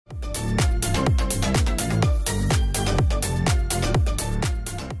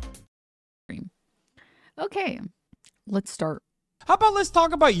Okay, let's start. How about let's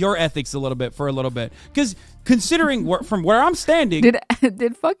talk about your ethics a little bit for a little bit? Because considering from where I'm standing... Did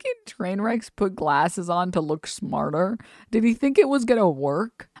fucking TrainWrecks put glasses on to look smarter? Did he think it was going to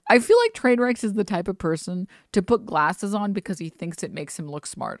work? I feel like TrainWrecks is the type of person to put glasses on because he thinks it makes him look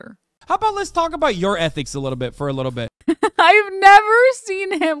smarter. How about let's talk about your ethics a little bit for a little bit? I've never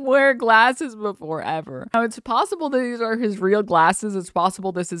seen him wear glasses before, ever. Now, it's possible that these are his real glasses. It's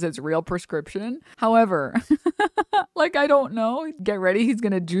possible this is his real prescription. However, like, I don't know. Get ready. He's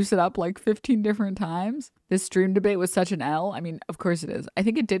going to juice it up like 15 different times. This stream debate was such an L. I mean, of course it is. I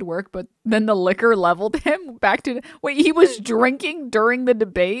think it did work, but then the liquor leveled him back to... Wait, he was drinking during the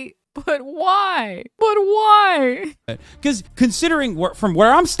debate? But why? But why? Because considering from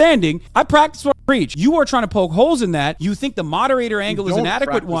where I'm standing, I practice what I preach. You are trying to poke holes in that. You think the moderator angle is an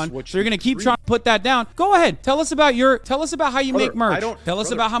adequate one, so you're going to keep trying to put that down. Go ahead. Tell us about how you make merch. Tell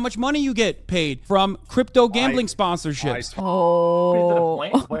us about how much money you get paid from crypto gambling sponsorships.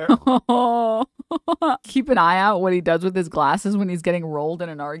 Keep an eye out what he does with his glasses when he's getting rolled in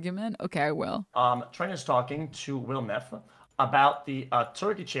an argument. Okay, I will. Train is talking to Will Meth about the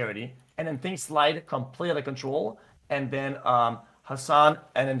Turkey charity, and then things slide completely out of control, and then Hasan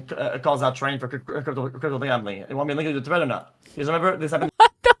and then calls out Train for crypto gambling. You want me to link it to the thread or not? You remember this happened?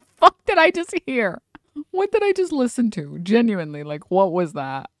 What the fuck did I just hear? What did I just listen to? Genuinely, like, what was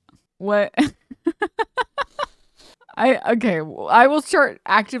that? What? Okay, I will start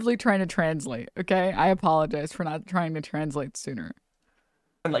actively trying to translate. Okay, I apologize for not trying to translate sooner.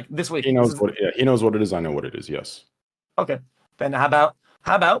 Like this week, he knows what. Yeah, he knows what it is. I know what it is. Yes. Okay, then how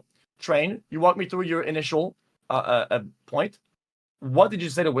about Train? You walk me through your initial point. What did you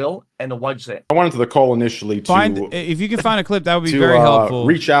say to Will, and what did you say? I went into the call initially to if you can find a clip, that would be very helpful.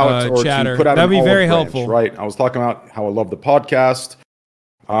 Reach out or chatter. To put out that would be very branch, helpful. Right. I was talking about how I love the podcast,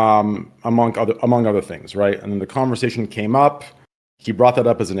 among other things. Right. And then the conversation came up. He brought that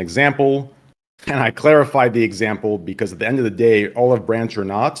up as an example, and I clarified the example because at the end of the day, olive branch or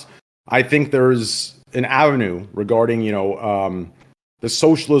not, I think there's an avenue regarding, the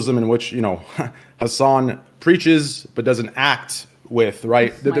socialism in which, Hasan preaches but doesn't act with,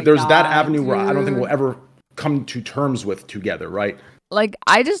 right? There's that avenue where I don't think we'll ever come to terms with together, right? Like,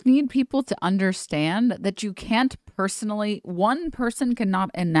 I just need people to understand that you can't one person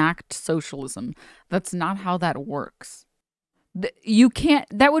cannot enact socialism. That's not how that works. You can't,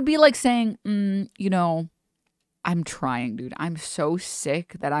 that would be like saying, I'm trying, dude. I'm so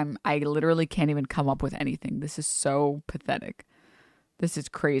sick that I literally can't even come up with anything. This is so pathetic. This is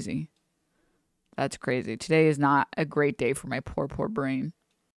crazy. That's crazy. Today is not a great day for my poor brain.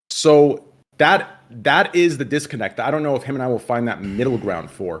 So that is the disconnect. I don't know if him and I will find that middle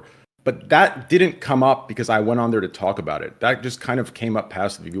ground for, but that didn't come up because I went on there to talk about it. That just kind of came up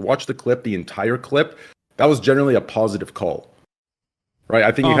passively. If you watch the clip, the entire clip, that was generally a positive call. Right,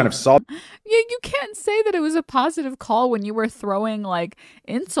 I think you kind of saw. You can't say that it was a positive call when you were throwing like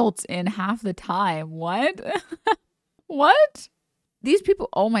insults in half the time. What? What? These people.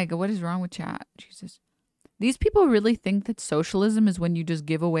 Oh my God, what is wrong with chat? Jesus, these people really think that socialism is when you just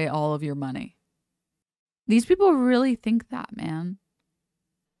give away all of your money. These people really think that, man.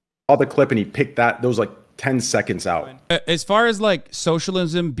 Saw the clip and he picked those like 10 seconds out. As far as like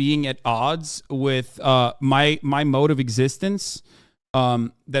socialism being at odds with my mode of existence.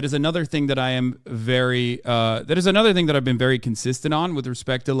 That is another thing that I am very, that is another thing that I've been very consistent on with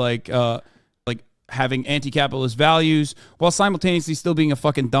respect to like having anti-capitalist values while simultaneously still being a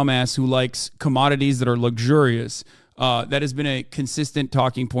fucking dumbass who likes commodities that are luxurious. That has been a consistent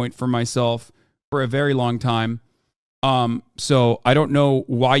talking point for myself for a very long time. So I don't know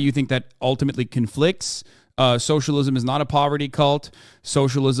why you think that ultimately conflicts. Socialism is not a poverty cult.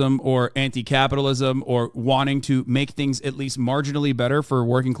 Socialism or anti-capitalism or wanting to make things at least marginally better for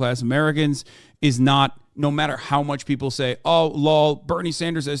working class Americans is not, no matter how much people say, oh, lol, Bernie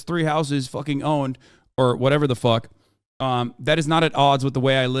Sanders has 3 houses fucking owned or whatever the fuck. That is not at odds with the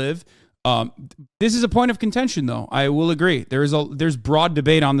way I live. This is a point of contention, though. I will agree. There's broad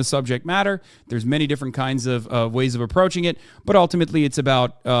debate on the subject matter. There's many different kinds of ways of approaching it, but ultimately it's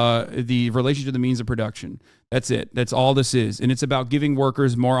about the relation to the means of production. That's it. That's all this is, and it's about giving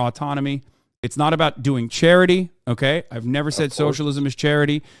workers more autonomy. It's not about doing charity. Okay, I've never said socialism is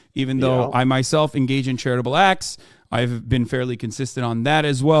charity, even though I myself engage in charitable acts. I've been fairly consistent on that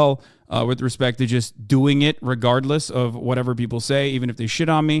as well, with respect to just doing it regardless of whatever people say, even if they shit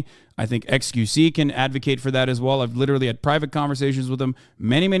on me. I think XQC can advocate for that as well. I've literally had private conversations with them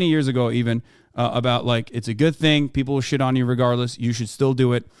many, many years ago even about like, it's a good thing. People will shit on you regardless. You should still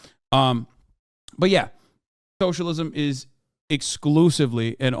do it. But yeah, socialism is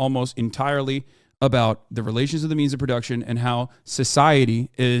exclusively and almost entirely about the relations of the means of production and how society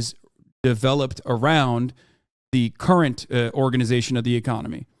is developed around the current organization of the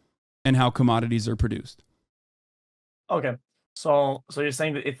economy and how commodities are produced. Okay. So you're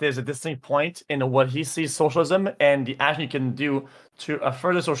saying that if there's a distinct point in what he sees socialism and the action you can do to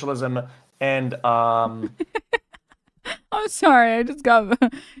further socialism and I'm sorry, I just got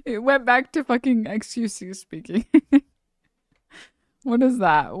it went back to fucking XQC speaking. What is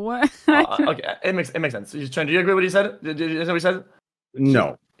that? What? Okay, it makes sense. Do you agree with what he said? Did you know what he said?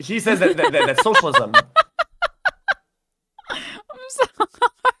 No. He says that socialism. I'm sorry.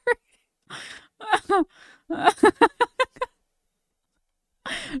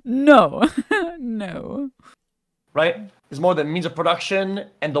 No. No. Right? It's more the means of production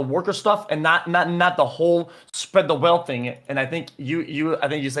and the worker stuff, and not the whole spread the wealth thing. And I think you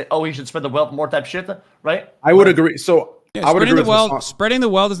say, oh, he should spread the wealth more type shit, right? I would agree. So yeah, I would agree with wealth. Spreading the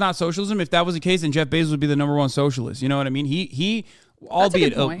wealth is not socialism. If that was the case, then Jeff Bezos would be the -- 1 socialist. You know what I mean? He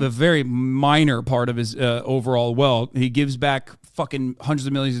albeit a very minor part of his overall wealth, he gives back fucking hundreds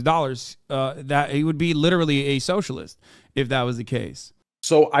of millions of dollars. That he would be literally a socialist if that was the case.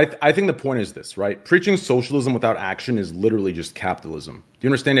 So I think the point is this, right? Preaching socialism without action is literally just capitalism. Do you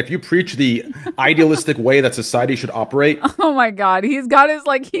understand? If you preach the idealistic way that society should operate. Oh my God. He's got his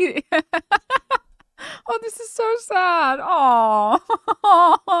like he oh, this is so sad. Oh.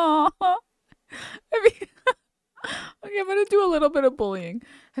 Okay, I'm gonna do a little bit of bullying.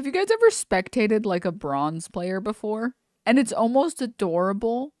 Have you guys ever spectated like a bronze player before? And it's almost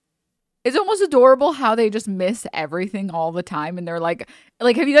adorable. It's almost adorable how they just miss everything all the time. And they're like,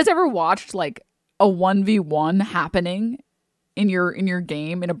 have you guys ever watched like a 1v1 happening in your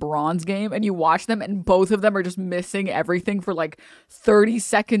game, in a bronze game, and you watch them and both of them are just missing everything for like 30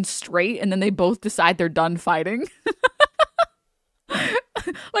 seconds straight, and then they both decide they're done fighting?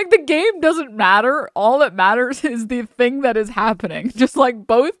 Like the game doesn't matter. All that matters is the thing that is happening. Just like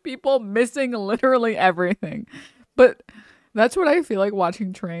both people missing literally everything. But that's what I feel like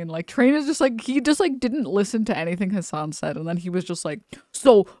watching Train. Like Train is just like, he just like didn't listen to anything Hasan said, and then he was just like,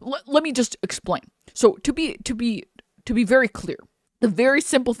 so let me just explain. So to be very clear, the very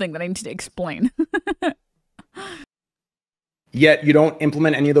simple thing that I need to explain. Yet you don't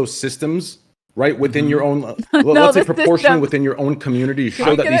implement any of those systems, right, within your own, let's say proportionally within your own community to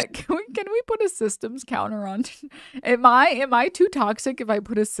show that can we put a systems counter on? Am I too toxic if I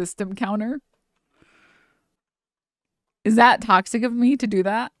put a system counter? Is that toxic of me to do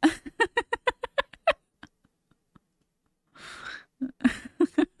that?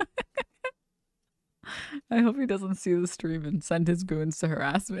 I hope he doesn't see the stream and send his goons to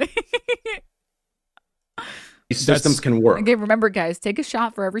harass me. These systems can work. Okay, remember guys, take a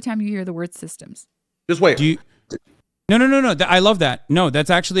shot for every time you hear the word systems. Just wait. No. I love that. No,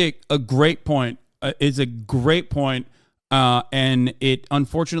 that's actually a great point. It's a great point, and it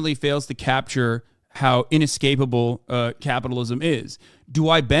unfortunately fails to capture how inescapable capitalism is. Do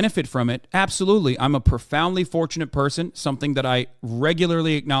I benefit from it? Absolutely. I'm a profoundly fortunate person, something that I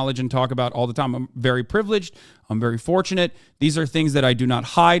regularly acknowledge and talk about all the time. I'm very privileged. I'm very fortunate. These are things that I do not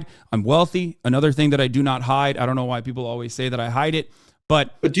hide. I'm wealthy. Another thing that I do not hide. I don't know why people always say that I hide it,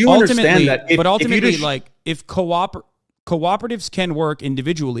 but do you understand that? If cooperatives can work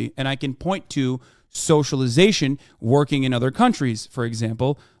individually, and I can point to socialization working in other countries, for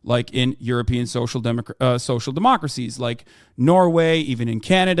example, like in European social democracies like Norway, even in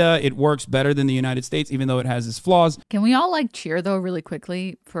Canada, it works better than the United States, even though it has its flaws. Can we all like cheer though really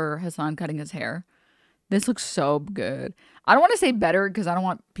quickly for Hasan cutting his hair? This looks so good. I don't want to say better because I don't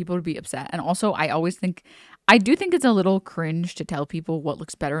want people to be upset. And also I do think it's a little cringe to tell people what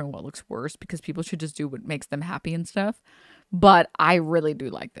looks better and what looks worse, because people should just do what makes them happy and stuff. But I really do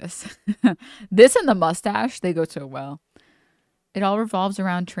like this. This and the mustache, they go so well. It all revolves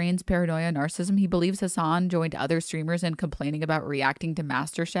around Train's paranoia and narcissism. He believes Hasan joined other streamers in complaining about reacting to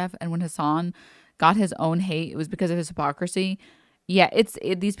MasterChef. And when Hasan got his own hate, it was because of his hypocrisy. Yeah,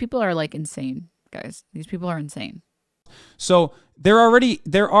 these people are like insane, guys. These people are insane. So there are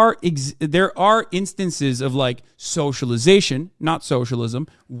instances of like socialization, not socialism,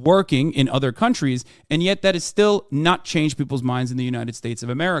 working in other countries, and yet that has still not changed people's minds in the United States of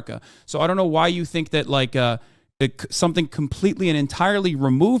America. So I don't know why you think that like something completely and entirely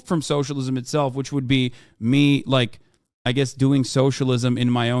removed from socialism itself, which would be me like, I guess, doing socialism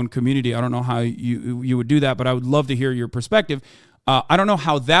in my own community. I don't know how you would do that, but I would love to hear your perspective. I don't know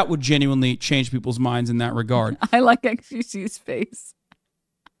how that would genuinely change people's minds in that regard. I like XGC's face.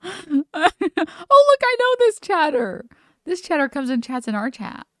 Oh, look, I know this chatter. This chatter comes and chats in our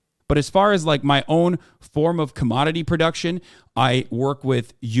chat. But as far as like my own form of commodity production, I work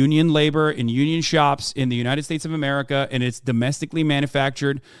with union labor in union shops in the United States of America, and it's domestically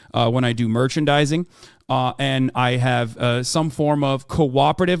manufactured when I do merchandising. And I have some form of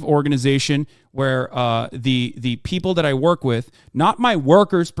cooperative organization where the people that I work with, not my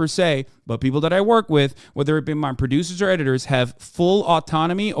workers per se, but people that I work with, whether it be my producers or editors, have full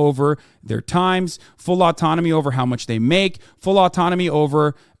autonomy over their times, full autonomy over how much they make, full autonomy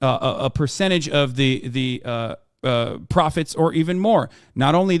over a percentage of the profits or even more.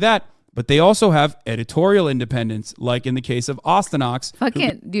 Not only that, but they also have editorial independence, like in the case of Ostenox.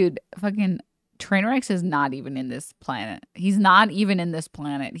 Fucking TrainWrecks is not even in this planet. He's not even in this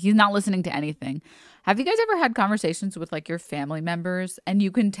planet. He's not listening to anything. Have you guys ever had conversations with like your family members and you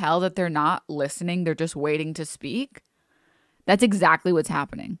can tell that they're not listening? They're just waiting to speak. That's exactly what's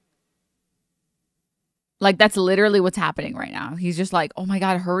happening. Like, that's literally what's happening right now. He's just like, oh my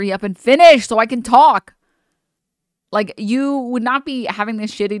God, hurry up and finish so I can talk. Like, you would not be having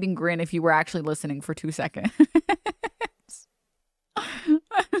this shit-eating grin if you were actually listening for 2 seconds.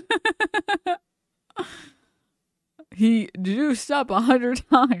 He juiced up 100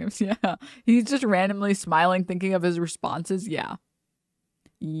 times. Yeah. He's just randomly smiling, thinking of his responses. Yeah.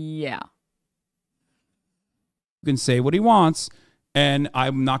 Yeah. You can say what he wants, and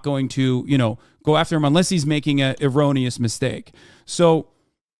I'm not going to, go after him unless he's making an erroneous mistake. So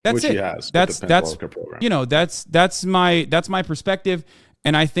that's Which it. He has. That's my perspective.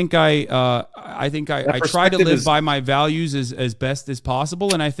 And I think I try to live by my values as best as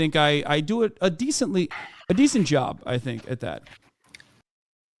possible, and I think I do a decent job, I think, at that.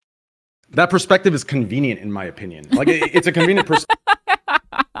 That perspective is convenient, in my opinion. Like, it's a convenient perspective.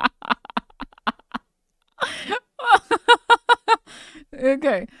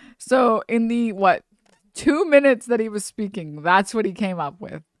 Okay, so in the 2 minutes that he was speaking, that's what he came up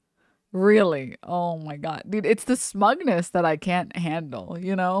with. Really? Oh my God. Dude, it's the smugness that I can't handle,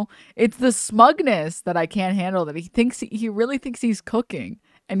 It's the smugness that I can't handle, that he really thinks he's cooking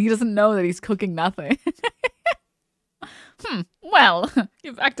and he doesn't know that he's cooking nothing. Well,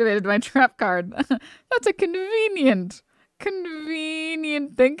 you've activated my trap card. That's a convenient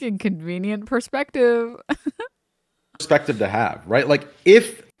thinking, convenient perspective. Perspective to have, right? Like,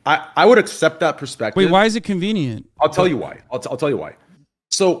 if I would accept that perspective. Wait, why is it convenient? I'll tell you why. I'll tell you why.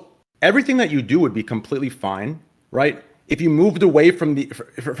 So everything that you do would be completely fine, right? If you moved away from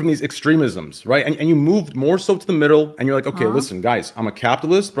these extremisms, right? And you moved more so to the middle, and you're like, okay, listen, guys, I'm a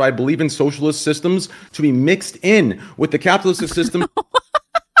capitalist, but I believe in socialist systems to be mixed in with the capitalist system.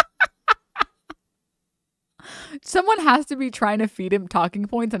 Someone has to be trying to feed him talking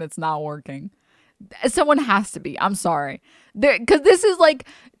points, and it's not working. Someone has to be. I'm sorry. Because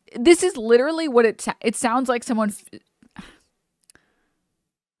this is literally what it sounds like someone...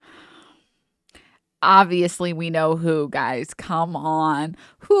 Obviously, we know who, guys. Come on.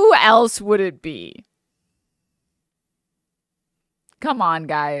 Who else would it be? Come on,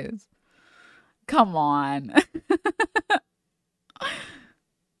 guys. Come on.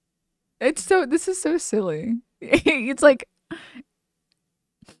 This is so silly. It's like,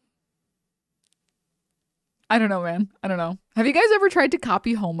 I don't know, man. I don't know. Have you guys ever tried to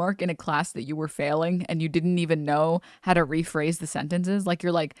copy homework in a class that you were failing and you didn't even know how to rephrase the sentences? Like,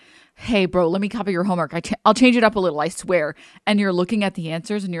 you're like, hey, bro, let me copy your homework. I'll change it up a little, I swear. And you're looking at the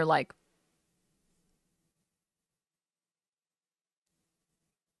answers and you're like,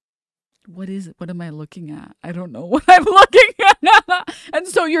 what is it? What am I looking at? I don't know what I'm looking at. And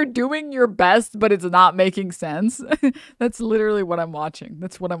so you're doing your best, but it's not making sense. That's literally what I'm watching.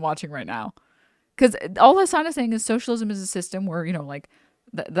 That's what I'm watching right now. Because all Hasan is saying is socialism is a system where,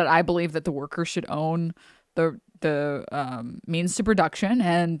 that I believe that the workers should own the means to production.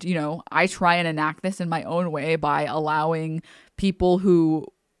 And, I try and enact this in my own way by allowing people who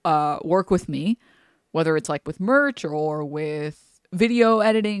work with me, whether it's like with merch or with video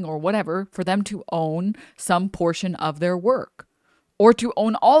editing or whatever, for them to own some portion of their work. Or to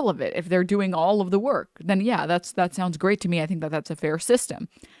own all of it if they're doing all of the work. Then, yeah, that sounds great to me. I think that that's a fair system.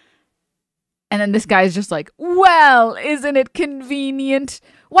 And then this guy's just like, well, isn't it convenient?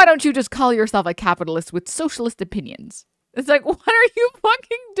 Why don't you just call yourself a capitalist with socialist opinions? It's like, what are you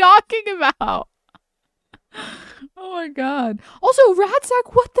fucking talking about? Oh my God. Also,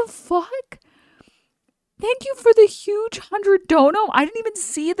 Ratsack, what the fuck? Thank you for the huge 100 dono. I didn't even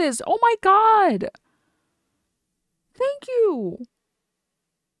see this. Oh my God. Thank you.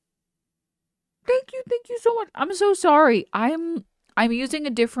 Thank you so much. I'm so sorry. I'm using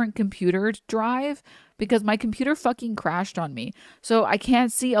a different computer drive because my computer fucking crashed on me. So I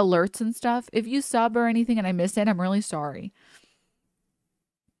can't see alerts and stuff. If you sub or anything and I miss it, I'm really sorry.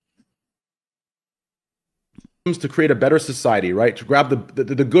 to create a better society, right? To grab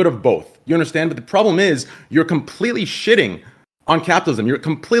the good of both. You understand? But the problem is you're completely shitting on capitalism. You're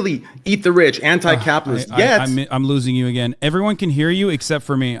completely eat the rich, anti-capitalist. I'm losing you again. Everyone can hear you except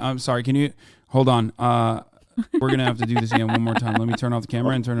for me. I'm sorry. Can you hold on? We're gonna have to do this again one more time. Let me turn off the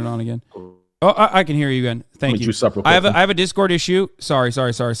camera and turn it on again. Oh, I can hear you again. Thank you. I have a Discord issue. Sorry.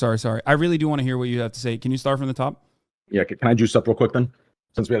 I really do want to hear what you have to say. Can you start from the top? Yeah. Can I juice up real quick then?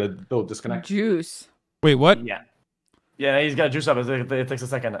 Since we had a little disconnect. Juice. Wait, what? Yeah. Yeah, he's got to juice up. It takes a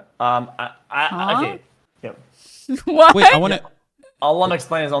second. Okay. Yeah. What? Wait, I want to. I'll let him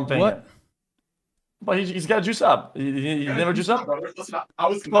explain his own thing. What? But he's got to juice up. You never juice up? Listen, I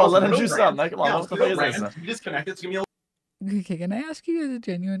was let him juice up. Come on, what the fuck is this? You disconnected. It's gonna be a Okay, can I ask you guys a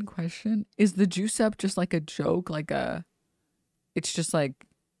genuine question? Is the juice up just like a joke, it's just like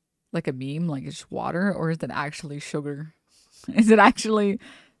a meme, like it's just water, or is it actually sugar? Is it actually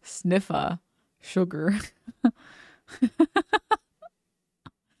sniffa sugar?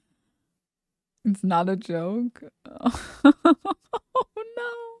 It's not a joke. Oh no.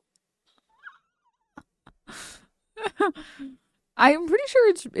 I'm pretty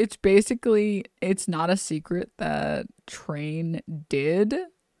sure it's basically, it's not a secret that Train did,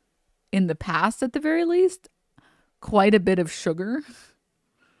 in the past at the very least, quite a bit of sugar.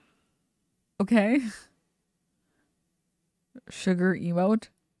 Okay? Sugar emote.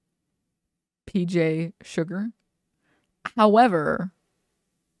 PJ Sugar. However,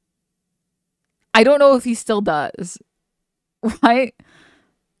 I don't know if he still does. Right?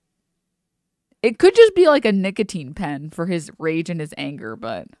 It could just be like a nicotine pen for his rage and his anger,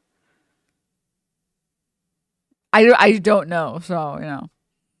 but I don't know. So, you know,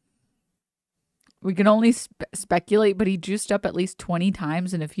 we can only speculate, but he juiced up at least 20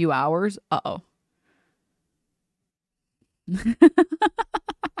 times in a few hours. Uh-oh.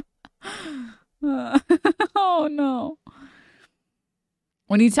 Oh, no.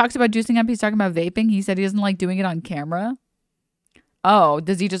 When he talks about juicing up, he's talking about vaping. He said he doesn't like doing it on camera. Oh,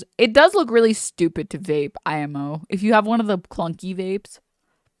 does he just... It does look really stupid to vape, IMO. If you have one of the clunky vapes.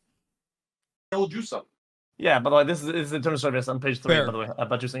 It'll juice up. Yeah, by the way, this is the term of service on page 3, by the way,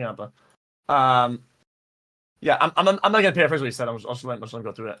 about juicing up. Yeah, I'm not going to paraphrase what he said. I'm just let him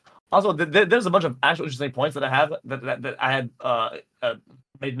go through it. Also, there's a bunch of actual interesting points that I have that I had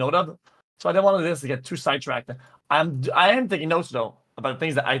made note of. So I didn't want this to get too sidetracked. I am taking notes, though, about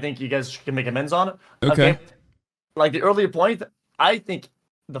things that I think you guys can make amends on. Okay. Like the earlier point, I think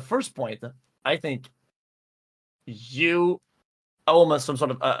the first point, I think you owe us some sort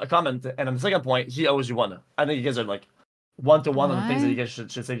of a comment, and on the second point, he owes you one. I think you guys are like 1-to-1 on the things that you guys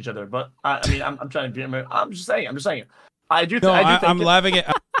should say to each other. But I mean, I'm trying to be. I'm just saying. I do. No, I do think I'm laughing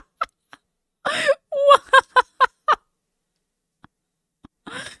at.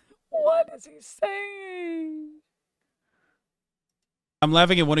 What is he saying? I'm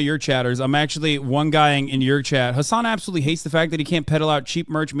laughing at one of your chatters. I'm actually one-guying in your chat. Hasan absolutely hates the fact that he can't peddle out cheap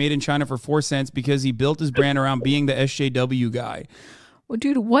merch made in China for 4 cents because he built his brand around being the SJW guy. Well,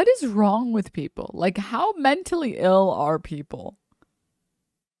 dude, what is wrong with people? Like, how mentally ill are people?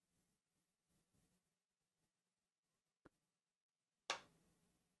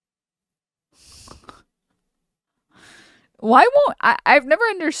 Why won't... I've never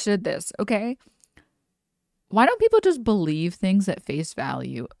understood this, okay? Why don't people just believe things at face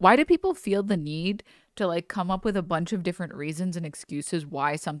value? Why do people feel the need to like come up with a bunch of different reasons and excuses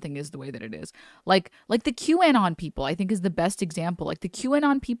why something is the way that it is? Like the QAnon people, I think, is the best example. Like the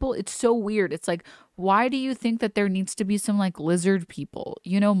QAnon people, it's so weird. It's like, why do you think that there needs to be some like lizard people?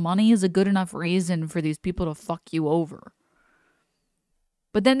 You know, money is a good enough reason for these people to fuck you over.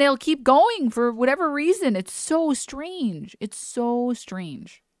 But then they'll keep going for whatever reason. It's so strange. It's so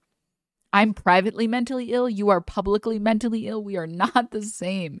strange. I'm privately mentally ill. You are publicly mentally ill. We are not the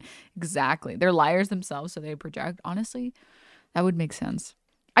same. Exactly. They're liars themselves, so they project. Honestly, that would make sense.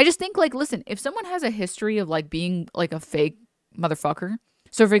 I just think, like, listen, if someone has a history of, like, being, like, a fake motherfucker.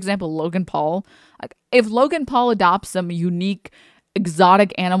 So, for example, Logan Paul. Like, if Logan Paul adopts some unique,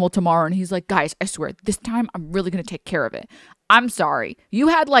 exotic animal tomorrow and he's like, guys, I swear, this time I'm really going to take care of it. I'm sorry. You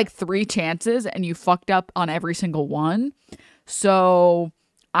had, like, 3 chances and you fucked up on every single one. So...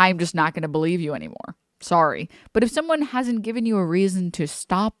 I'm just not going to believe you anymore. Sorry. But if someone hasn't given you a reason to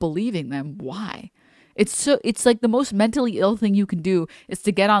stop believing them, why? It's like the most mentally ill thing you can do is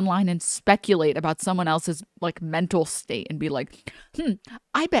to get online and speculate about someone else's like mental state and be like,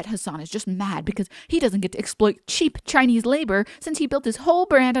 I bet Hasan is just mad because he doesn't get to exploit cheap Chinese labor since he built his whole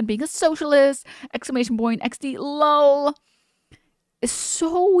brand on being a socialist! ! XD lol. It's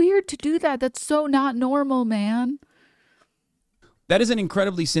so weird to do that. That's so not normal, man. that is an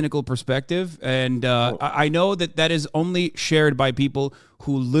incredibly cynical perspective, and I know that that is only shared by people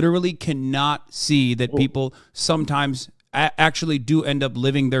who literally cannot see that people sometimes actually do end up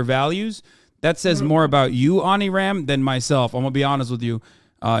living their values. That says more about you, Aniram, than myself. I'm gonna be honest with you.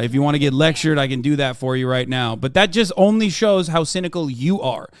 If you want to get lectured, I can do that for you right now. But that just only shows how cynical you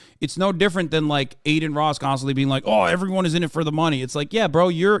are. It's no different than like Aiden Ross constantly being like, "Oh, everyone is in it for the money." It's like, yeah, bro,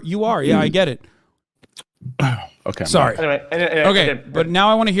 you are. Yeah, I get it. Okay. Sorry. Anyway, Okay, but now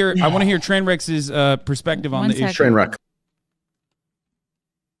I want to hear TrainWrecks's perspective on the issue. Trainwreck.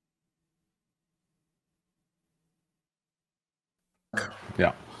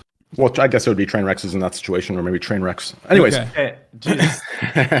 Yeah. Well, I guess it would be Trainwrecks in that situation, or maybe Trainwrecks. Anyways. Okay. Hey, Jesus.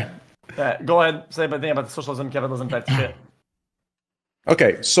 Go ahead, say a thing about the socialism, capitalism type shit.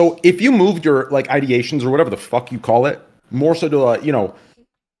 Okay, so if you moved your like ideations or whatever the fuck you call it, more so to you know,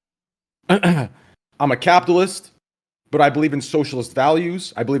 I'm a capitalist, but I believe in socialist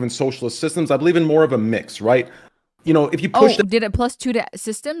values. I believe in socialist systems. I believe in more of a mix, right? You know, if you push did it +2 to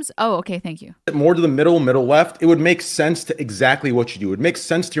systems? Oh, okay, thank you. it more to the middle left, it would make sense to exactly what you do. It would make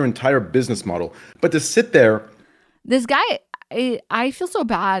sense to your entire business model. But to sit there, This guy, I feel so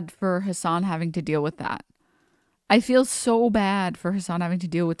bad for Hasan having to deal with that. I feel so bad for Hasan having to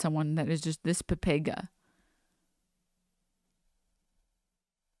deal with someone that is just this papega.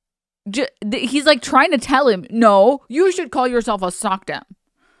 He's like trying to tell him, no, you should call yourself a sockdown.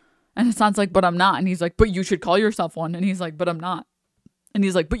 And Hasan's like, but I'm not. And he's like, but you should call yourself one. And he's like, but I'm not. And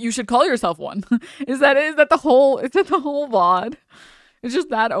he's like, but you should call yourself one. Is that the whole VOD? It's just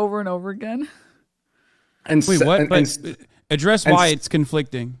that over and over again. and Wait, se- what? and- But and- address and why s- it's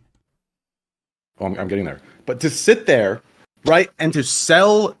conflicting. Oh, I'm getting there. But to sit there, right, and to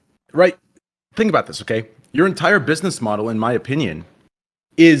sell, right, think about this, okay? Your entire business model, in my opinion,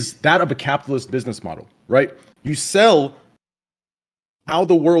 is that of a capitalist business model, right? You sell how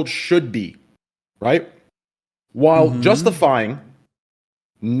the world should be, right? While justifying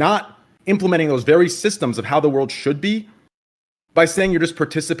not implementing those very systems of how the world should be by saying you're just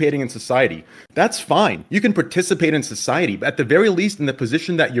participating in society. That's fine. You can participate in society, but at the very least, in the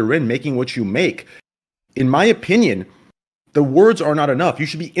position that you're in, making what you make, in my opinion, the words are not enough. You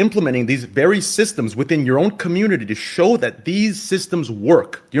should be implementing these very systems within your own community to show that these systems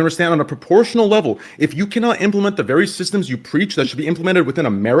work. Do you understand? On a proportional level, if you cannot implement the very systems you preach that should be implemented within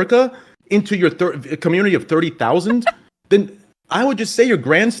America into your community of 30,000, then I would just say you're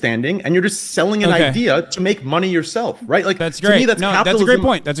grandstanding and you're just selling an idea to make money yourself, right? Like That's great. To me, that's a great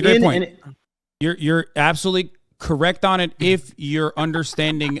point. That's a great point. in- You're absolutely correct on it if your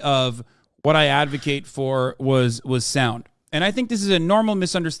understanding of what I advocate for was sound. And I think this is a normal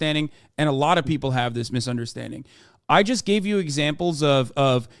misunderstanding, and a lot of people have this misunderstanding. I just gave you examples of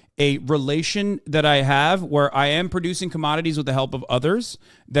a relation that I have where I am producing commodities with the help of others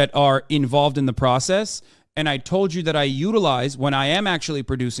that are involved in the process. And I told you that I utilize, when I am actually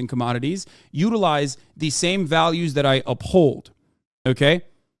producing commodities, utilize the same values that I uphold, okay?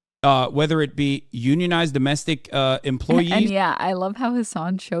 Whether it be unionized domestic employees. And yeah, I love how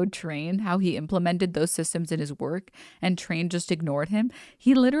Hasan showed Train how he implemented those systems in his work, and Train just ignored him.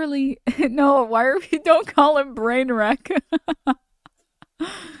 He literally, no, don't call him brain wreck.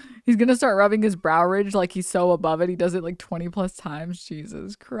 He's going to start rubbing his brow ridge like he's so above it. He does it like 20 plus times.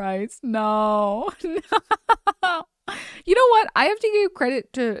 Jesus Christ. No. No. You know what? I have to give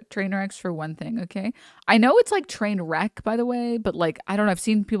credit to TrainWrecks for one thing, okay? I know it's like TrainWreck, by the way, but like, I don't know. I've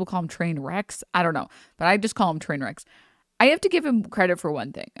seen people call him TrainWrecks. I don't know. But I just call him TrainWrecks. I have to give him credit for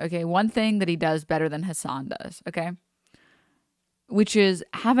one thing, okay? One thing that he does better than Hasan does, okay? Which is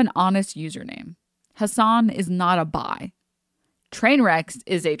have an honest username. Hasan is not a buy. TrainWrecks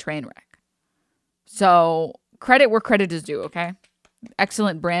is a train wreck. So credit where credit is due, okay?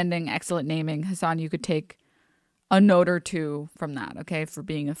 Excellent branding, excellent naming. Hasan, you could take a note or two from that, okay? For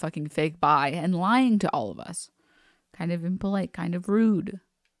being a fucking fake buy and lying to all of us. Kind of impolite, kind of rude.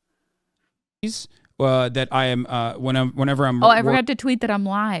 That I am, whenever I'm... Oh, I forgot to tweet that I'm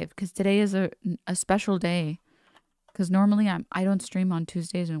live because today is a special day. Because normally I don't stream on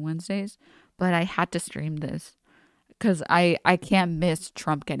Tuesdays and Wednesdays, but I had to stream this. Because I can't miss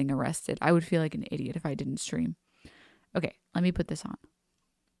Trump getting arrested. I would feel like an idiot if I didn't stream. Okay, let me put this on.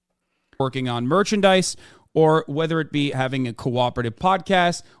 Working on merchandise, or whether it be having a cooperative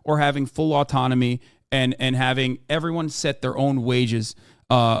podcast or having full autonomy and having everyone set their own wages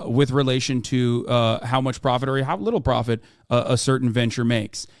with relation to how much profit or how little profit a certain venture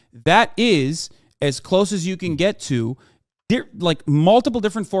makes. That is as close as you can get to like multiple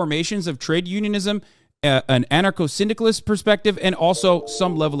different formations of trade unionism an anarcho-syndicalist perspective and also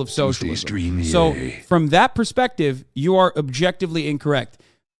some level of socialism. So from that perspective, you are objectively incorrect.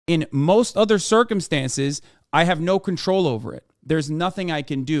 In most other circumstances, I have no control over it. There's nothing I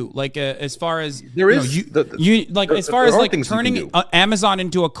can do. Like as far as turning Amazon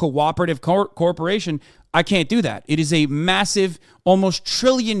into a cooperative corporation, I can't do that. It is a massive, almost $1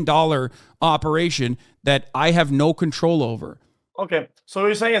 trillion operation that I have no control over. Okay, so what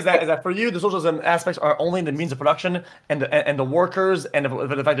you're saying is that for you, the socialism aspects are only the means of production and the workers and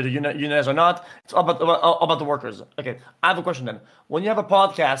the fact that the unionize or not. It's all about the workers. Okay, I have a question then. When you have a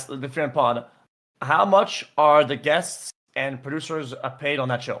podcast, the Fear and Pod, how much are the guests and producers paid on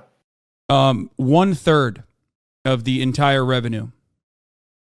that show? 1/3 of the entire revenue.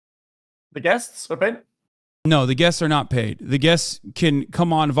 The guests are paid? No, the guests are not paid. The guests can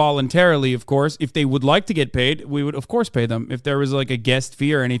come on voluntarily, of course. If they would like to get paid, we would, of course, pay them if there was like a guest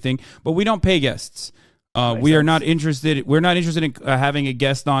fee or anything. But we don't pay guests. We are not interested. We're not interested in having a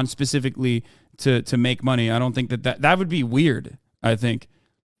guest on specifically to make money. I don't think that would be weird. I think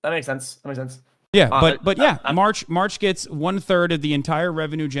that makes sense. Yeah, but yeah, March gets 1/3 of the entire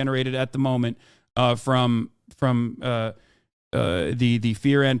revenue generated at the moment from the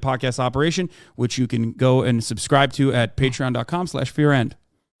Fear End podcast operation, which you can go and subscribe to at patreon.com/fearend.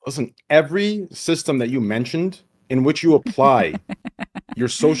 Listen, every system that you mentioned in which you apply your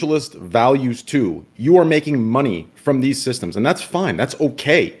socialist values to, you are making money from these systems, and that's fine. That's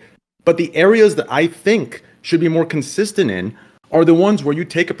okay. But the areas that I think should be more consistent in are the ones where you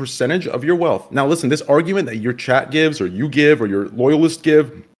take a percentage of your wealth. Now, listen, this argument that your chat gives or you give or your loyalists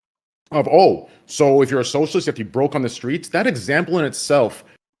give of, so if you're a socialist, you have to be broke on the streets, that example in itself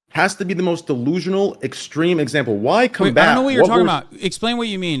has to be the most delusional, extreme example. Why combat? I don't know what you're talking about. Explain what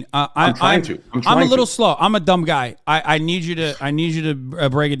you mean. I'm a little slow. I'm a dumb guy. I need you to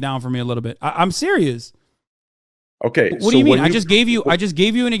break it down for me a little bit. I'm serious. Okay. What do you mean? I just gave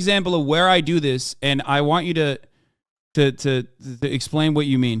you an example of where I do this, and I want you to explain what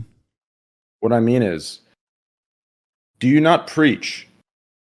you mean. What I mean is, do you not preach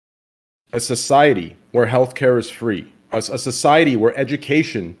a society where healthcare is free, a society where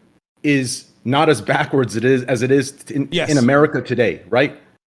education is not as backwards as it is in America today, right?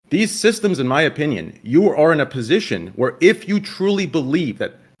 These systems, in my opinion, you are in a position where if you truly believe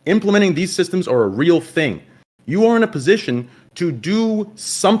that implementing these systems are a real thing, you are in a position to do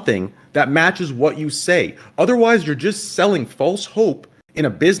something that matches what you say. Otherwise, you're just selling false hope in a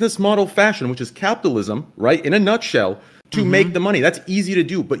business model fashion, which is capitalism, right? In a nutshell, to make the money. That's easy to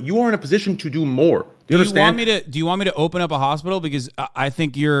do, but you are in a position to do more. Do you understand? Do you want me to open up a hospital? Because I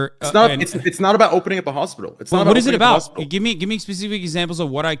think you're. It's not about opening up a hospital. It's not. What is it about? Give me specific examples of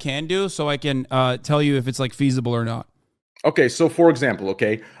what I can do, so I can tell you if it's like feasible or not. Okay, so for example,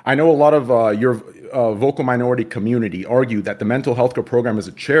 I know a lot of your vocal minority community argue that the mental health care program is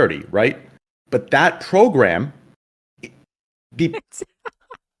a charity, right? But that program,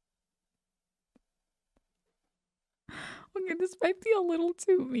 Okay, this might be a little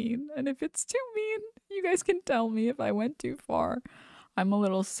too mean, and if it's too mean, you guys can tell me if I went too far. I'm a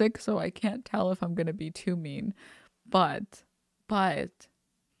little sick, so I can't tell if I'm gonna be too mean. But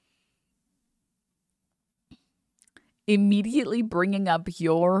immediately bringing up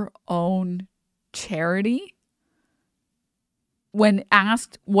your own charity when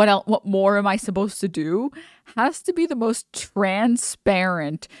asked what more am I supposed to do has to be the most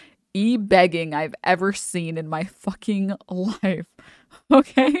transparent e-begging I've ever seen in my fucking life.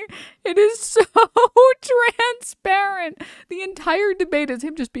 Okay? It is so transparent. The entire debate is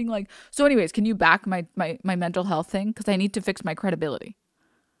him just being like, so anyways, can you back my mental health thing? Because I need to fix my credibility.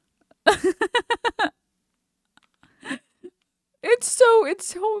 It's so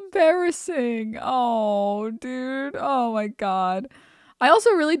embarrassing. Oh, dude. Oh my God. I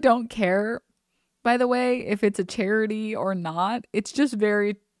also really don't care, by the way, if it's a charity or not. It's just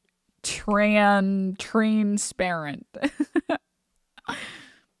very transparent.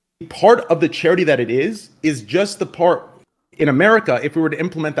 Part of the charity that it is just the part in America. If we were to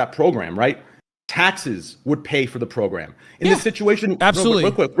implement that program, right? Taxes would pay for the program. In this situation, absolutely.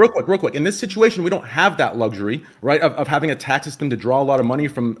 Real quick. In this situation, we don't have that luxury, right, of having a tax system to draw a lot of money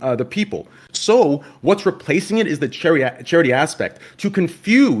from the people. So what's replacing it is the charity aspect. To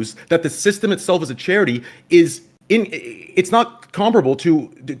confuse that the system itself as a charity it's not comparable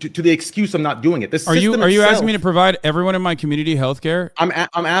to the excuse of not doing it. Are you asking me to provide everyone in my community health care?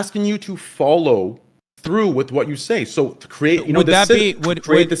 I'm asking you to follow through with what you say. So to create, you know, Would that be-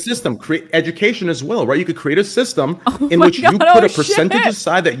 create the system, create education as well, right? You could create a system in my which you God, put oh a percentage shit.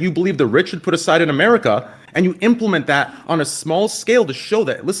 aside that you believe the rich should put aside in America, and you implement that on a small scale to show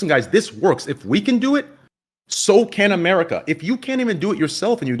that, listen, guys, this works. If we can do it, so can America. If you can't even do it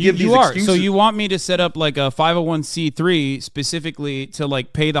yourself and you give these excuses. So you want me to set up like a 501c3 specifically to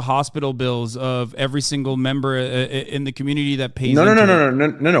like pay the hospital bills of every single member in the community that pays into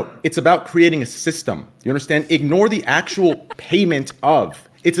it? No. It's about creating a system. You understand? Ignore the actual payment of.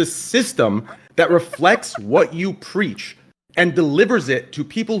 It's a system that reflects what you preach and delivers it to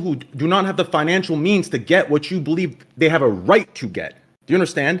people who do not have the financial means to get what you believe they have a right to get. Do you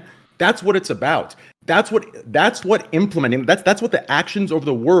understand? That's what it's about. That's what implementing, that's what the actions over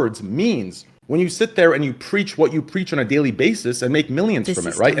the words means when you sit there and you preach what you preach on a daily basis and make millions from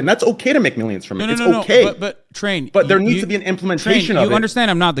it, right? And that's okay to make millions from it. It's okay. But Train. But there needs to be an implementation of it. You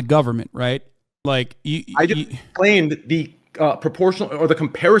understand I'm not the government, right? Like I just explained the proportional or the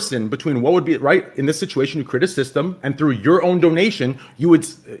comparison between what would be right in this situation. You create a system, and through your own donation, you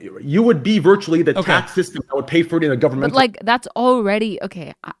would be virtually the tax system that would pay for it in a governmental. But like that's already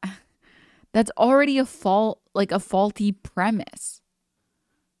okay. That's already a faulty premise.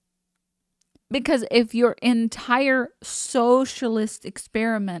 Because if your entire socialist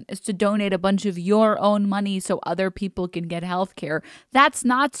experiment is to donate a bunch of your own money so other people can get health care, that's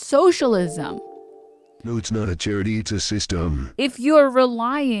not socialism. No, it's not a charity, it's a system. If you're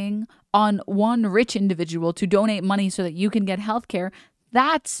relying on one rich individual to donate money so that you can get health care,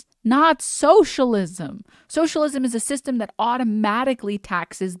 that's not socialism. Socialism is a system that automatically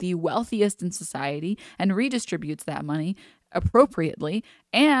taxes the wealthiest in society and redistributes that money appropriately,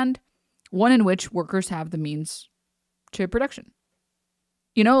 and one in which workers have the means to production.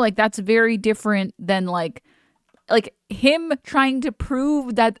 You know, like that's very different than like him trying to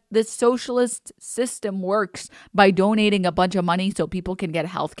prove that the socialist system works by donating a bunch of money so people can get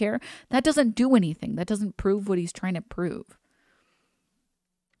health care. That doesn't do anything. That doesn't prove what he's trying to prove.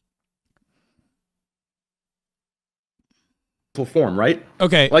 Form, right?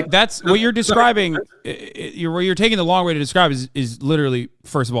 Okay, like that's what you're describing. Where you're taking the long way to describe is literally,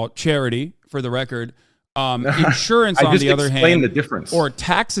 first of all, charity. For the record, insurance on the other hand, the difference, or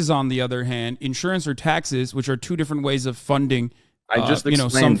taxes on the other hand. Insurance or taxes, which are two different ways of funding,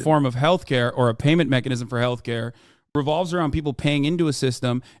 some form of healthcare or a payment mechanism for healthcare, revolves around people paying into a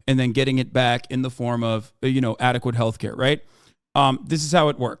system and then getting it back in the form of adequate healthcare. Right? This is how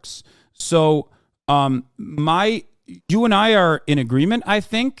it works. So, you and I are in agreement, I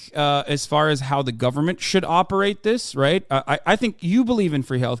think, as far as how the government should operate this, right? I think you believe in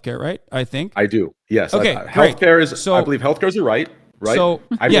free healthcare, right? I think I do. Yes. Okay. Healthcare is. So, I believe healthcare is a right. Right. So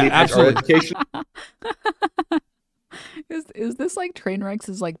I believe absolutely. Education. Is this like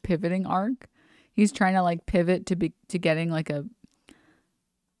TrainWrecks's like pivoting arc? He's trying to like pivot to getting like a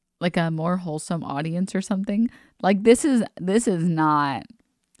more wholesome audience or something. Like this is not.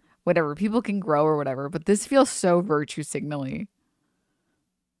 Whatever, people can grow or whatever, but this feels so virtue signally.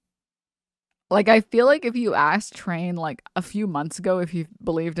 Like, I feel like if you asked Train like a few months ago if he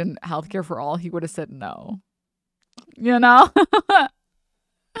believed in healthcare for all, he would have said no. You know?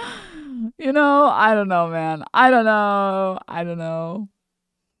 I don't know, man. I don't know.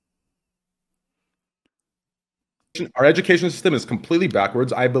 Our education system is completely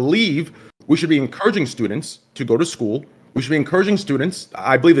backwards. I believe we should be encouraging students to go to school. We should be encouraging students.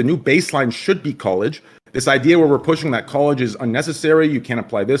 I believe the new baseline should be college. This idea where we're pushing that college is unnecessary, you can't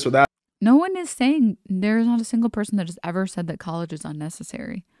apply this or that. No one is saying, there's not a single person that has ever said that college is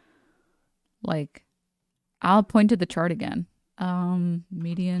unnecessary. Like, I'll point to the chart again.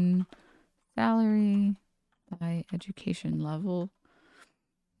 Median salary by education level.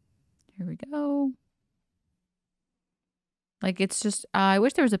 Here we go. Like, it's just, I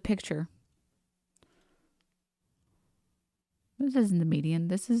wish there was a picture. This isn't the median.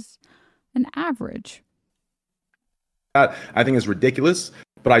 This is an average. That I think is ridiculous,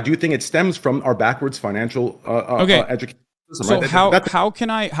 but I do think it stems from our backwards financial education system. So right? how can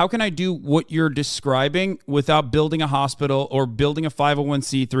I do what you're describing without building a hospital or building a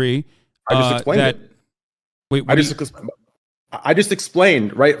 501c3? I just explained it. Wait, I just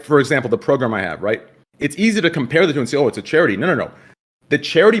explained, right? For example, the program I have, right? It's easy to compare the two and say, oh, it's a charity. No. The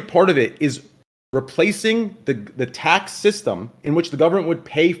charity part of it is replacing the tax system in which the government would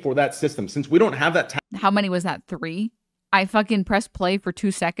pay for that system. Since we don't have that tax. How many was that? 3? I fucking pressed play for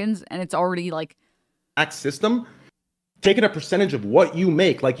 2 seconds and it's already like. Tax system, taking a percentage of what you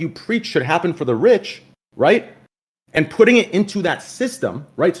make, like you preach should happen for the rich, right? And putting it into that system,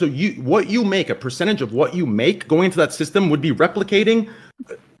 right? So what you make, a percentage of what you make going into that system would be replicating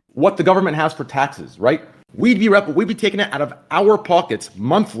what the government has for taxes, right? We'd be taking it out of our pockets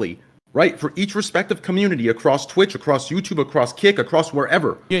monthly, right? For each respective community across Twitch, across YouTube, across Kick, across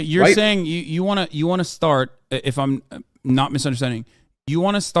wherever. Yeah, you're right? saying you want to start, if I'm not misunderstanding, you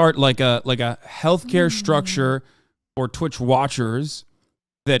want to start like a healthcare structure for Twitch watchers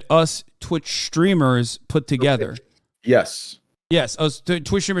that us Twitch streamers put together. Yes. Yes, us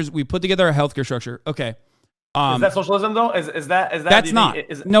Twitch streamers, we put together a healthcare structure. Okay. Is that socialism though? Is that that's not?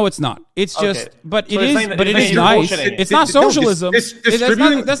 No, it's not. It's just, Okay. but So it you're is. saying that- But it you're is saying you're nice. bullshitting. It's not socialism. That's not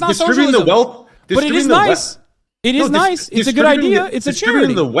distributing socialism. the wealth. But it is nice. It is nice. It's a good idea. It's a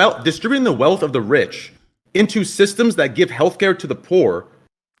charity. Distributing the wealth of the rich into systems that give healthcare to the poor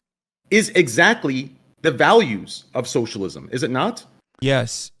is exactly the values of socialism, is it not?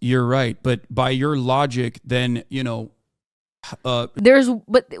 Yes, you're right. But by your logic, then, you know,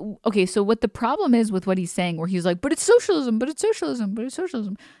 okay, so what the problem is with what he's saying, where he's like, but it's socialism, but it's socialism, but it's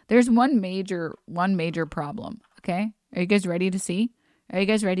socialism. There's one major problem. Okay, are you guys ready to see? Are you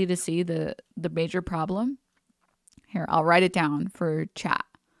guys ready to see the major problem? Here, I'll write it down for chat,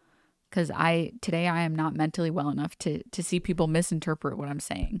 because today I am not mentally well enough to see people misinterpret what I'm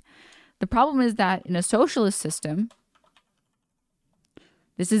saying. The problem is that in a socialist system,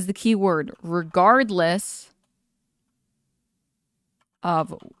 this is the key word, regardless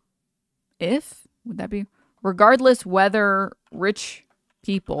of regardless whether rich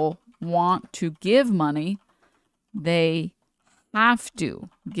people want to give money, they have to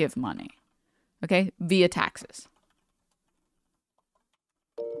give money, okay, via taxes.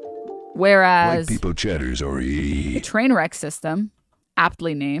 Whereas White people chatters or the TrainWreck system,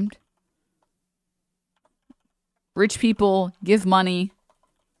 aptly named, rich people give money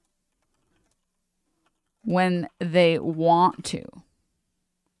when they want to.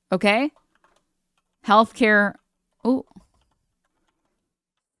 Okay? Healthcare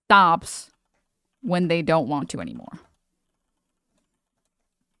stops when they don't want to anymore.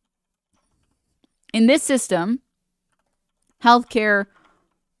 In this system, healthcare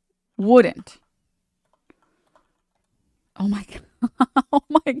wouldn't. Oh my god. Oh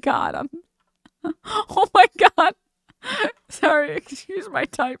my god. Oh my god. Sorry, excuse my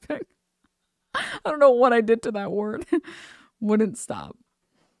typing. I don't know what I did to that word. Wouldn't stop.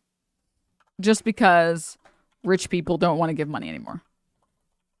 Just because rich people don't want to give money anymore.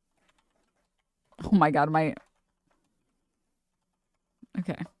 Oh my god,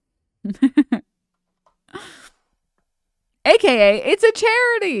 okay. AKA, it's a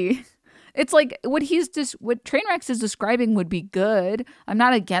charity. It's like what TrainWrecks is describing would be good. I'm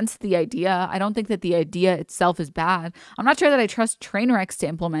not against the idea. I don't think that the idea itself is bad. I'm not sure that I trust TrainWrecks to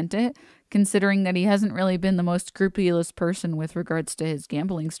implement it, considering that he hasn't really been the most scrupulous person with regards to his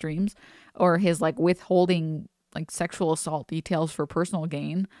gambling streams or his withholding sexual assault details for personal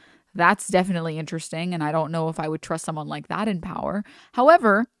gain. That's definitely interesting, and I don't know if I would trust someone like that in power.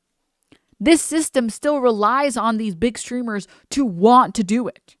 However, this system still relies on these big streamers to want to do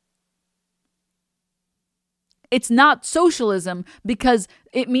it. It's not socialism because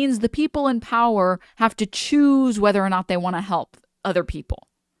it means the people in power have to choose whether or not they want to help other people.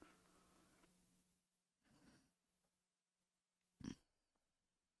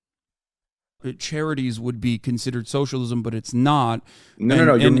 Charities would be considered socialism, but it's not.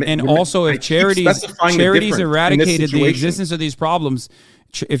 No. And also, if charities eradicated the existence of these problems,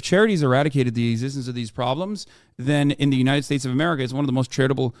 if charities eradicated the existence of these problems, then in the United States of America, it's one of the most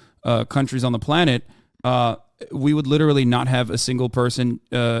charitable countries on the planet. We would literally not have a single person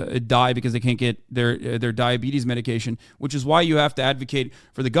die because they can't get their diabetes medication, which is why you have to advocate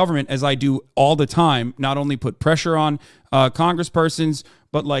for the government, as I do all the time, not only put pressure on congresspersons,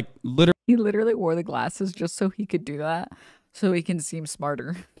 but literally. He literally wore the glasses just so he could do that, so he can seem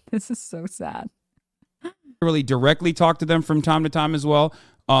smarter. This is so sad. Really directly talk to them from time to time as well,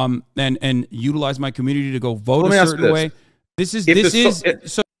 and utilize my community to go vote a certain way.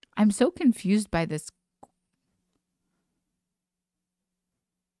 I'm so confused by this.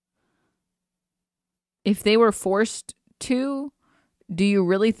 If they were forced to, do you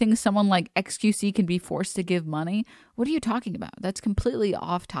really think someone like XQC can be forced to give money? What are you talking about? That's completely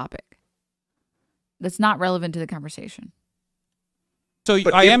off topic. That's not relevant to the conversation. So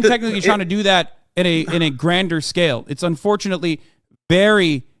I am technically trying to do that in a grander scale. It's unfortunately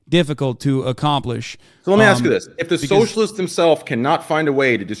very difficult to accomplish. So let me ask you this. If the socialist himself cannot find a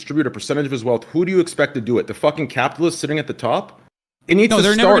way to distribute a percentage of his wealth, who do you expect to do it? The fucking capitalist sitting at the top? It needs to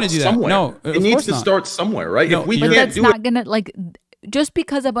start somewhere. No, it needs to start somewhere, right? No, if we but can't that's do not it, gonna just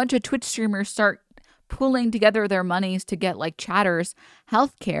because a bunch of Twitch streamers start pulling together their monies to get chatters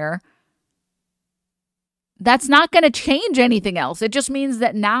healthcare, That's not going to change anything else. It just means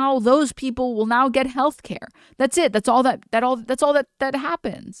that now those people will now get health care. That's it. That's all that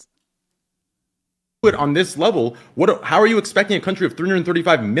happens. On this level, how are you expecting a country of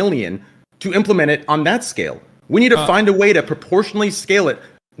 335 million to implement it on that scale? We need to find a way to proportionally scale it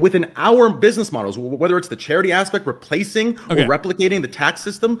within our business models, whether it's the charity aspect, replacing or replicating the tax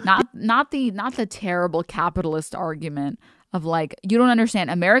system. Not the terrible capitalist argument of like, you don't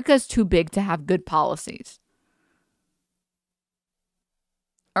understand. America's too big to have good policies.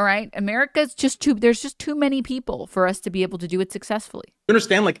 All right, America's there's just too many people for us to be able to do it successfully. You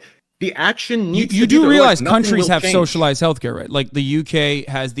understand, like, the action needs you to do be realize like, countries have change. socialized healthcare, right? Like the UK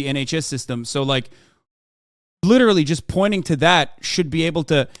has the NHS system. So like literally just pointing to that should be able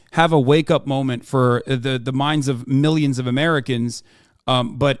to have a wake up moment for the minds of millions of Americans.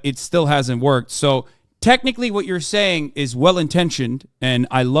 But it still hasn't worked. So technically what you're saying is well intentioned. And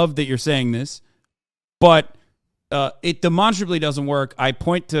I love that you're saying this, but it demonstrably doesn't work. I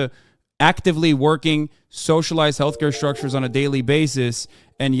point to actively working socialized healthcare structures on a daily basis,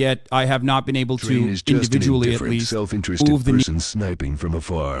 and yet I have not been able to individually at least move the person sniping from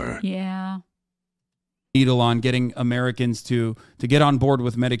afar. Yeah. Needle on getting Americans to get on board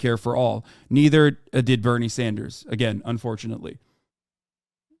with Medicare for all. Neither did Bernie Sanders. Again, unfortunately.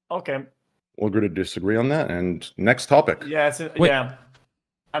 Okay. We'll agree to disagree on that. And next topic. Yeah. Yeah.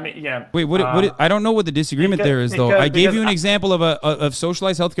 I mean, yeah. Wait, what? I don't know what the disagreement there is, though. I gave you an example of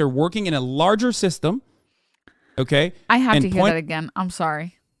socialized healthcare working in a larger system. Okay. I have to hear that again. I'm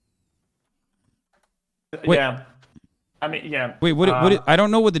sorry. Wait. Yeah. I mean, yeah. Wait, what? I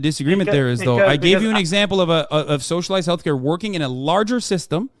don't know what the disagreement there is, though. I gave you an example of socialized healthcare working in a larger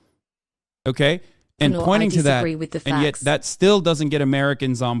system. Okay. And pointing to that, and yet that still doesn't get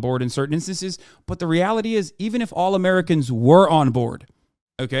Americans on board in certain instances. But the reality is, even if all Americans were on board,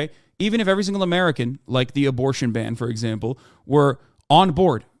 okay, even if every single American, like the abortion ban, for example, were on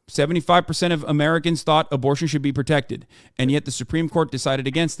board, 75% of Americans thought abortion should be protected. And yet the Supreme Court decided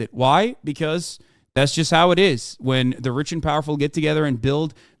against it. Why? Because that's just how it is. When the rich and powerful get together and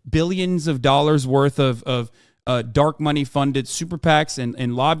build billions of dollars worth of dark money funded super PACs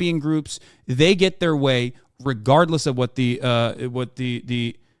and lobbying groups, they get their way regardless of what the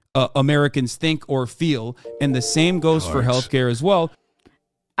Americans think or feel. And the same goes for healthcare as well.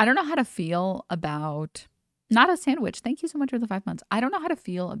 I don't know how to feel about, not a sandwich. Thank you so much for the 5 months. I don't know how to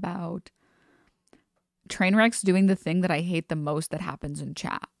feel about Trainwrecks doing the thing that I hate the most that happens in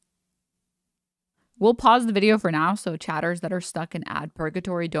chat. We'll pause the video for now so chatters that are stuck in ad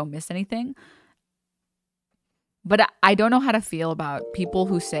purgatory don't miss anything. But I don't know how to feel about people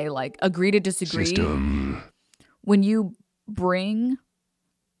who say, like, agree to disagree. When you bring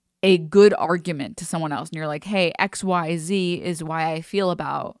a good argument to someone else and you're like, hey, XYZ is why I feel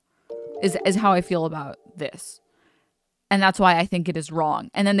about, is how I feel about this. And that's why I think it is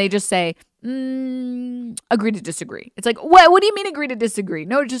wrong. And then they just say, agree to disagree. It's like, what do you mean agree to disagree?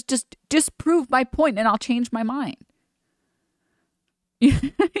 No, just prove my point and I'll change my mind.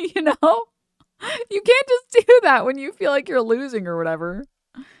 You know? You can't just do that when you feel like you're losing or whatever.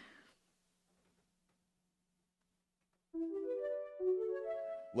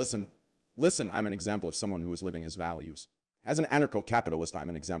 Listen, I'm an example of someone who is living his values. As an anarcho-capitalist, I'm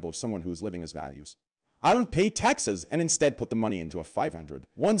an example of someone who is living his values. I don't pay taxes and instead put the money into a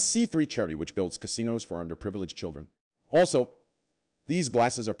 501c3 charity which builds casinos for underprivileged children. Also, these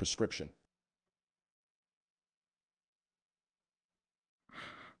glasses are prescription.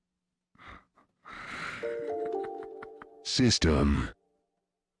 System.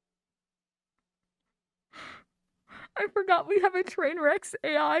 I forgot we have a TrainWreck's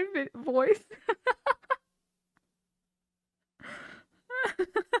AI voice.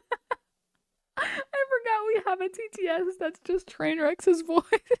 I forgot we have a TTS that's just TrainWreck's voice.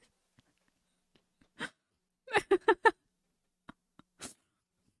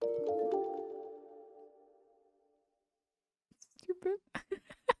 Stupid.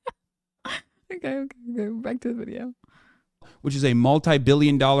 Okay. Back to the video. Which is a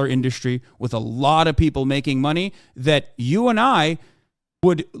multi-billion-dollar industry with a lot of people making money that you and I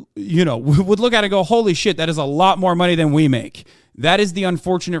would look at and go, holy shit, that is a lot more money than we make. That is the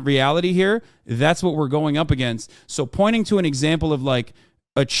unfortunate reality here. That's what we're going up against. So pointing to an example of like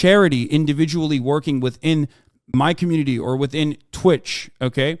a charity individually working within my community or within Twitch,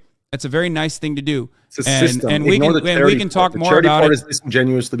 okay, that's a very nice thing to do. It's a system. And we can talk more about it. The charity part is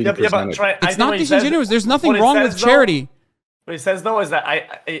disingenuous to be presented. It's not disingenuous. There's nothing wrong with charity. What he says though is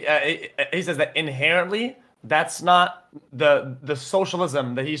that he says that inherently that's not the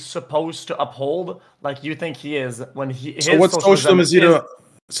socialism that he's supposed to uphold like you think he is when he. So what socialism is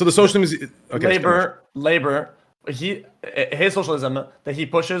So the socialism is okay, labor. His socialism that he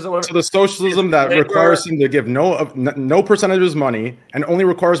pushes. So the socialism that requires him to give no percentage of his money and only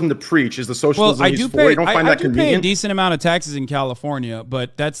requires him to preach is the socialism. Well, he's for. You don't find that convenient? Pay a decent amount of taxes in California,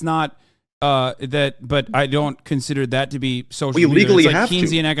 but that's not But I don't consider that to be social. We legally like have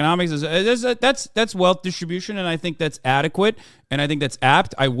Keynesian to. economics that's wealth distribution, and I think that's adequate, and I think that's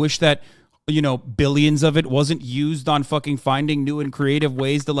apt. I wish that billions of it wasn't used on fucking finding new and creative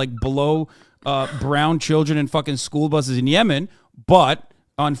ways to like blow brown children in fucking school buses in Yemen, but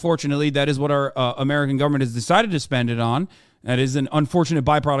unfortunately, that is what our American government has decided to spend it on. That is an unfortunate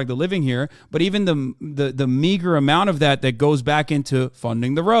byproduct of living here. But even the meager amount of that goes back into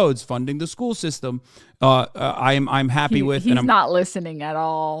funding the roads, funding the school system, I'm happy with. He's not listening at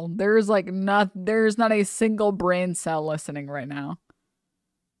all. There's not a single brain cell listening right now.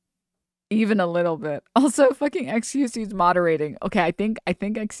 Even a little bit. Also, fucking XQC's moderating. Okay, I think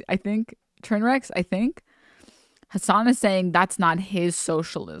TrainWrecks, I think Hasan is saying that's not his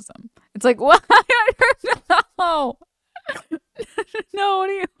socialism. It's like, what? No. No,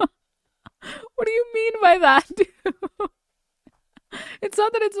 what do you mean by that, dude? It's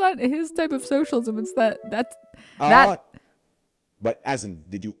not that it's not his type of socialism, it's that's that. But Hasan,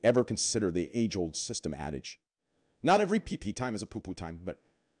 did you ever consider the age-old system adage? Not every pee-pee time is a poo-poo time, but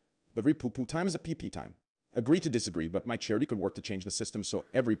every poo-poo time is a pee-pee time. Agree to disagree, but my charity could work to change the system so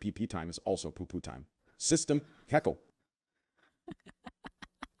every pee-pee time is also poo-poo time. System heckle.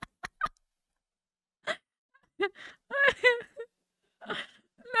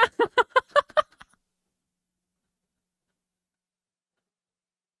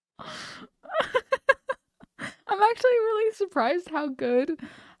 I'm actually really surprised how good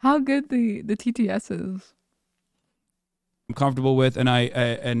the TTS is. I'm comfortable with, and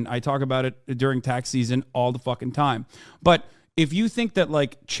I talk about it during tax season all the fucking time. But if you think that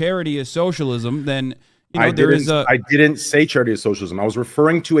like charity is socialism, then I didn't say charity is socialism. I was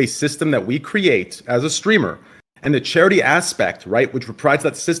referring to a system that we create as a streamer. And the charity aspect, right, which provides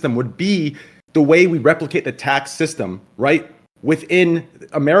that system would be the way we replicate the tax system, right? Within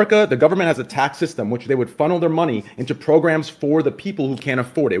America, the government has a tax system which they would funnel their money into programs for the people who can't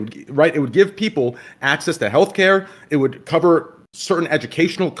afford it. It would give people access to healthcare. It would cover certain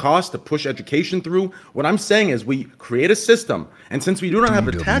educational costs to push education through. What I'm saying is we create a system, and since we do not have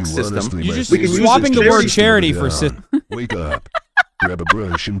a tax system, you're just we can swapping use the word charity for system. Wake up, grab a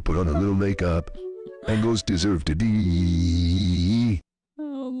brush and put on a little makeup. Angles deserve to be.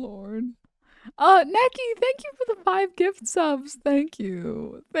 Oh Lord. Neki, thank you for the 5 gift subs. Thank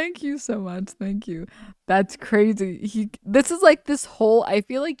you so much. Thank you. That's crazy. This is like this whole, I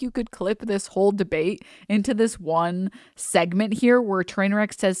feel like you could clip this whole debate into this one segment here where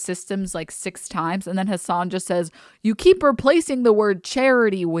Trainwreck says systems like 6 times, and then Hasan just says you keep replacing the word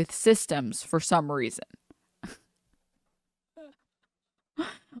charity with systems for some reason.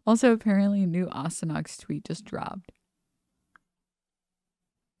 Also, apparently a new Asanox tweet just dropped.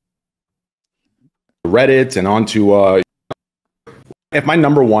 Reddit and onto if my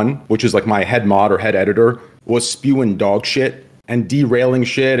number one, which is like my head mod or head editor, was spewing dog shit and derailing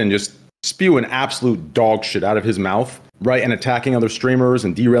shit and just spewing absolute dog shit out of his mouth, right, and attacking other streamers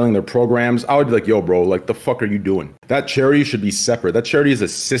and derailing their programs, I would be like, yo, bro, like, the fuck are you doing? That charity should be separate. That charity is a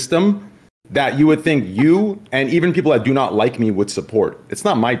system that you would think you and even people that do not like me would support. It's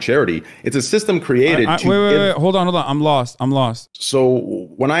not my charity. It's a system created to wait. Hold on. I'm lost. So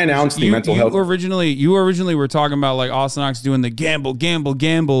when I announced the mental health... You originally were talking about like Asanox doing the gamble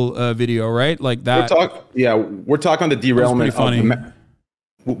video, right? Like that. We're talking the derailment of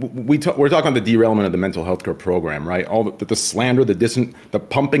we're talking the derailment of the mental health care program, right? All the slander, the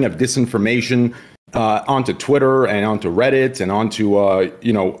pumping of disinformation onto Twitter and onto Reddit and onto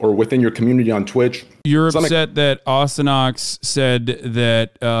or within your community on Twitch. You're upset that Asanox said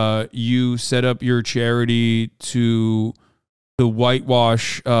that you set up your charity to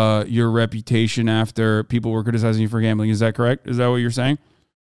whitewash your reputation after people were criticizing you for gambling. Is that correct? Is that what you're saying?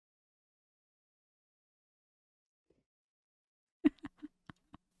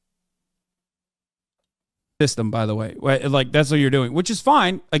 System, by the way, like that's what you're doing, which is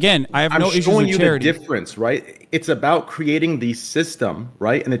fine. Again, I have no issues with charity. I'm showing you the difference, right? It's about creating the system,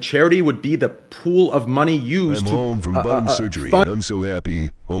 right? And the charity would be the pool of money used. I'm home from bum surgery, and I'm so happy,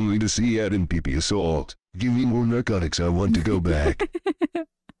 only to see Adam pee-pee assault. Give me more narcotics. I want to go back.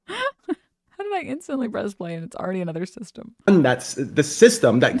 How did I instantly press play and it's already another system? And that's the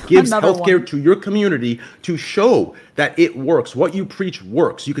system that gives Another healthcare one. to your community to show that it works. What you preach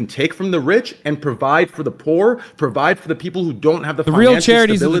works. You can take from the rich and provide for the poor, provide for the people who don't have the real financial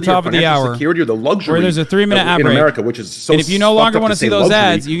charities at the stability top or of the financial hour, security or the luxury where there's a 3-minute ad in break. America, which is so And if you no longer want to see those luxury,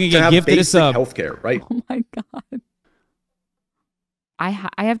 ads, you can to get have gifted a basic sub. healthcare, right? Oh my God. I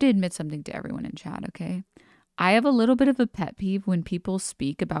have to admit something to everyone in chat, okay? I have a little bit of a pet peeve when people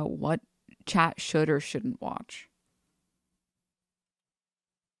speak about what chat should or shouldn't watch.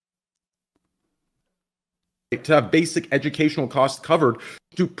 To have basic educational costs covered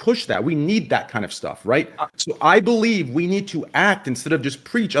to push that. We need that kind of stuff, right? So I believe we need to act instead of just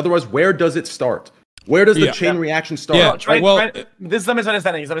preach. Otherwise, where does it start? Where does the chain reaction start? Yeah. Well, this is a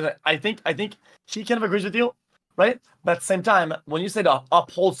misunderstanding. I think he kind of agrees with you, right? But at the same time, when you say to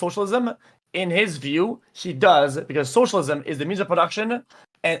uphold socialism, in his view, he does, because socialism is the means of production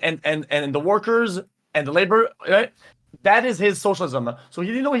and the workers and the labor, right? That is his socialism. So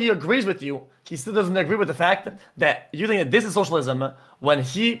even though he agrees with you, he still doesn't agree with the fact that you think that this is socialism when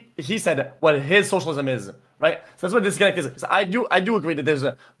he said what his socialism is, right? So that's what this disconnect is. So I do agree that there's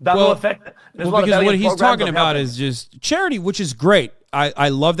a domino effect. Because what he's talking about is just charity, which is great. I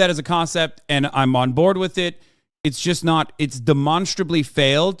love that as a concept, and I'm on board with it. It's just not, it's demonstrably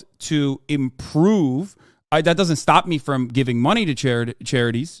failed to improve. That doesn't stop me from giving money to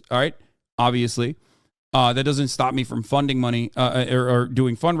charities, all right? Obviously. That doesn't stop me from funding money or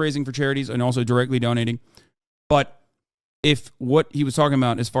doing fundraising for charities and also directly donating. But if what he was talking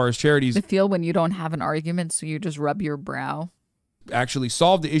about as far as charities... The feel when you don't have an argument, so you just rub your brow. ...actually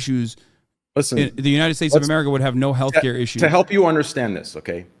solve the issues, listen, the United States of America would have no healthcare issues. To help you understand this,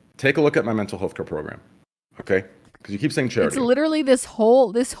 okay, take a look at my mental health care program, okay? Because you keep saying charity. It's literally this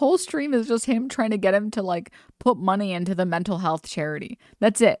whole stream is just him trying to get him to like put money into the mental health charity.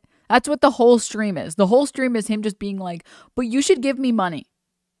 That's it. That's what the whole stream is. The whole stream is him just being like, but you should give me money.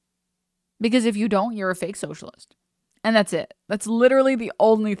 Because if you don't, you're a fake socialist. And that's it. That's literally the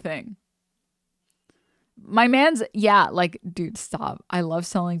only thing. My man's, yeah, like, dude, stop. I love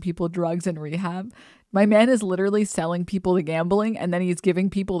selling people drugs in rehab. My man is literally selling people to gambling, and then he's giving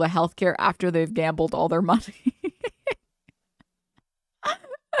people the healthcare after they've gambled all their money.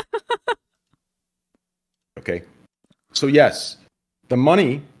 Okay. So yes, the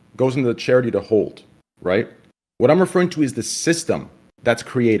money goes into the charity to hold, right? What I'm referring to is the system that's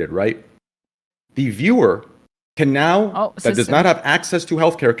created, right? The viewer can now, that does not have access to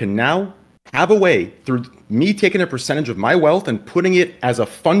healthcare, can now have a way through me taking a percentage of my wealth and putting it as a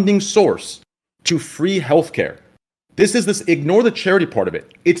funding source to free healthcare. This is this, ignore the charity part of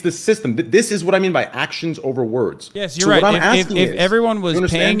it. It's the system. This is what I mean by actions over words. Yes, you're right. If everyone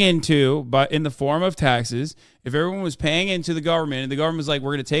was paying into, but in the form of taxes, if everyone was paying into the government and the government was like,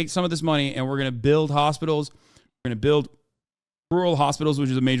 we're going to take some of this money and we're going to build hospitals, we're going to build rural hospitals, which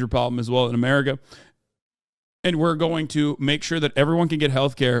is a major problem as well in America. And we're going to make sure that everyone can get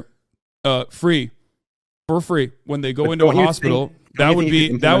health care for free when they go into a hospital. That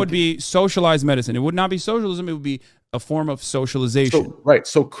would be socialized medicine. It would not be socialism. It would be a form of socialization.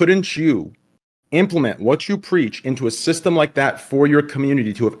 So couldn't you implement what you preach into a system like that for your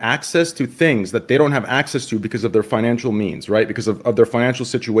community to have access to things that they don't have access to because of their financial means, right? Because of their financial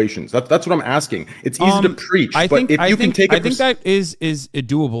situations. That's what I'm asking. It's easy to preach, I think that is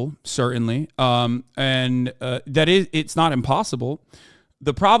doable, certainly. It's not impossible.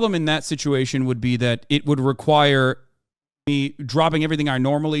 The problem in that situation would be that it would require me dropping everything I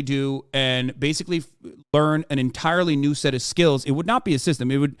normally do and basically learn an entirely new set of skills. It would not be a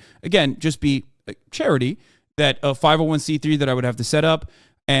system. It would, again, just be a charity, that a 501c3 that I would have to set up.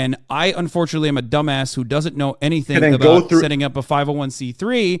 And I, unfortunately, am a dumbass who doesn't know anything about setting up a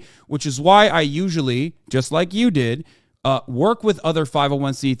 501c3, which is why I usually, just like you did, work with other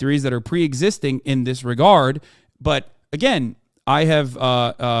 501c3s that are pre-existing in this regard. But again, I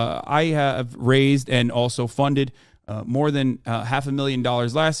have raised and also funded more than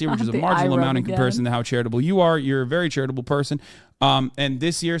 $500,000 last year, which is a marginal amount in comparison to how charitable you are. You're a very charitable person. And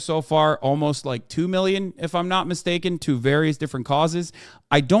this year so far, almost like 2 million, if I'm not mistaken, to various different causes.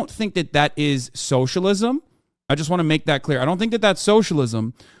 I don't think that that is socialism. I just want to make that clear. I don't think that that's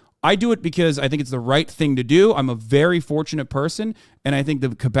socialism. I do it because I think it's the right thing to do. I'm a very fortunate person, and I think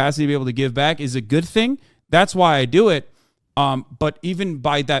the capacity to be able to give back is a good thing. That's why I do it. But even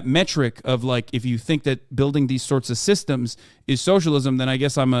by that metric of like, if you think that building these sorts of systems is socialism, then I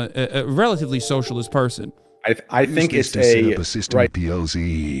guess I'm a relatively socialist person. I think it's a system, right.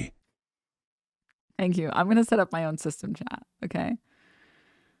 PLZ. Thank you. I'm going to set up my own system, chat. Okay.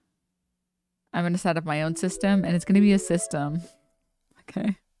 I'm going to set up my own system, and it's going to be a system.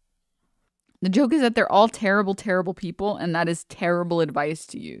 Okay. The joke is that they're all terrible, terrible people, and that is terrible advice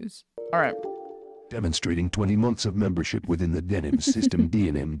to use. All right. Demonstrating 20 months of membership within the Denims system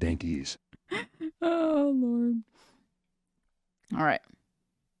D&M Dankies. Oh, Lord. All right.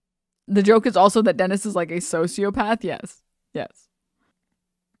 The joke is also that Dennis is like a sociopath. Yes. Yes.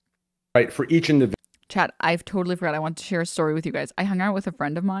 Right. For each individual. Chat, I've totally forgot. I want to share a story with you guys. I hung out with a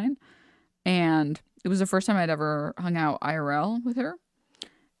friend of mine, and it was the first time I'd ever hung out IRL with her.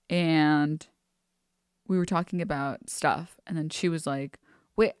 And we were talking about stuff. And then she was like,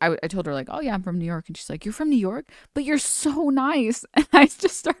 wait, I told her like, oh yeah, I'm from New York. And she's like, you're from New York? But you're so nice. And I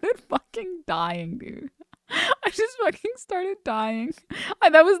just started fucking dying, dude. I just fucking started dying.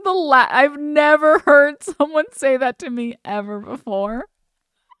 That was the I've never heard someone say that to me ever before.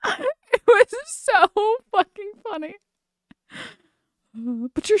 It was so fucking funny.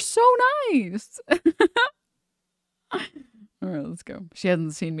 But you're so nice. All right, let's go. She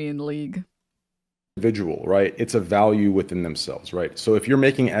hasn't seen me in the league. Individual, right? It's a value within themselves, right? So if you're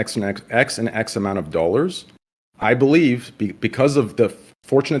making X and X amount of dollars, I believe because of the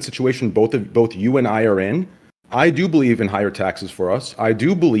fortunate situation both you and I are in, I do believe in higher taxes for us. I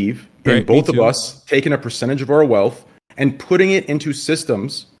do believe in both of us taking a percentage of our wealth and putting it into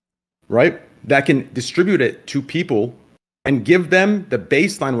systems, right, that can distribute it to people and give them the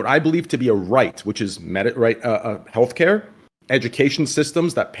baseline, what I believe to be a right, which is healthcare, education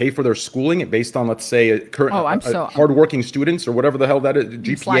systems that pay for their schooling based on, let's say, hardworking students or whatever the hell that is,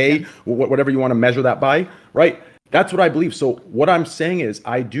 GPA, whatever you want to measure that by, right? That's what I believe. So what I'm saying is,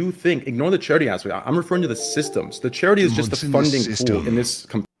 I do think, ignore the charity aspect. I'm referring to the systems. The charity is just the funding pool in this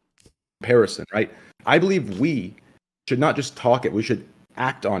comparison, right? I believe we should not just talk it, we should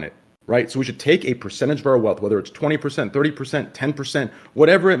act on it, right? So we should take a percentage of our wealth, whether it's 20%, 30%, 10%,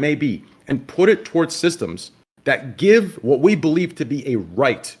 whatever it may be, and put it towards systems that give what we believe to be a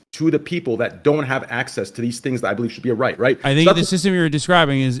right to the people that don't have access to these things that I believe should be a right? I think the system you're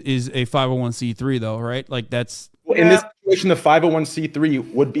describing is a 501c3 though, right? Like that's... In this situation, the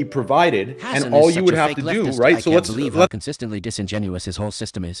 501c3 would be provided, Hasan and all you would have to do, right? So let's believe how consistently disingenuous his whole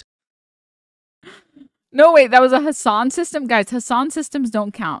system is. No, wait, that was a Hasan system, guys. Hasan systems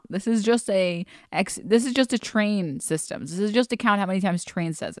don't count. This is just a train system. This is just to count how many times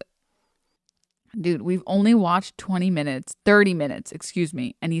train says it. Dude, we've only watched 30 minutes, excuse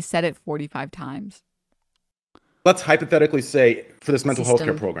me, and he said it 45 times. Let's hypothetically say for this mental health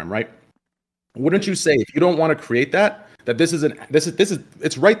care program, right? Wouldn't you say, if you don't want to create that this is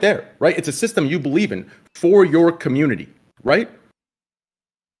it's right there, right? It's a system you believe in for your community, right?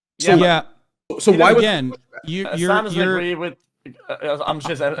 So yeah. So why would Hassan doesn't agree with? I'm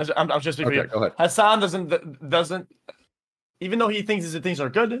just agree. Okay, go ahead. Hassan doesn't. Even though he thinks these things are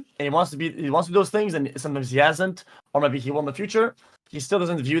good and he wants to do those things, and sometimes he hasn't, or maybe he will in the future, he still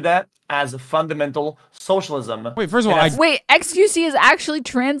doesn't view that as fundamental socialism. Wait, first of all, wait, XQC is actually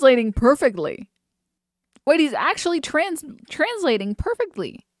translating perfectly. Wait, he's actually translating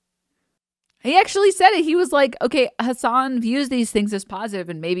perfectly. He actually said it. He was like, okay, Hasan views these things as positive,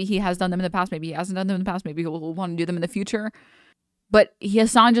 and maybe he has done them in the past, maybe he hasn't done them in the past, maybe he'll want to do them in the future. But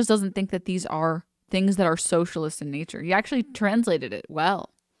Hasan just doesn't think that these are things that are socialist in nature. He actually translated it well.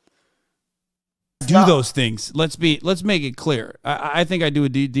 Do those things. Let's make it clear. I think I do a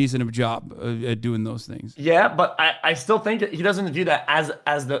decent job at doing those things. Yeah, but I still think that he doesn't view that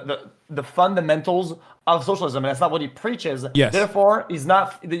as the fundamentals of socialism, and that's not what he preaches. Yes. Therefore, he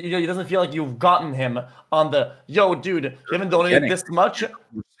doesn't feel like you've gotten him on the dude, you haven't donated this much.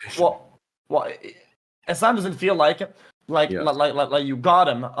 Well, Hassan doesn't feel like you got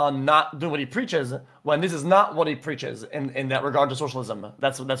him on not doing what he preaches, when this is not what he preaches in that regard to socialism.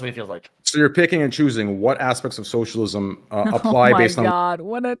 That's what he feels like. So you're picking and choosing what aspects of socialism apply based on... Oh my God,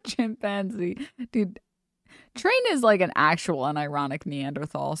 what a chimpanzee. Dude, Train is like an actual unironic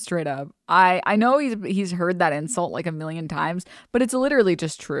Neanderthal, straight up. I know he's heard that insult like a million times, but it's literally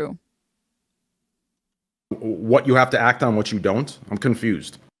just true. What you have to act on, what you don't? I'm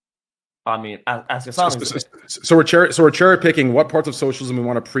confused. I mean, ask Hassan. So we're cherry picking what parts of socialism we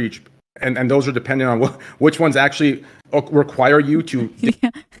want to preach, and those are dependent on which ones actually require you to. Yeah.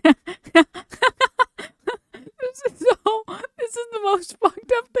 This is the most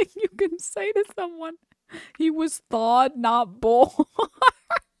fucked up thing you can say to someone. He was thawed, not born.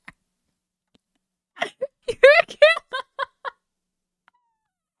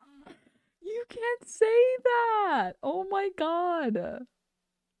 You can't say that. Oh my God.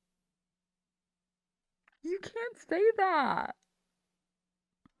 You can't say that.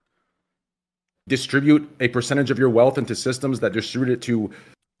 Distribute a percentage of your wealth into systems that distribute it to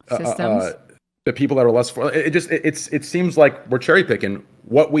systems. the people that are less for it seems like we're cherry picking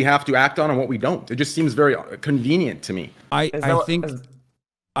what we have to act on and what we don't. It just seems very convenient to me. I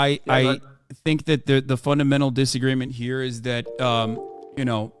think that the fundamental disagreement here is that you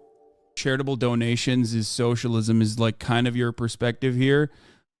know, charitable donations is socialism is like kind of your perspective here.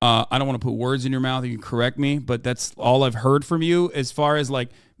 I don't want to put words in your mouth. You can correct me, but that's all I've heard from you. As far as like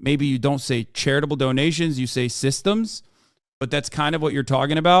maybe you don't say charitable donations, you say systems, but that's kind of what you're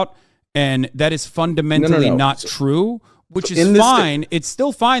talking about. And that is fundamentally not true, which is fine. It's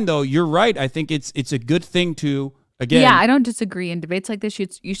still fine, though. You're right. I think it's a good thing to, again. Yeah, I don't disagree. In debates like this,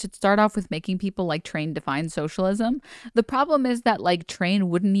 you should start off with making people like Train define socialism. The problem is that like Train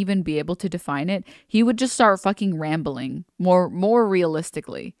wouldn't even be able to define it. He would just start fucking rambling more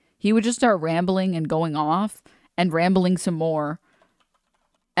realistically. He would just start rambling and going off and rambling some more.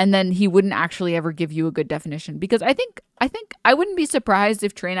 And then he wouldn't actually ever give you a good definition, because I think I wouldn't be surprised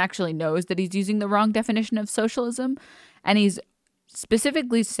if Train actually knows that he's using the wrong definition of socialism, and he's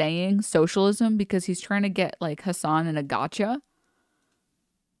specifically saying socialism because he's trying to get like Hasan in a gotcha.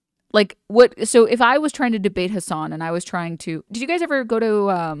 Like what? So if I was trying to debate Hasan and I was trying to, did you guys ever go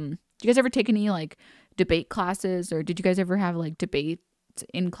to? Did you guys ever take any like debate classes, or did you guys ever have like debates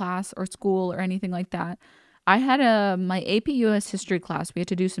in class or school or anything like that? I had my AP US history class. We had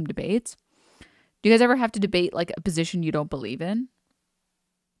to do some debates. Do you guys ever have to debate like a position you don't believe in?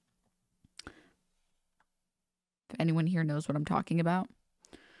 If anyone here knows what I'm talking about.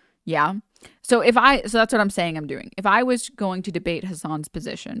 Yeah. So that's what I'm saying I'm doing. If I was going to debate Hasan's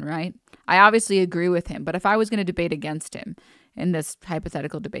position, right? I obviously agree with him, but if I was going to debate against him in this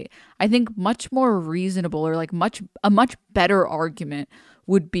hypothetical debate, I think much more reasonable, or like a much better argument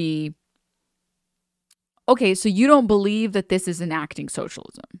would be, okay, so you don't believe that this is enacting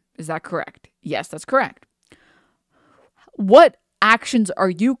socialism. Is that correct? Yes, that's correct. What actions are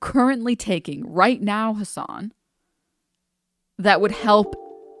you currently taking right now, Hasan, that would help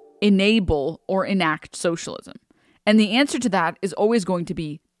enable or enact socialism? And the answer to that is always going to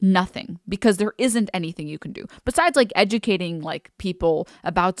be nothing, because there isn't anything you can do besides like educating like people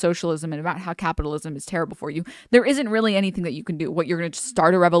about socialism and about how capitalism is terrible for you. There isn't really anything that you can do. What, you're going to just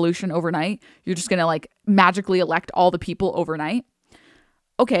start a revolution overnight? You're just going to like magically elect all the people overnight?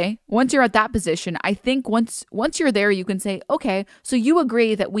 Okay, once you're at that position, I think once you're there, you can say, okay, so you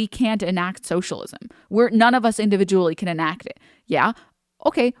agree that we can't enact socialism. None of us individually can enact it. Yeah,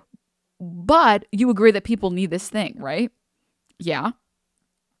 okay, but you agree that people need this thing, right? Yeah.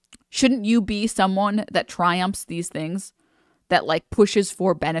 Shouldn't you be someone that triumphs these things, that like pushes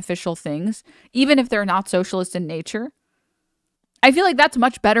for beneficial things, even if they're not socialist in nature? I feel like that's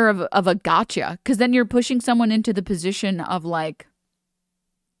much better of a gotcha, because then you're pushing someone into the position of like,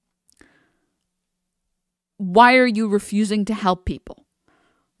 why are you refusing to help people,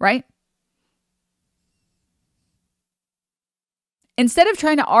 right? Instead of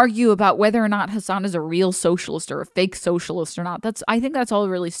trying to argue about whether or not Hasan is a real socialist or a fake socialist or not, I think that's all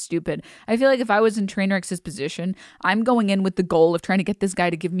really stupid. I feel like if I was in TrainWrecks's position, I'm going in with the goal of trying to get this guy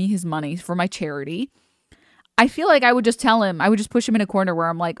to give me his money for my charity. I feel like I would just tell him, I would just push him in a corner where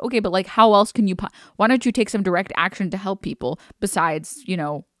I'm like, okay, but like, how else can you, why don't you take some direct action to help people besides, you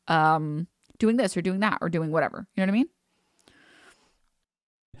know, doing this or doing that or doing whatever. You know what I mean?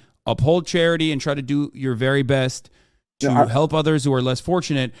 Uphold charity and try to do your very best to help others who are less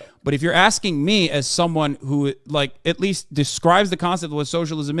fortunate. But if you're asking me as someone who like at least describes the concept of what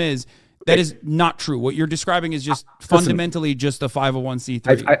socialism is, that is not true. What you're describing is just fundamentally just a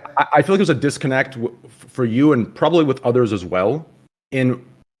 501c3. I feel like there's a disconnect for you and probably with others as well in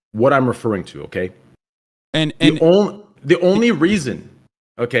what I'm referring to. Okay. And the only reason,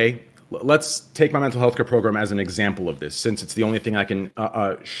 okay, let's take my mental health care program as an example of this, since it's the only thing I can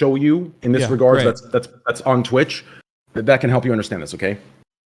show you in this regard. Right. That's on Twitch. That can help you understand this, okay?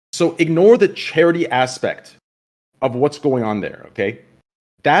 So ignore the charity aspect of what's going on there, okay?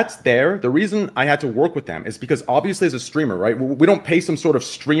 That's there. The reason I had to work with them is because obviously as a streamer, right, we don't pay some sort of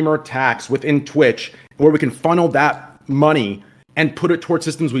streamer tax within Twitch where we can funnel that money and put it towards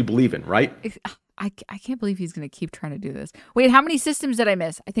systems we believe in, right? I can't believe he's going to keep trying to do this. Wait, how many systems did I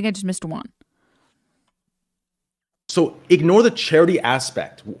miss? I think I just missed one. So ignore the charity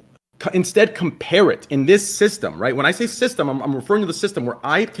aspect. Instead, compare it in this system, right? When I say system, I'm referring to the system where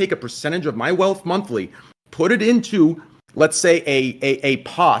I take a percentage of my wealth monthly, put it into, let's say, a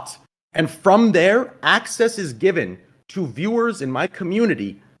pot, and from there, access is given to viewers in my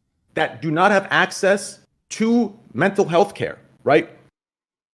community that do not have access to mental health care, right?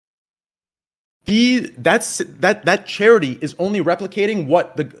 That charity is only replicating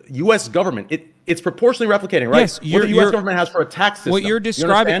what the U.S. government, it's proportionally replicating, right? Yes, what the U.S. government has for a tax system. What you're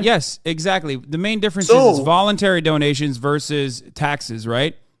describing, yes, exactly. The main difference is voluntary donations versus taxes,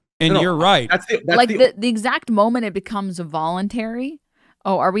 right? And you're right. That's the exact moment it becomes voluntary.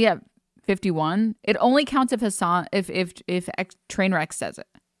 Oh, are we at 51? It only counts if Hasan, if TrainWrecksTV says it.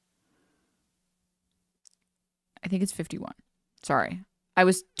 I think it's 51. Sorry. I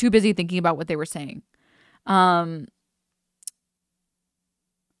was too busy thinking about what they were saying. I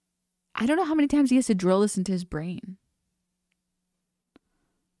don't know how many times he has to drill this into his brain.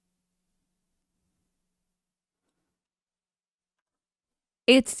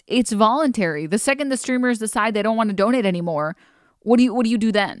 It's voluntary. The second the streamers decide they don't want to donate anymore, what do you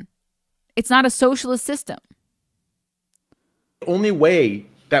do then? It's not a socialist system. The only way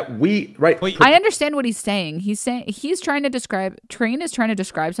that we I understand what he's saying. He's trying to describe Train is trying to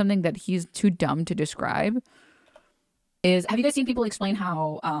describe something that he's too dumb to describe. Have you guys seen people explain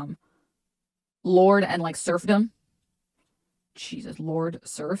how Lord and like serfdom? Jesus, Lord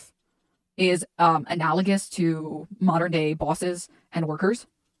serf is analogous to modern day bosses and workers.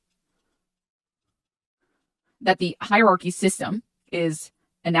 That the hierarchy system is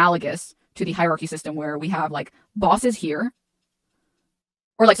analogous to the hierarchy system where we have like bosses here.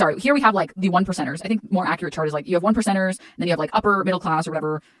 Or like, sorry, here we have like the 1%ers. I think more accurate chart is like you have 1%ers, and then you have like upper middle class or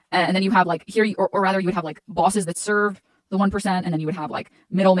whatever. And then you have like here, or rather you would have like bosses that serve the 1%, and then you would have like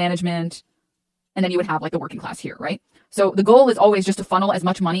middle management, and then you would have like the working class here, right? So the goal is always just to funnel as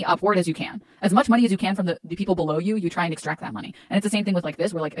much money upward as you can. As much money as you can from the people below you, you try and extract that money. And it's the same thing with like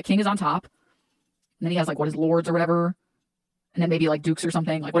this, where like a king is on top, and then he has like what is lords or whatever, and then maybe like dukes or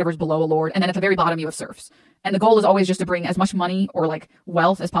something, like whatever's below a lord. And then at the very bottom, you have serfs. And the goal is always just to bring as much money or like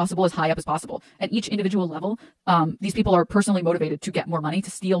wealth as possible, as high up as possible. At each individual level, these people are personally motivated to get more money,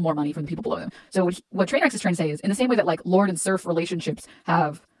 to steal more money from the people below them. So what TrainWrecks is trying to say is, in the same way that like lord and serf relationships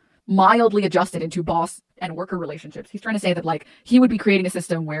have mildly adjusted into boss and worker relationships, he's trying to say that like he would be creating a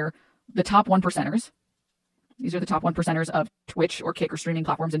system where the top 1%ers, these are the top 1%ers of Twitch or Kick or streaming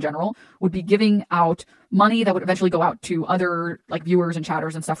platforms in general, would be giving out money that would eventually go out to other like viewers and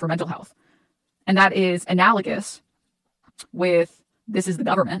chatters and stuff for mental health. And that is analogous with, this is the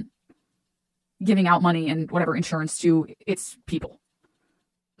government giving out money and whatever insurance to its people.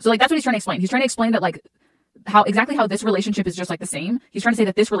 So like that's what he's trying to explain. He's trying to explain that like exactly how this relationship is just like the same. He's trying to say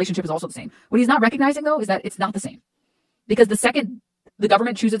that this relationship is also the same. What he's not recognizing though is that it's not the same. Because the second the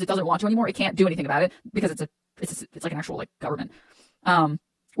government chooses it doesn't want to anymore, it can't do anything about it because it's like an actual like government.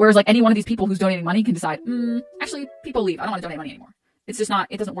 Whereas like any one of these people who's donating money can decide, actually people leave. I don't want to donate money anymore. It's just not,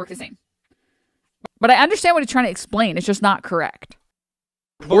 it doesn't work the same. But I understand what he's trying to explain. It's just not correct.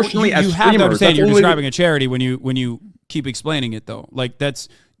 Proportionally, you have to understand you're describing a charity when you keep explaining it though. Like that's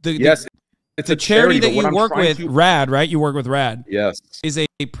it's a charity that you work with. RAD, right? You work with RAD. Yes, is a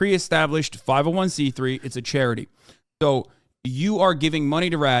pre-established 501c3. It's a charity, so you are giving money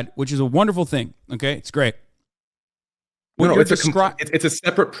to RAD, which is a wonderful thing. Okay, it's great. It's a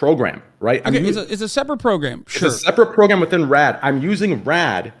separate program, right? Okay, it's a separate program. Sure, it's a separate program within RAD. I'm using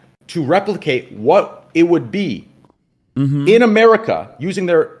RAD to replicate what it would be in America using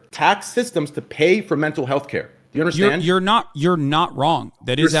their tax systems to pay for mental health care. Do you understand? You're not wrong.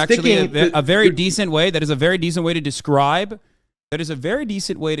 That is actually a very decent way. That is a very decent way to describe. That is a very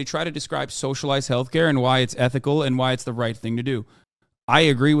decent way to try to describe socialized healthcare and why it's ethical and why it's the right thing to do. I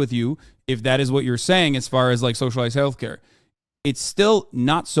agree with you if that is what you're saying as far as like socialized healthcare. It's still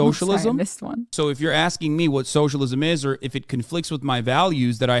not socialism. Sorry, I missed one. So if you're asking me what socialism is, or if it conflicts with my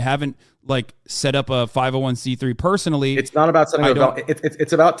values that I haven't like set up a 501c3 personally, it's not about setting up.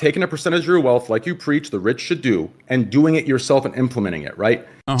 It's about taking a percentage of your wealth, like you preach, the rich should do, and doing it yourself and implementing it, right?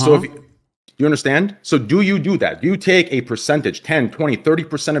 So if you understand? So do you do that? Do you take a percentage, 10, 20,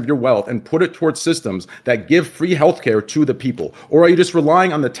 30% of your wealth and put it towards systems that give free healthcare to the people? Or are you just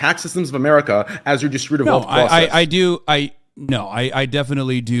relying on the tax systems of America as your distributive wealth process? I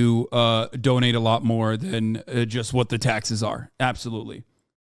definitely do donate a lot more than just what the taxes are. Absolutely.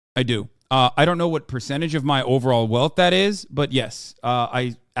 I do. I don't know what percentage of my overall wealth that is, but yes,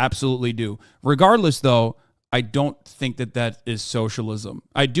 I absolutely do. Regardless, though, I don't think that is socialism.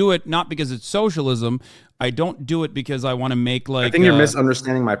 I do it not because it's socialism. I don't do it because I want to make like... I think you're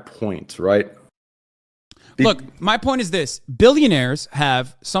misunderstanding my point, right? Look, my point is this. Billionaires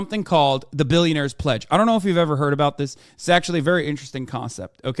have something called the Billionaire's Pledge. I don't know if you've ever heard about this. It's actually a very interesting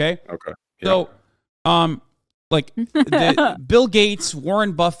concept, okay? Okay. Yeah. So, Bill Gates,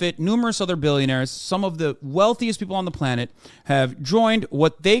 Warren Buffett, numerous other billionaires, some of the wealthiest people on the planet have joined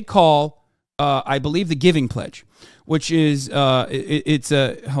what they call I believe, the Giving Pledge, which is it's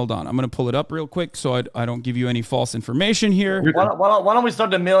a hold on, I'm going to pull it up real quick so I don't give you any false information here. Why don't we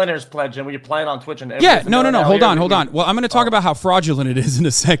start the Millionaires Pledge and we play it on Twitch? And Yeah, no, hold on. Well, I'm going to talk about how fraudulent it is in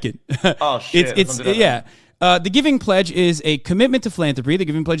a second. Oh shit! The Giving Pledge is a commitment to philanthropy. The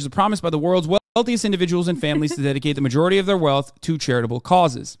Giving Pledge is a promise by the world's wealthiest individuals and families to dedicate the majority of their wealth to charitable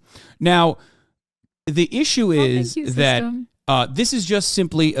causes. Now, the issue is that this is just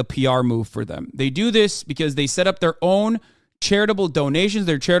simply a PR move for them. They do this because they set up their own charitable donations,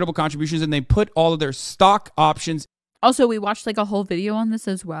 their charitable contributions, and they put all of their stock options. Also, we watched like a whole video on this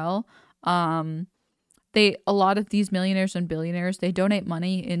as well. A lot of these millionaires and billionaires, they donate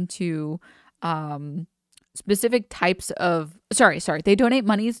money into specific types of they donate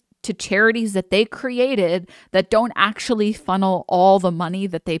monies to charities that they created that don't actually funnel all the money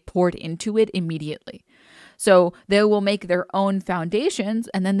that they poured into it immediately. So they will make their own foundations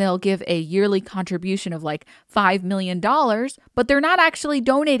and then they'll give a yearly contribution of like $5 million, but they're not actually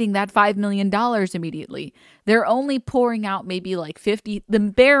donating that $5 million immediately. They're only pouring out maybe like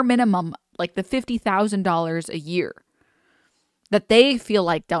the bare minimum, like the $50,000 a year that they feel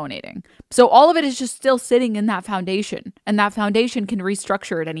like donating. So all of it is just still sitting in that foundation, and that foundation can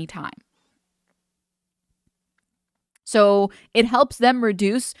restructure at any time. So it helps them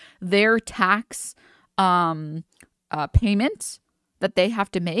reduce their tax payments that they have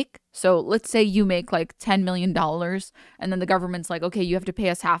to make. So let's say you make like $10 million and then the government's like, okay, you have to pay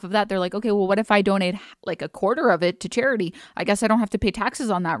us half of that. They're like, okay, well, what if I donate like a quarter of it to charity? I guess I don't have to pay taxes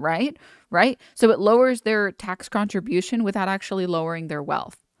on that, right? Right? So it lowers their tax contribution without actually lowering their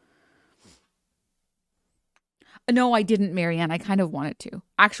wealth. No, I didn't, Marianne. I kind of wanted to.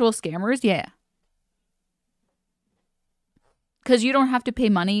 Actual scammers, yeah. Because you don't have to pay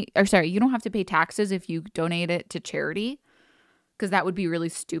you don't have to pay taxes if you donate it to charity. Because that would be really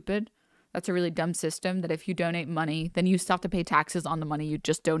stupid. That's a really dumb system that if you donate money, then you still have to pay taxes on the money you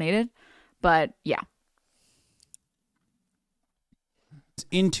just donated. But yeah.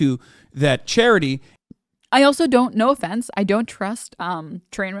 Into that charity. I also don't, no offense, I don't trust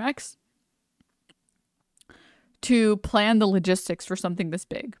TrainWrecksTV to plan the logistics for something this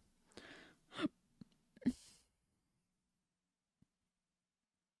big.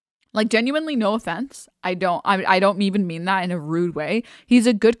 Like, genuinely, no offense. I don't even mean that in a rude way. He's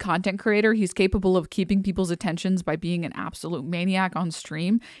a good content creator. He's capable of keeping people's attentions by being an absolute maniac on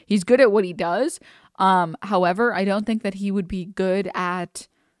stream. He's good at what he does. However, I don't think that he would be good at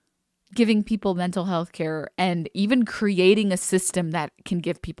giving people mental health care and even creating a system that can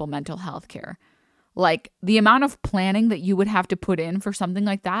give people mental health care. Like, the amount of planning that you would have to put in for something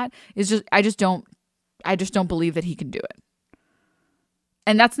like that is just, I just don't believe that he can do it.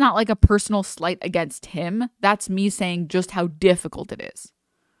 And that's not like a personal slight against him. That's me saying just how difficult it is.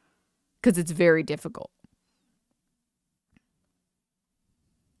 Because it's very difficult.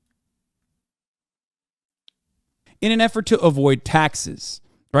 In an effort to avoid taxes,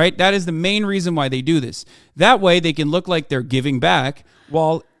 right? That is the main reason why they do this. That way they can look like they're giving back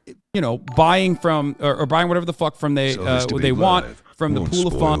while, buying from or buying whatever the fuck from they want from the pool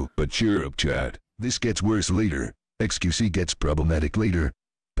of funds. But cheer up, Chad. This gets worse later. XQC gets problematic later.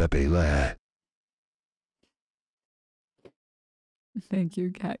 Pepe la. Thank you,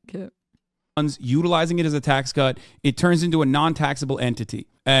 Cat Kip. Utilizing it as a tax cut, it turns into a non-taxable entity.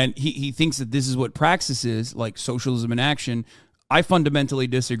 And he thinks that this is what praxis is, like socialism in action. I fundamentally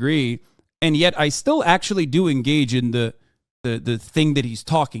disagree. And yet I still actually do engage in the thing that he's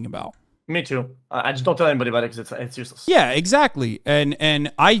talking about. Me too. I just don't tell anybody about it because it's useless. Yeah, exactly.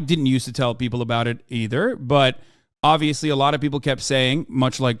 And I didn't used to tell people about it either, but obviously a lot of people kept saying,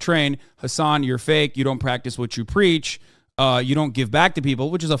 much like Train, Hasan, you're fake, you don't practice what you preach, you don't give back to people,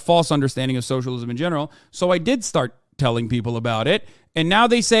 which is a false understanding of socialism in general. So I did start telling people about it, and now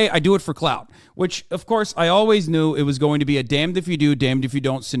they say I do it for clout, which of course I always knew it was going to be a damned if you do, damned if you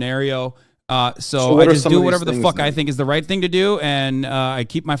don't scenario. So I just do whatever the fuck I think is the right thing to do, and I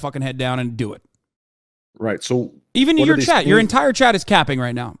keep my fucking head down and do it. Right. So even your chat, your entire chat is capping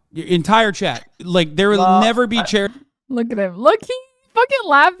right now. Your entire chat, like there will never be charity. Look at him. Look, he fucking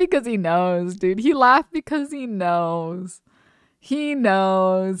laughed because he knows, dude. He laughed because he knows. He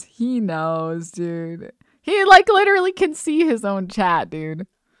knows. He knows, dude. He like literally can see his own chat, dude.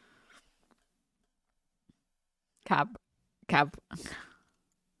 Cap.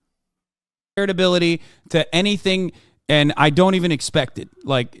 Charitability to anything, and I don't even expect it.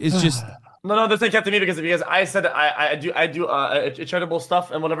 Like it's just. No, this ain't kept to me because I said I do charitable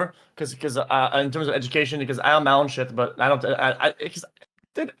stuff and whatever because in terms of education because I own my own shit, but I don't. It's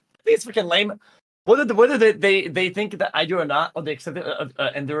freaking lame Whether they think that I do or not, or they accept it,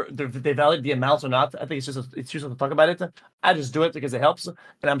 and they validate the amounts or not, I think it's useless to talk about it. I just do it because it helps,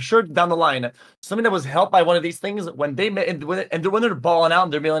 and I'm sure down the line, somebody that was helped by one of these things, when when they're balling out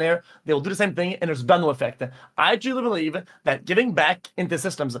and they're millionaire, they will do the same thing, and there's no effect. I truly believe that giving back into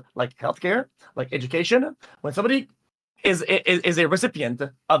systems like healthcare, like education, when somebody is a recipient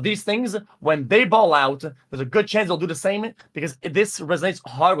of these things, when they ball out, there's a good chance they'll do the same, because this resonates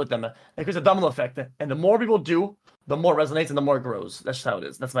hard with them. It creates a domino effect, and the more people do, the more it resonates and the more it grows. That's just how it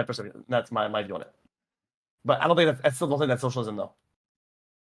is. That's my perspective. That's my view on it. But I don't think I still don't think that's socialism, though.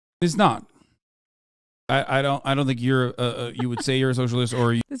 It's not. I don't think you're you would say you're a socialist,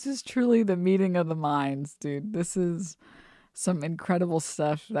 or This is truly the meeting of the minds, dude. This is some incredible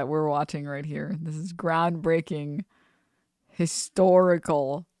stuff that we're watching right here. This is groundbreaking,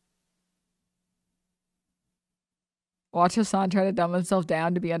 historical. Watch Hasan try to dumb himself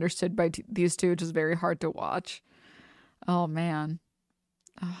down to be understood by these two, which is very hard to watch. Oh, man.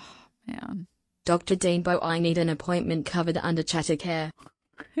 Oh, man. Dr. Deanbo, I need an appointment covered under chatter care.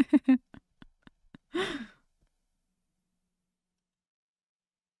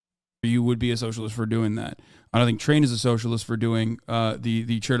 you would be a socialist for doing that. I don't think Train is a socialist for doing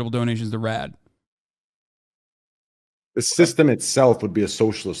the charitable donations, the RAD. The system itself would be a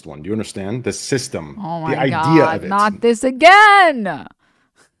socialist one. Do you understand? The system. Oh my the idea God, of it. not this again.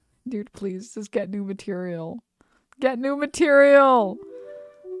 Dude, please just get new material. Get new material.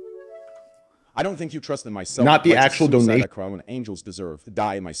 I don't think you trust in myself. Not the actual donation. I cry when angels deserve to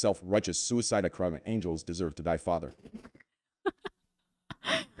die. Myself, righteous suicide. I cry when angels deserve to die. Father.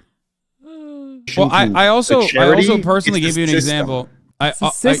 Well, I also personally gave you an example. I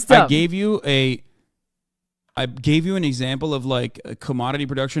gave you an example of like a commodity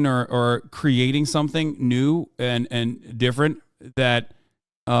production or creating something new and different that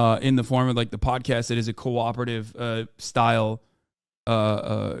in the form of like the podcast, that is a cooperative style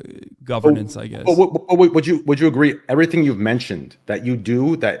governance, I guess. Would you agree everything you've mentioned that you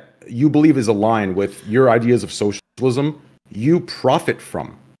do, that you believe is aligned with your ideas of socialism, you profit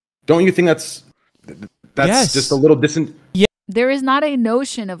from? Don't you think that's yes. Just a little distant? Yeah. There is not a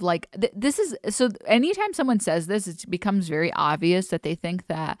notion of like, this is, so anytime someone says this, it becomes very obvious that they think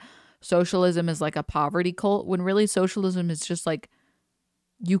that socialism is like a poverty cult, when really socialism is just like,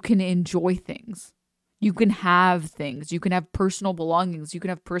 you can enjoy things. You can have things. You can have personal belongings. You can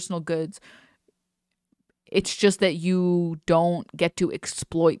have personal goods. It's just that you don't get to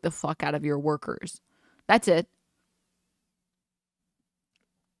exploit the fuck out of your workers. That's it.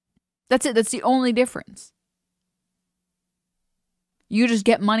 That's it. That's the only difference. You just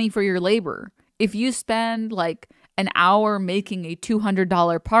get money for your labor. If you spend like an hour making a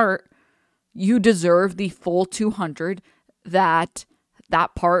 $200 part, you deserve the full $200 that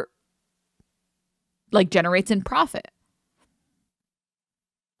part like generates in profit.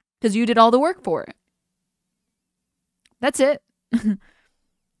 Because you did all the work for it. That's it.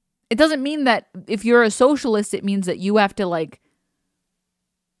 It doesn't mean that if you're a socialist, it means that you have to like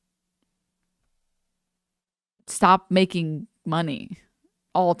stop making money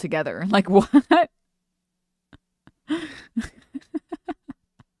altogether. Like what?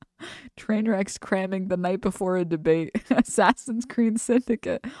 Trainwrecks cramming the night before a debate. Assassin's Creed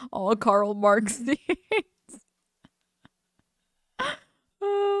Syndicate. All Karl Marx needs.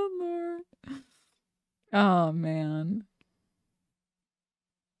 Oh, Lord. Oh, man.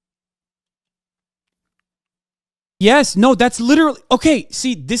 Yes, no, that's literally... Okay,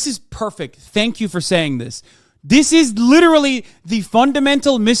 see, this is perfect. Thank you for saying this. This is literally the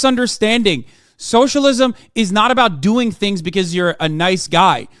fundamental misunderstanding. Socialism is not about doing things because you're a nice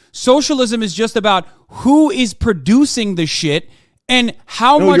guy. Socialism is just about who is producing the shit and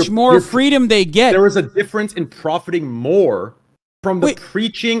how much more freedom they get. There is a difference in profiting more from the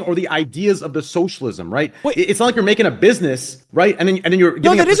preaching or the ideas of the socialism, right? It's not like you're making a business, right? And then you're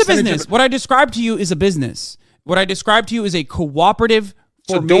giving that is a business. What I described to you is a business. What I described to you is a cooperative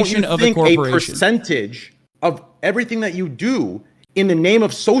formation of a corporation. A percentage of everything that you do in the name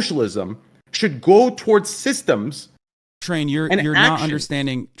of socialism should go towards systems? Train, you're not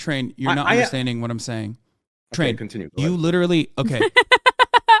understanding. Train, you're not understanding what I'm saying. Train, okay, continue. You literally, okay.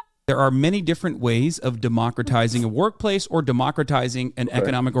 There are many different ways of democratizing a workplace or democratizing an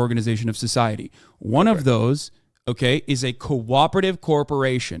economic organization of society. One of those, okay, is a cooperative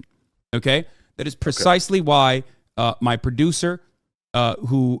corporation. Okay, that is precisely why my producer,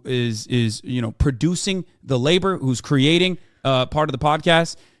 who is producing the labor, who's creating part of the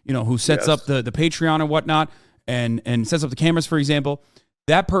podcast, who sets up the Patreon and whatnot, and sets up the cameras, for example,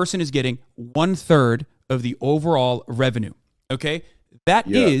 that person is getting 1/3 of the overall revenue. Okay, that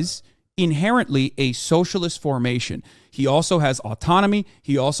is inherently a socialist formation. He also has autonomy.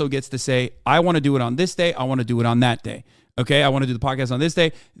 He also gets to say, I want to do it on this day. I want to do it on that day. Okay, I want to do the podcast on this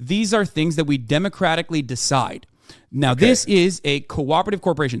day. These are things that we democratically decide. Now, this is a cooperative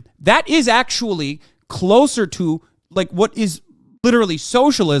corporation. That is actually closer to like what is literally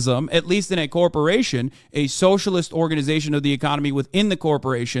socialism, at least in a corporation, a socialist organization of the economy within the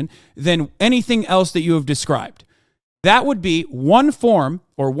corporation, than anything else that you have described. That would be one form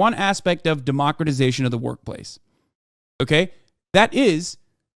or one aspect of democratization of the workplace. Okay? That is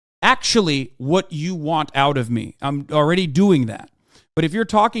actually what you want out of me. I'm already doing that. But if you're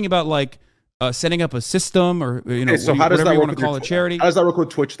talking about like setting up a system or so how does whatever that you work want to call a charity. How does that work with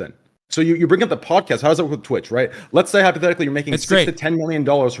Twitch then? So you bring up the podcast. How does that work with Twitch, right? Let's say hypothetically you're making $6 to $10 million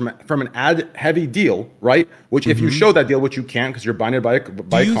from an ad heavy deal, right? Which if you show that deal, which you can't because you're binded by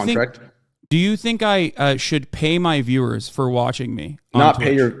a contract. Do you think I should pay my viewers for watching me? Not Twitch?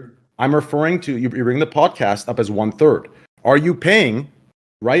 pay your. I'm referring to you. You're bringing the podcast up as 1/3. Are you paying,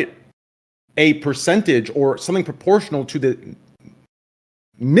 right, a percentage or something proportional to the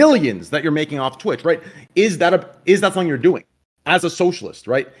millions that you're making off Twitch, right? Is that something you're doing as a socialist,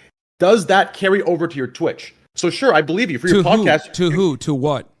 right? Does that carry over to your Twitch? So sure, I believe you for your podcast. To who? To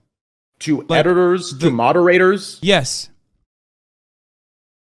what? To editors, to moderators. Yes.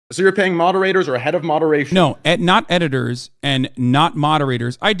 So you're paying moderators or a head of moderation? No, not editors and not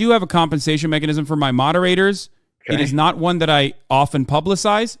moderators. I do have a compensation mechanism for my moderators. Okay. It is not one that I often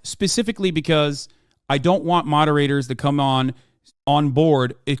publicize, specifically because I don't want moderators to come on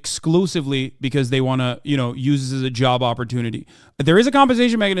board exclusively because they want to, use this as a job opportunity. There is a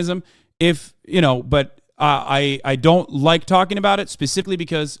compensation mechanism but I don't like talking about it specifically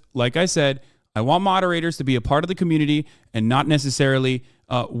because, like I said, I want moderators to be a part of the community and not necessarily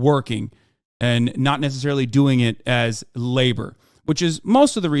working and not necessarily doing it as labor, which is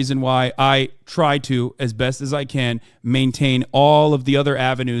most of the reason why I try to, as best as I can, maintain all of the other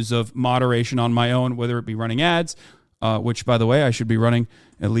avenues of moderation on my own, whether it be running ads, which, by the way, I should be running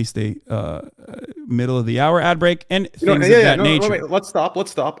at least a middle of the hour ad break and things of that nature. Wait, let's stop.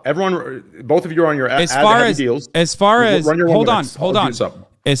 Everyone, both of you are on your deals. Hold on.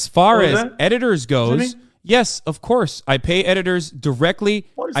 As far as editors goes, yes, of course, I pay editors directly.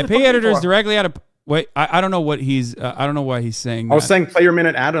 I pay editors directly out of. Wait, I don't know what he's. I don't know why he's saying. I was saying play your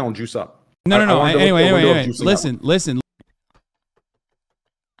minute ad and I'll juice up. No. Anyway. Listen. What do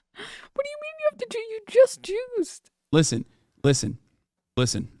you mean you have to do? You just juiced. Listen.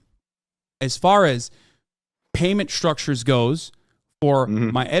 As far as payment structures goes for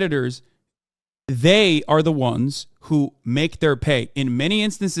my editors, they are the ones who make their pay. In many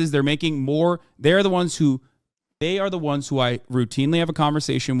instances, they're making more. They are the ones who I routinely have a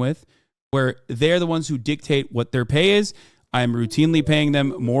conversation with, where they're the ones who dictate what their pay is. I'm routinely paying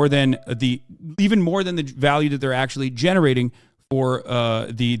them even more than the value that they're actually generating for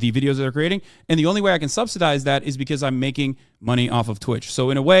the videos that they're creating. And the only way I can subsidize that is because I'm making money off of Twitch. So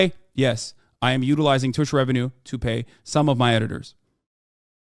in a way, yes, I am utilizing Twitch revenue to pay some of my editors.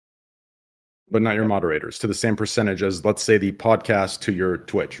 But not your moderators to the same percentage as, let's say, the podcast to your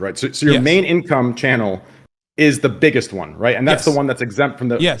Twitch, right? So your main income channel is the biggest one, right? And that's the one that's exempt from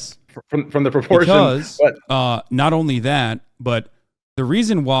the from the proportion. Because not only that, but the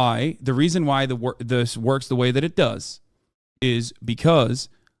reason why this works the way that it does is because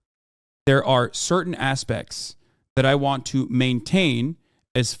there are certain aspects that I want to maintain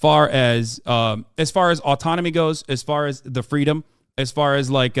as far as autonomy goes, as far as the freedom, as far as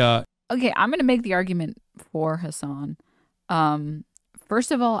like okay, I'm going to make the argument for Hasan.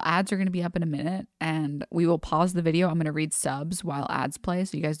 First of all, ads are going to be up in a minute, and we will pause the video. I'm going to read subs while ads play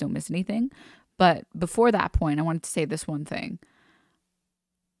so you guys don't miss anything. But before that point, I wanted to say this one thing.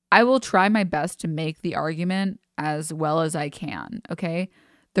 I will try my best to make the argument as well as I can, okay?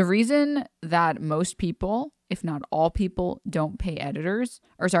 The reason that most people, if not all people, don't pay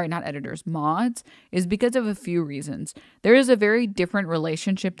mods, is because of a few reasons. There is a very different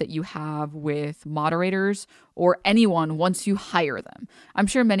relationship that you have with moderators or anyone once you hire them. I'm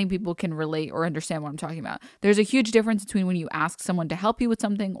sure many people can relate or understand what I'm talking about. There's a huge difference between when you ask someone to help you with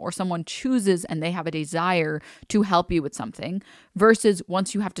something or someone chooses and they have a desire to help you with something versus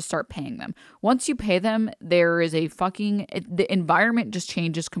once you have to start paying them. Once you pay them, there is the environment just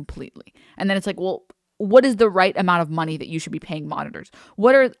changes completely. And then it's like, well, what is the right amount of money that you should be paying monitors?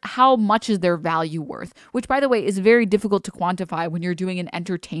 How much is their value worth? Which, by the way, is very difficult to quantify when you're doing an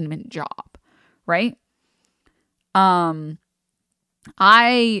entertainment job, right? I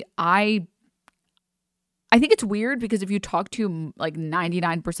think it's weird because if you talk to like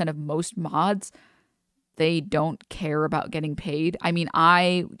 99% of most mods, they don't care about getting paid. I mean,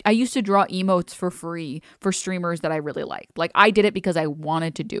 I used to draw emotes for free for streamers that I really liked. Like, I did it because I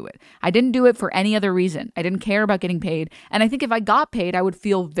wanted to do it. I didn't do it for any other reason. I didn't care about getting paid. And I think if I got paid, I would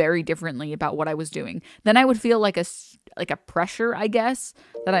feel very differently about what I was doing. Then I would feel like a pressure, I guess,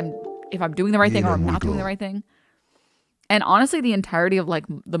 that if I'm doing the right thing or I'm not doing the right thing. And honestly, the entirety of like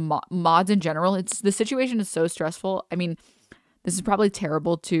the mods in general, the situation is so stressful. I mean, this is probably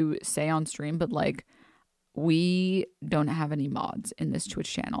terrible to say on stream, but like, we don't have any mods in this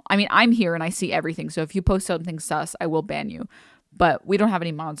Twitch channel. I mean, I'm here and I see everything. So if you post something sus, I will ban you. But we don't have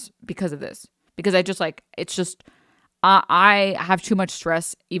any mods because of this. Because I just like, it's just, I have too much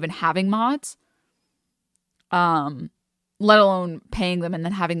stress even having mods. Let alone paying them and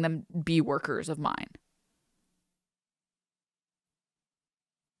then having them be workers of mine.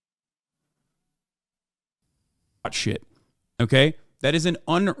 Shit. Okay? That is an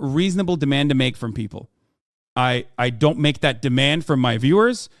unreasonable demand to make from people. I don't make that demand from my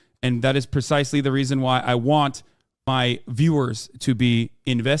viewers, and that is precisely the reason why I want my viewers to be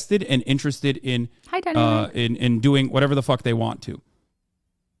invested and interested in doing whatever the fuck they want to.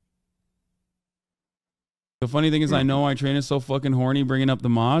 The funny thing is, I know I train is so fucking horny bringing up the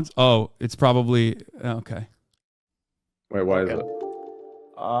mods. Oh, it's probably okay. Wait, why is it?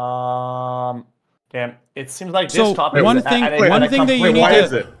 Damn, it seems like So, this topic. one thing that you need why to-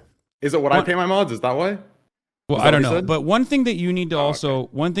 is it? Is it what I pay my mods? Is that why? Well, I don't know, but one thing that you need to also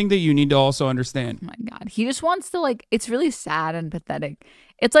understand. Oh my God, he just wants to like. It's really sad and pathetic.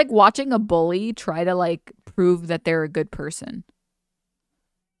 It's like watching a bully try to like prove that they're a good person.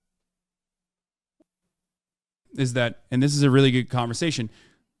 Is that, and this is a really good conversation.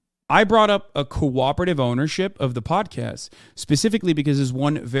 I brought up a cooperative ownership of the podcast specifically because it's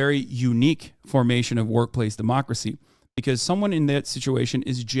one very unique formation of workplace democracy. Because someone in that situation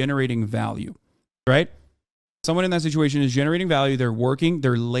is generating value, right? Someone in that situation is generating value. They're working,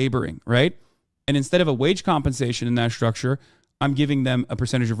 they're laboring, right? And instead of a wage compensation in that structure, I'm giving them a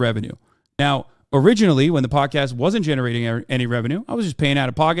percentage of revenue. Now, originally, when the podcast wasn't generating any revenue, I was just paying out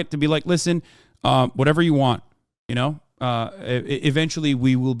of pocket to be like, listen, whatever you want, you know? Eventually,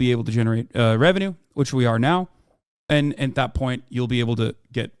 we will be able to generate revenue, which we are now. And at that point, you'll be able to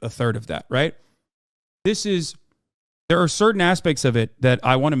get a third of that, right? There are certain aspects of it that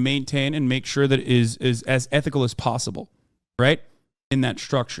I want to maintain and make sure that it is as ethical as possible, right? In that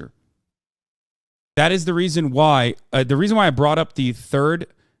structure. That is the reason why I brought up the third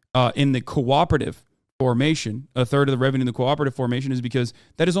in the cooperative formation, a third of the revenue in the cooperative formation, is because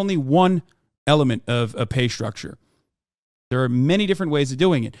that is only one element of a pay structure. There are many different ways of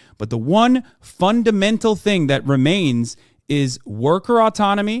doing it, but the one fundamental thing that remains is worker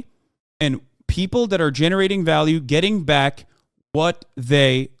autonomy and people that are generating value getting back what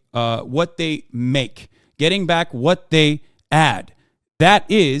they make, getting back what they add. That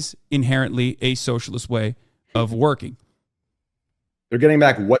is inherently a socialist way of working. They're getting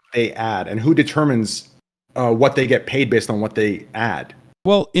back what they add, and who determines what they get paid based on what they add?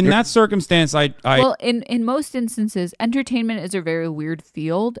 Well, in that circumstance, Well, in most instances, entertainment is a very weird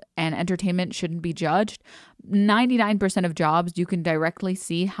field, and entertainment shouldn't be judged. 99% of jobs, you can directly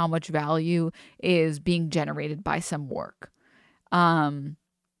see how much value is being generated by some work.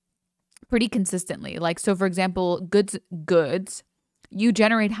 Pretty consistently. Like, so for example, goods, you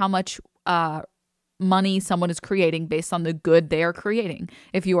generate how much money someone is creating based on the good they are creating.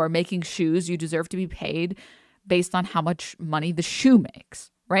 If you are making shoes, you deserve to be paid based on how much money the shoe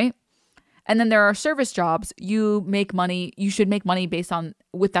makes, right? And then there are service jobs. You make money. You should make money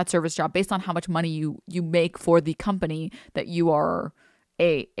with that service job based on how much money you make for the company that you are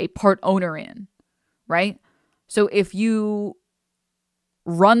a part owner in, right? So if you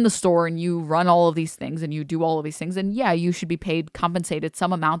run the store and you run all of these things and you do all of these things, then yeah, you should be compensated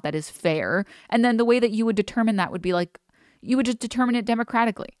some amount that is fair. And then the way that you would determine that would be like, you would just determine it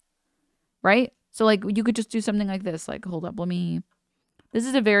democratically, right? So like you could just do something like this. Like, hold up, this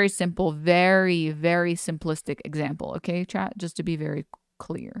is a very simple, very, very simplistic example. Okay, chat, just to be very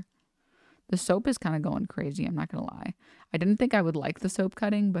clear. The soap is kind of going crazy. I'm not going to lie. I didn't think I would like the soap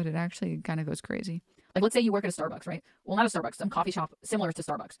cutting, but it actually kind of goes crazy. Like, let's say you work at a Starbucks, right? Well, not a Starbucks, some coffee shop similar to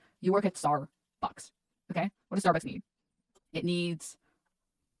Starbucks. You work at Starbucks, okay? What does Starbucks need? It needs,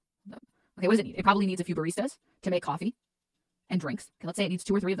 okay, what does it need? It probably needs a few baristas to make coffee and drinks. Okay, let's say it needs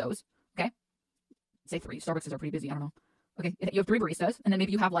 2 or 3 of those, okay? Say 3. Starbucks are pretty busy, I don't know. Okay, you have 3 baristas, and then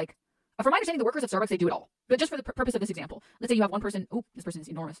maybe you have like, from my understanding, the workers at Starbucks, they do it all. But just for the purpose of this example, let's say you have one person, this person is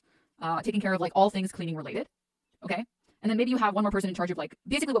enormous, taking care of like all things cleaning related, okay? And then maybe you have one more person in charge of like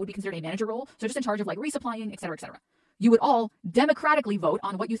basically what would be considered a manager role. So just in charge of like resupplying, et cetera, et cetera. You would all democratically vote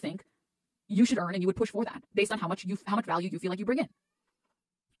on what you think you should earn, and you would push for that based on how much value you feel like you bring in.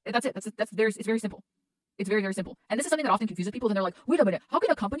 That's it. It's very simple. It's very, very simple. And this is something that often confuses people. And they're like, wait a minute, how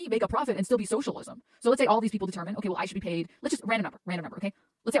can a company make a profit and still be socialism? So let's say all these people determine, okay, well, I should be paid, let's just random number, okay?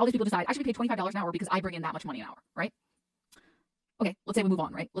 Let's say all these people decide I should be paid $25 an hour because I bring in that much money an hour, right? Okay, let's say we move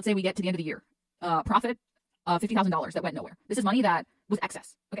on, right? Let's say we get to the end of the year. Profit, $50,000 that went nowhere. This is money that was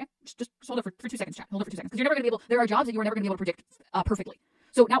excess, okay? Just hold it for 2 seconds, chat. Hold it for 2 seconds. Because you're never going to be able, there are jobs that you are never going to be able to predict perfectly.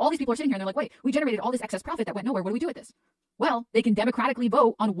 So now all these people are sitting here and they're like, wait, we generated all this excess profit that went nowhere. What do we do with this? Well, they can democratically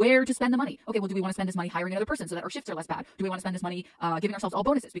vote on where to spend the money. Okay, well, do we want to spend this money hiring another person so that our shifts are less bad? Do we want to spend this money giving ourselves all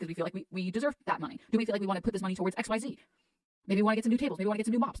bonuses because we feel like we deserve that money? Do we feel like we want to put this money towards XYZ? Maybe we want to get some new tables. Maybe we want to get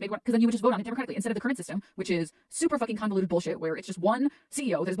some new mops. Because then you would just vote on it democratically instead of the current system, which is super fucking convoluted bullshit where it's just one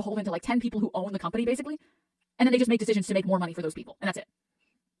CEO that is beholden to like 10 people who own the company, basically. And then they just make decisions to make more money for those people. And that's it.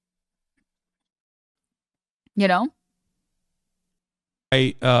 You know?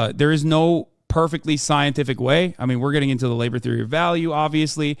 There is no perfectly scientific way. I mean, we're getting into the labor theory of value,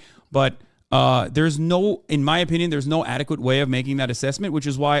 obviously, but there's no, in my opinion, there's no adequate way of making that assessment, which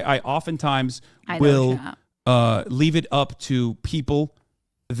is why I oftentimes will leave it up to people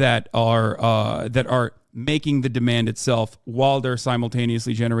that are making the demand itself while they're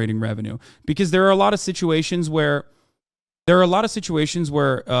simultaneously generating revenue. Because there are a lot of situations where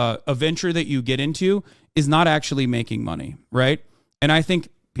a venture that you get into is not actually making money, right? And I think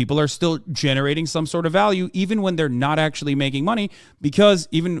people are still generating some sort of value even when they're not actually making money, because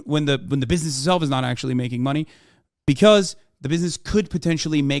even when the business itself is not actually making money, because the business could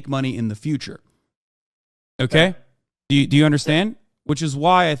potentially make money in the future. Okay? Do you understand? Which is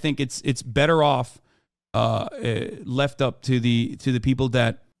why I think it's better off left up to the people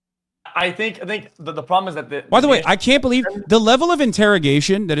that. I think the problem is that By the way, I can't believe the level of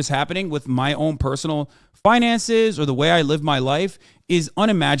interrogation that is happening with my own personal finances or the way I live my life is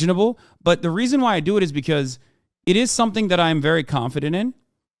unimaginable. But the reason why I do it is because it is something that I'm very confident in.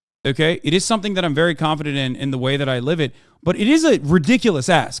 Okay? It is something that I'm very confident in the way that I live it. But it is a ridiculous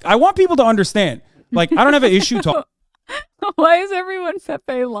ask. I want people to understand. Like, I don't have an issue talking. Why is everyone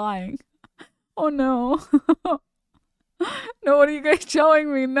Pepe lying? Oh, no. No, what are you guys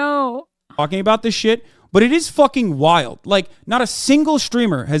showing me? No. Talking about this shit, but it is fucking wild. Like, not a single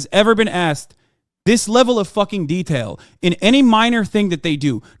streamer has ever been asked this level of fucking detail in any minor thing that they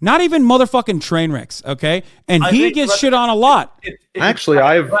do. Not even motherfucking Trainwrecks, okay? And he gets shit on a lot. Actually,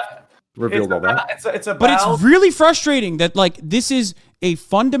 I've revealed all that. But it's really frustrating that, like, this is a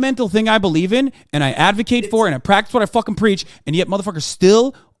fundamental thing I believe in, and I advocate for, and I practice what I fucking preach, and yet motherfuckers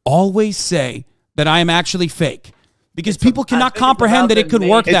still always say that I am actually fake. Because people cannot comprehend that it could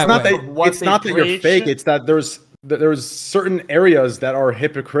work that way. It's not that you're fake. It's that there's certain areas that are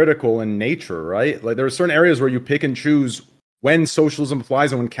hypocritical in nature, right? Like there are certain areas where you pick and choose when socialism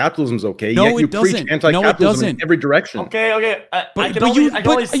applies and when capitalism is okay. No, yet you it doesn't. preach anti-capitalism in every direction. Okay. But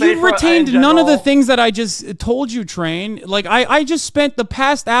you retained none of the things that I just told you, Train. Like I just spent the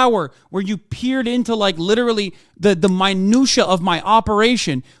past hour where you peered into like literally the minutia of my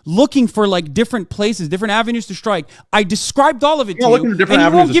operation, looking for like different places, different avenues to strike. I described all of it to you, and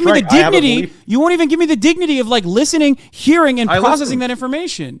you won't give me the dignity. You won't even give me the dignity of like listening, hearing, and processing that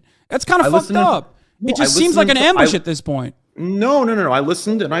information. That's kind of fucked up. It just seems like an ambush at this point. No. I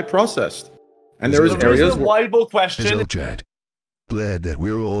listened and I processed. And there was areas where... question. Hello, chat. Glad that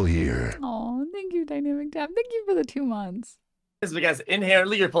we're all here. Oh, thank you, Dynamic Tab. Thank you for the 2 months. Is because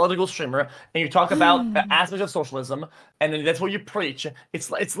inherently you're a political streamer and you talk about aspects of socialism and then that's what you preach. It's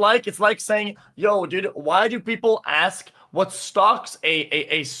like saying, yo, dude, why do people ask what stocks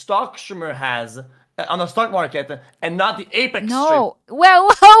a stock streamer has on the stock market and not the Apex stream? Whoa.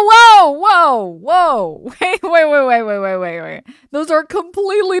 Wait. Those are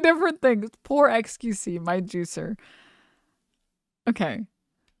completely different things. Poor XQC, my juicer. Okay.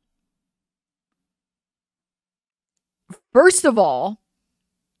 First of all,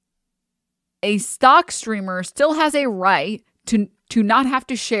 a stock streamer still has a right to not have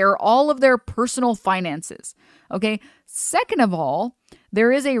to share all of their personal finances. Okay. Second of all,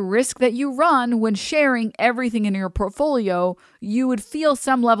 there is a risk that you run when sharing everything in your portfolio. You would feel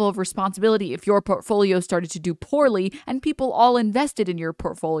some level of responsibility if your portfolio started to do poorly and people all invested in your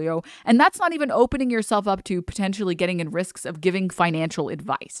portfolio. And that's not even opening yourself up to potentially getting in risks of giving financial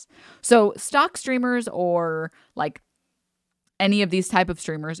advice. So stock streamers or like any of these type of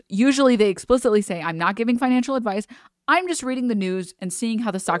streamers, usually they explicitly say, I'm not giving financial advice. I'm just reading the news and seeing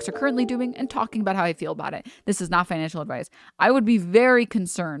how the stocks are currently doing and talking about how I feel about it. This is not financial advice. I would be very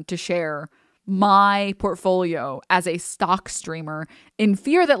concerned to share my portfolio as a stock streamer in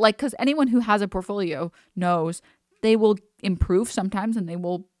fear that, like, because anyone who has a portfolio knows they will improve sometimes and they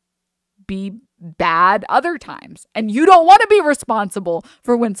will be bad other times. And you don't want to be responsible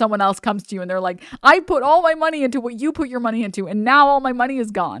for when someone else comes to you and they're like, I put all my money into what you put your money into, and now all my money is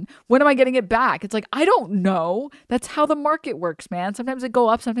gone. When am I getting it back? It's like, I don't know. That's how the market works, man. Sometimes it go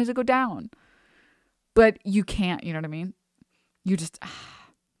up, sometimes it go down. But you can't, you know what I mean? You just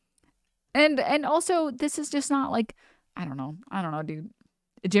and also this is just not like, I don't know, dude.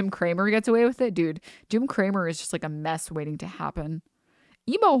 Jim Cramer gets away with it, dude. Jim Cramer is just like a mess waiting to happen.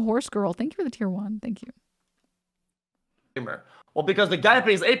 Emo Horse Girl, thank you for the tier 1. Thank you. Well, because the guy who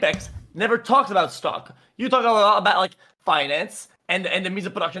plays Apex never talks about stock. You talk a lot about like finance and the means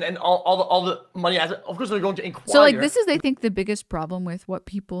of production and all the money as of course they're going to inquire. So like this is, I think, the biggest problem with what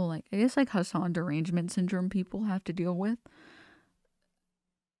people like, I guess like Hasan derangement syndrome people have to deal with.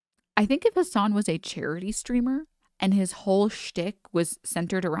 I think if Hasan was a charity streamer and his whole shtick was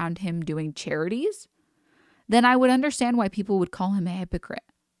centered around him doing charities, then I would understand why people would call him a hypocrite.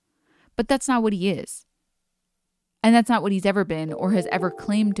 But that's not what he is. And that's not what he's ever been or has ever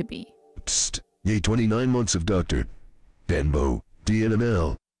claimed to be. Psst. Yay, 29 months of Dr. Denbo,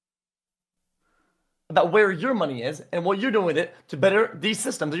 DNML. About where your money is and what you're doing with it to better these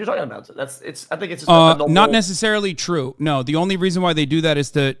systems that you're talking about. I think it's just a normal... Not necessarily true. No, the only reason why they do that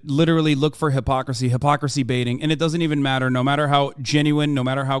is to literally look for hypocrisy baiting, and it doesn't even matter. No matter how genuine, no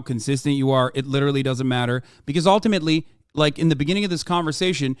matter how consistent you are, it literally doesn't matter, because ultimately, like in the beginning of this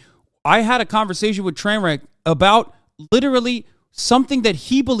conversation, I had a conversation with TrainWreck about literally something that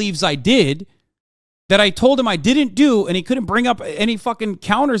he believes I did, that I told him I didn't do, and he couldn't bring up any fucking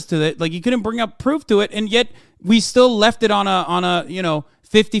counters to it. Like, he couldn't bring up proof to it, and yet we still left it on a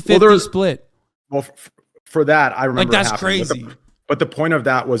 50-50 split. Well, for that, I remember like, that's crazy. But the point of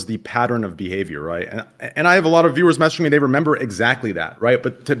that was the pattern of behavior, right? And I have a lot of viewers messaging me, they remember exactly that, right?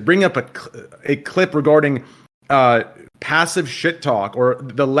 But to bring up a clip regarding passive shit talk or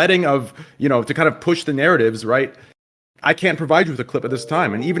the letting of, to kind of push the narratives, right? I can't provide you with a clip at this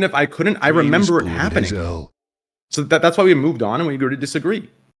time. And even if I couldn't, I remember it happening. So that's why we moved on and we agreed to disagree.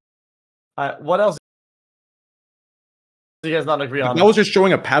 What else do you guys not agree on? I was just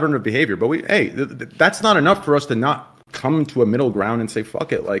showing a pattern of behavior, but that's not enough for us to not come to a middle ground and say,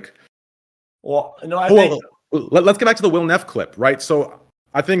 fuck it. Like, well, no, I think... let's get back to the Will Neff clip, right? So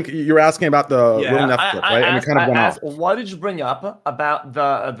I think you're asking about the Will Neff clip, right? And we kind of went off. What did you bring up about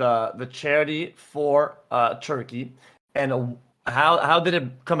the charity for Turkey? And how did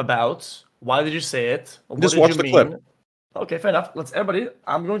it come about? Why did you say it? What just did watch you the mean? clip. Okay, fair enough.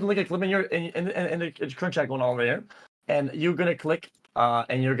 I'm going to link a clip in the current chat going on over here, and you're gonna click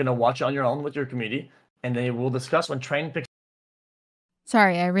and you're gonna watch it on your own with your community, and then we'll discuss when Train picks.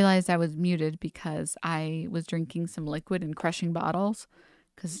 Sorry, I realized I was muted because I was drinking some liquid and crushing bottles.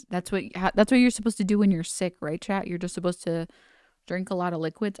 Because that's what you're supposed to do when you're sick, right, chat? You're just supposed to drink a lot of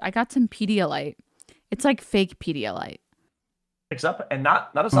liquids. I got some Pedialyte. It's like fake Pedialyte. Picks up and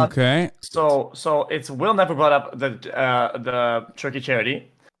not a son. Okay. So it's Will Never brought up the Turkey charity,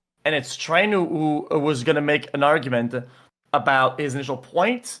 and it's Train who was gonna make an argument about his initial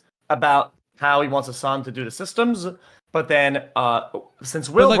point about how he wants Hasan to do the systems, but then since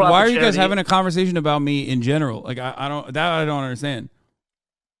Will, but like, why are you guys charity, having a conversation about me in general? Like, I don't understand.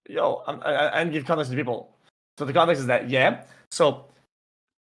 Yo, I give context to people. So the context is that So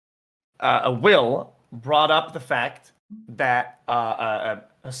Will brought up the fact that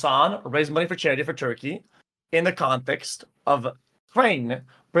Hasan raised money for charity for Turkey in the context of Train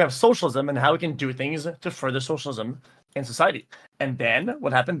bring up socialism and how we can do things to further socialism in society. And then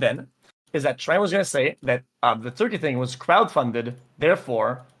what happened then is that Train was going to say that the Turkey thing was crowdfunded,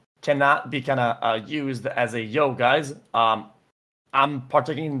 therefore cannot be kind of used as a guys, I'm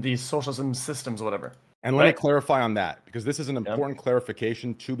partaking in these socialism systems or whatever. And let me clarify on that, because this is an important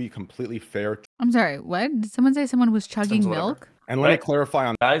clarification to be completely fair. I'm sorry, what? Did someone say someone was chugging milk? And let me clarify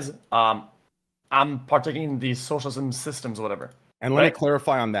on guys, I'm partaking in these socialism systems or whatever. And let me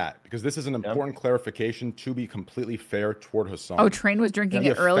clarify on that, because this is an important clarification to be completely fair toward Hasan. Oh, Train was drinking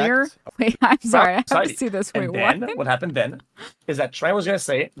it earlier? Wait, I'm sorry. I have to see this. Wait, and then what happened then is that Train was going to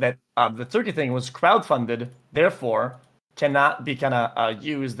say that the Turkey thing was crowdfunded, therefore cannot be kind of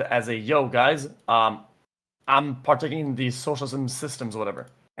used as a guys, I'm partaking in these socialism systems or whatever.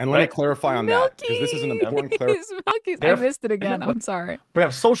 And let me clarify on that, because this is an important clarification. I missed it again. I'm sorry. We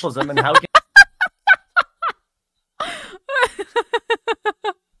have socialism and how we can...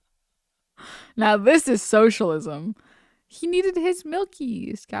 Now this is socialism. He needed his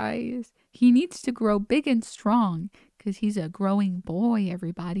milkies, guys. He needs to grow big and strong because he's a growing boy,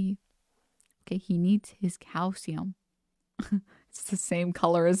 everybody. Okay, he needs his calcium. It's the same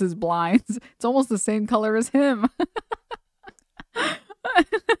color as his blinds. It's almost the same color as him.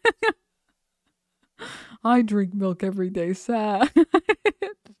 I drink milk every day. Sad.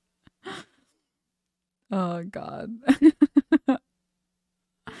 Oh God.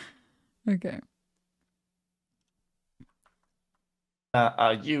 Okay.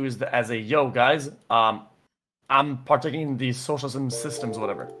 Used as a yo guys. I'm partaking in these socialism systems,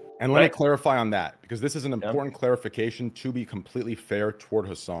 whatever. And let me Right. clarify on that, because this is an important clarification to be completely fair toward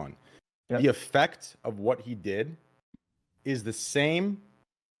Hasan. Yep. The effect of what he did is the same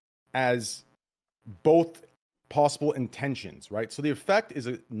as both possible intentions, right? So the effect is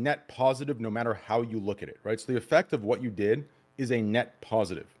a net positive no matter how you look at it, right? So the effect of what you did is a net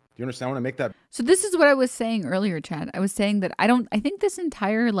positive. Do you understand? I want to make that. So this is what I was saying earlier, Chad. I was saying that I think this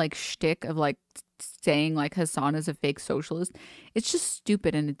entire like shtick of like saying like Hasan is a fake socialist, it's just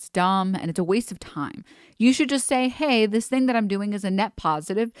stupid and it's dumb and it's a waste of time. You should just say, hey, this thing that I'm doing is a net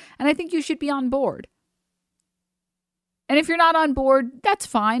positive and I think you should be on board. And if you're not on board, that's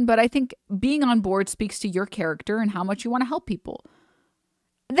fine. But I think being on board speaks to your character and how much you want to help people.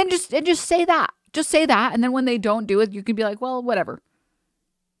 Then just say that. Just say that. And then when they don't do it, you can be like, well, whatever.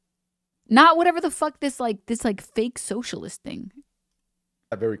 Not whatever the fuck this fake socialist thing.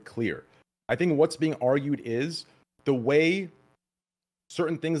 Very clear. I think what's being argued is the way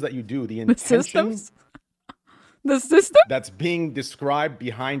certain things that you do, the intention, the system that's being described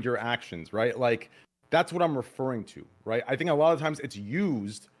behind your actions, right? Like that's what I'm referring to, right? I think a lot of times it's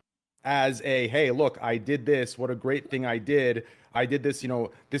used as a, hey, look, I did this. What a great thing I did. I did this,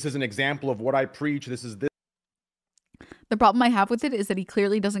 this is an example of what I preach. This is this. The problem I have with it is that he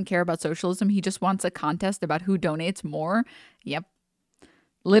clearly doesn't care about socialism. He just wants a contest about who donates more. Yep.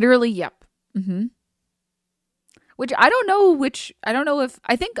 Literally, yep. Which I don't know if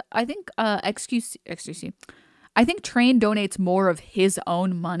I think XQC. I think Train donates more of his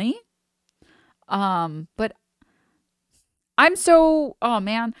own money. But I'm so, oh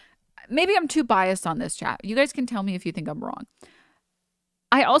man, maybe I'm too biased on this, chat. You guys can tell me if you think I'm wrong.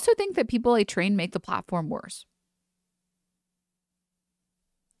 I also think that people like Train make the platform worse.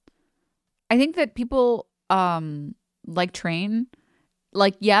 I think that people like Train,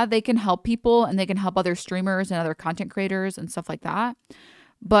 like, yeah, they can help people and they can help other streamers and other content creators and stuff like that.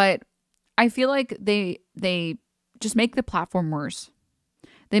 But I feel like they just make the platform worse.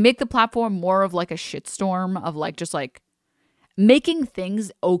 They make the platform more of like a shitstorm of like just like making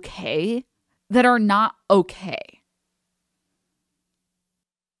things okay that are not okay.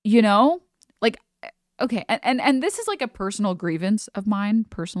 You know? Like, okay. And this is like a personal grievance of mine,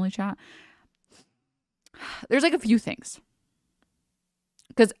 personally, chat. There's like a few things.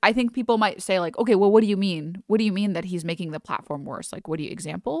 Because I think people might say like, okay, well, what do you mean? What do you mean that he's making the platform worse? Like, what do you,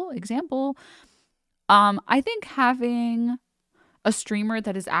 example? I think having a streamer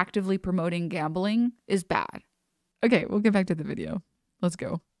that is actively promoting gambling is bad. Okay, we'll get back to the video. Let's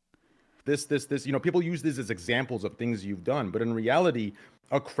go. This, people use this as examples of things you've done, but in reality,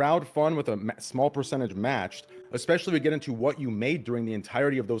 a crowd fund with a small percentage matched, especially we get into what you made during the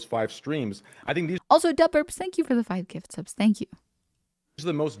entirety of those 5 streams. I think these also, Dubburps, thank you for the 5 gift subs. Thank you. These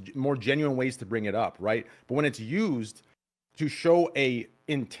are the more genuine ways to bring it up, right? But when it's used to show a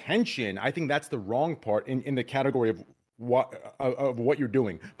intention, I think that's the wrong part in the category of what you're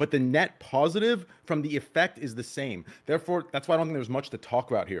doing. But the net positive from the effect is the same. Therefore, that's why I don't think there's much to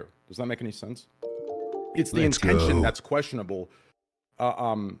talk about here. Does that make any sense? It's the intention that's questionable.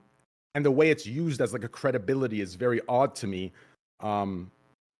 And the way it's used as like a credibility is very odd to me.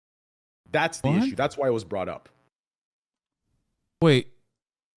 That's the issue. That's why it was brought up. Wait.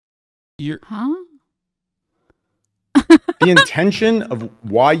 Huh? The intention of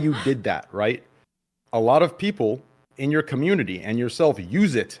why you did that, right? A lot of people in your community and yourself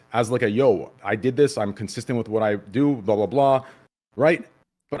use it as like a, yo, I did this, I'm consistent with what I do, blah, blah, blah, right?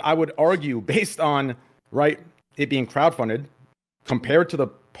 But I would argue based on, right, it being crowdfunded compared to the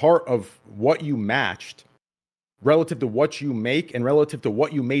part of what you matched relative to what you make and relative to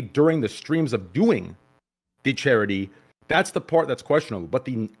what you made during the streams of doing the charity, that's the part that's questionable. But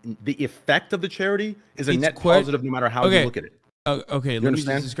the effect of the charity is a net positive no matter how you look at it. Okay, let me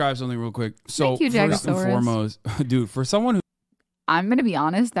just describe something real quick. So Thank you, first and foremost, dude, for someone who I'm going to be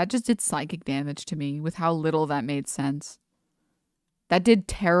honest, that just did psychic damage to me with how little that made sense. That did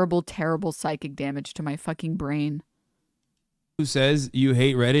terrible, terrible psychic damage to my fucking brain. Who says you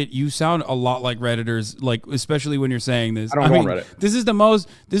hate Reddit, you sound a lot like Redditors, like especially when you're saying this. I don't go on Reddit. This is the most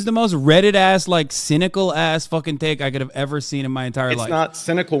Reddit ass, like cynical ass fucking take I could have ever seen in my entire life. It's not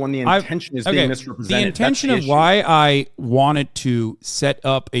cynical when the intention is being misrepresented. The intention of why I wanted to set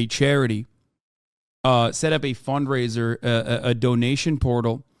up a charity, set up a fundraiser, a donation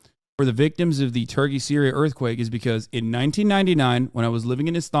portal for the victims of the Turkey-Syria earthquake is because in 1999, when I was living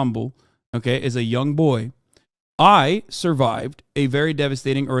in Istanbul, okay, as a young boy, I survived a very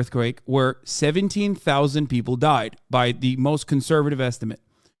devastating earthquake where 17,000 people died by the most conservative estimate.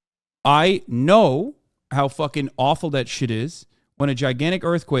 I know how fucking awful that shit is when a gigantic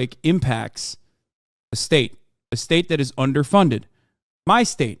earthquake impacts a state that is underfunded. My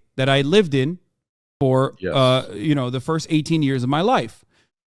state that I lived in for, the first 18 years of my life.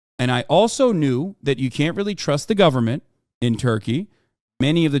 And I also knew that you can't really trust the government in Turkey.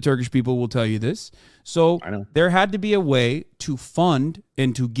 Many of the Turkish people will tell you this. So there had to be a way to fund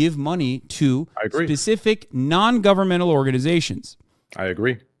and to give money to specific non-governmental organizations. I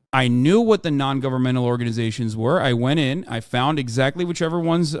agree. I knew what the non-governmental organizations were. I went in. I found exactly whichever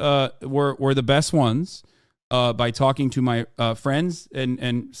ones were the best ones by talking to my friends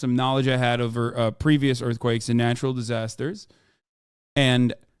and some knowledge I had over previous earthquakes and natural disasters.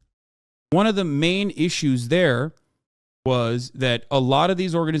 And one of the issues issues there was that a lot of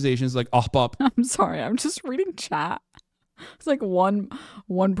these organizations like Ahbap. I'm sorry, I'm just reading chat. It's like one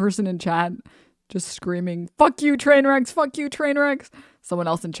person in chat just screaming, "Fuck you, Trainwrecks! Fuck you, Trainwrecks!" Someone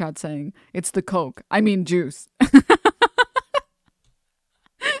else in chat saying, "It's the Coke. I mean juice." Like,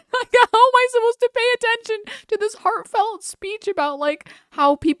 how am I supposed to pay attention to this heartfelt speech about like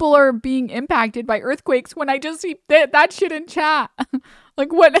how people are being impacted by earthquakes when I just see that shit in chat?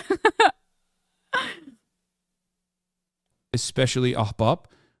 Like what? Especially Ahbap,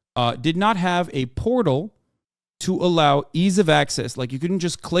 did not have a portal to allow ease of access. Like you couldn't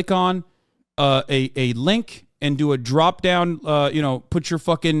just click on a link and do a drop down, put your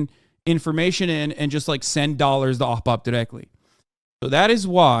fucking information in and just like send dollars to Ahbap directly. So that is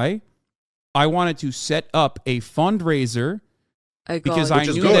why I wanted to set up a fundraiser because I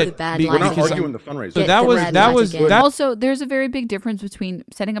knew that we're not arguing the fundraiser. So that was also there's a very big difference between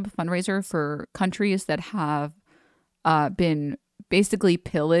setting up a fundraiser for countries that have been basically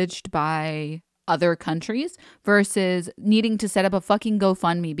pillaged by other countries versus needing to set up a fucking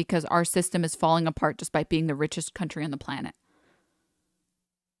GoFundMe because our system is falling apart despite being the richest country on the planet.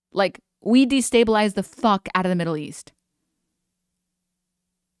 Like, we destabilized the fuck out of the Middle East.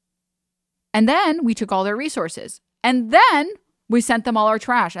 And then we took all their resources. And then we sent them all our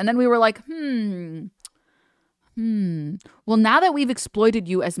trash. And then we were like, well, now that we've exploited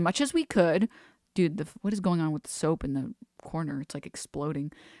you as much as we could, dude, what is going on with the soap in the corner? It's like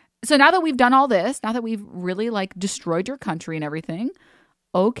exploding. So now that we've done all this, now that we've really like destroyed your country and everything,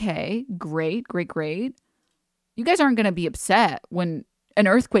 okay, great. You guys aren't going to be upset when an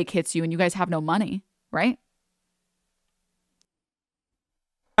earthquake hits you and you guys have no money, right?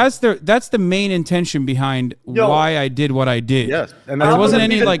 That's the main intention behind why I did what I did. Yes, and there wasn't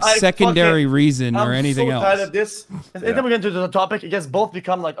any like secondary reason or anything else. I'm so tired of this. And then we're going to do the topic. You guys both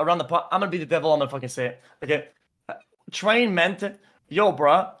become like around the pot. I'm going to be the devil. I'm going to fucking say it. Okay. Train meant, yo,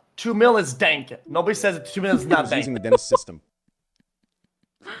 bruh, 2 mil is dank. Nobody says 2 mil is not dank. Using the Dennis system.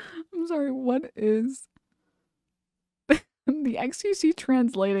 I'm sorry, what is the XQC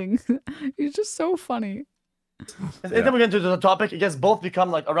translating? He's just so funny. And then we're going to do the topic. You guys both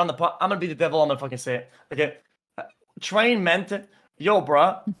become like around the pot. I'm going to be the devil. I'm going to fucking say it. Okay. Train meant, yo,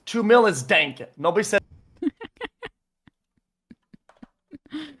 bruh, 2 mil is dank. Nobody says.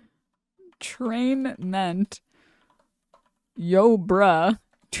 Train meant, yo, bruh,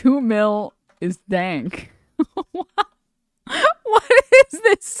 2 mil is dank. What is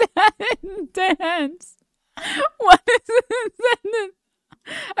this sentence? What is this sentence?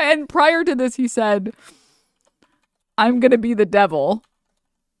 And prior to this, he said, I'm going to be the devil.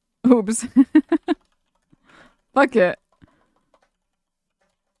 Oops. Fuck it.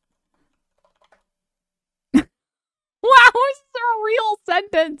 Wow, it's a real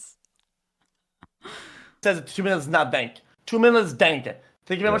sentence. Says 2 mil is not dank. 2 mil is dank.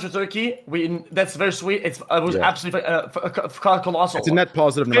 Thank you very much for Turkey. That's very sweet. It was absolutely colossal. It's a net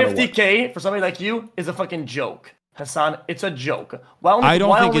positive no matter what. 50K for somebody like you is a fucking joke. Hasan, it's a joke. I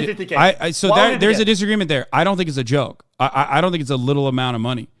don't think 50K? There's a disagreement there. I don't think it's a joke. I don't think it's a little amount of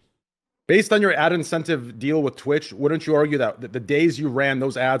money. Based on your ad incentive deal with Twitch, wouldn't you argue that the days you ran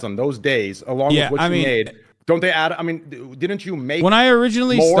those ads on those days, along with what you made, don't they add? I mean, didn't you make when I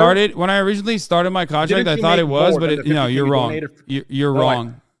originally started my contract? I thought it was, but you're wrong. You're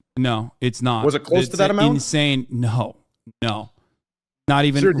wrong. No, it's not. Was it close to that amount? Insane. No, not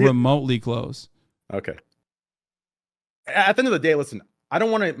even remotely close. Okay. At the end of the day, listen, I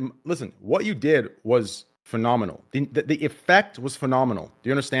don't want to listen. What you did was phenomenal. The effect was phenomenal. Do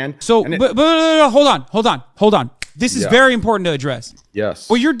you understand? So, but hold on. this is very important to address. Yes.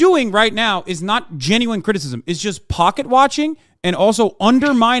 What you're doing right now is not genuine criticism. It's just pocket watching and also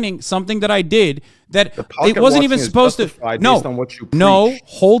undermining something that I did that it wasn't even supposed to. No, based on what you no, preach.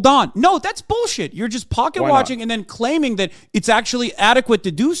 hold on. No, that's bullshit. You're just pocket watching and then claiming that it's actually adequate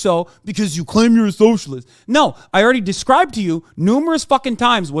to do so because you claim you're a socialist. No, I already described to you numerous fucking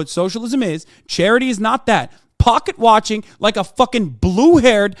times what socialism is. Charity is not that. Pocket watching like a fucking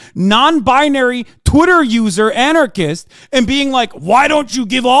blue-haired, non-binary Twitter user anarchist and being like, why don't you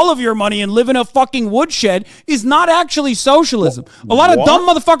give all of your money and live in a fucking woodshed is not actually socialism. A lot of dumb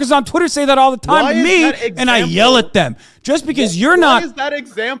motherfuckers on Twitter say that all the time to me, and I yell at them. Just because you're not... Why is that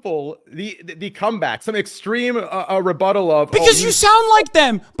example the comeback? Some extreme rebuttal of... Because you sound like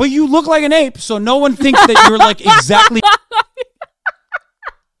them, but you look like an ape, so no one thinks that you're like exactly...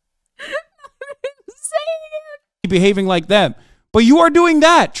 behaving like them, but you are doing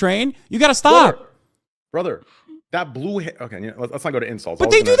that. Train, you gotta stop, brother. That blue hair. Okay, let's not go to insults.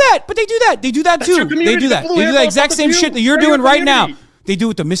 But they do that. But they do that. They do that too. They do that. They do that exact same shit that you're doing right now. They do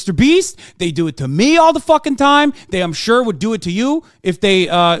it to Mr. Beast. They do it to me all the fucking time. They, I'm sure, would do it to you if they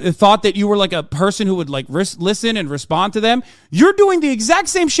thought that you were like a person who would like listen and respond to them. You're doing the exact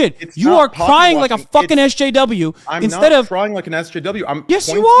same shit. You are crying like a fucking SJW instead of crying like an SJW. Yes,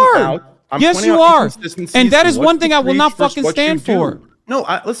 you are. Yes, you are. And that is one thing I will not fucking stand for. No,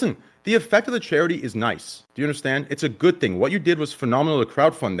 listen. The effect of the charity is nice. Do you understand? It's a good thing. What you did was phenomenal to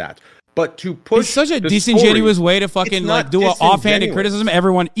crowdfund that. But to push, it's such a disingenuous way to fucking like do an offhanded criticism.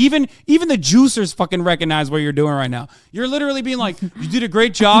 Everyone, even the juicers, fucking recognize what you're doing right now. You're literally being like, you did a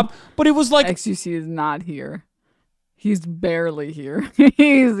great job, but it was like XUC is not here. He's barely here.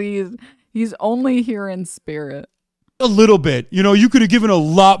 he's only here in spirit. A little bit, you know, you could have given a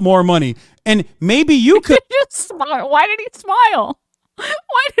lot more money, and maybe you could just smile. Why did he smile?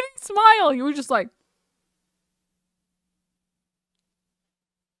 Why did he smile? You were just like,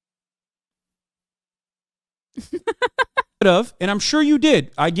 and I'm sure you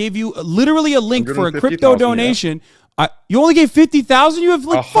did. I gave you literally a link for a crypto donation. Yeah. You only gave 50,000. You have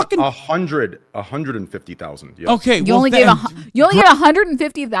like fucking 150,000. Yes. Okay, you only gave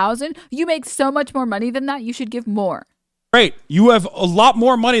 150,000. You make so much more money than that. You should give more. Great. You have a lot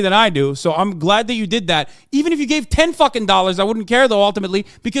more money than I do, so I'm glad that you did that. Even if you gave $10 fucking, I wouldn't care though ultimately,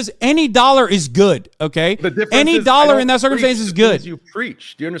 because any dollar is good. Okay, any dollar in that circumstance is good. You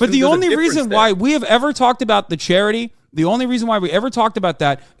preach. Do you understand? But the only reason why we have ever talked about the charity, the only reason why we ever talked about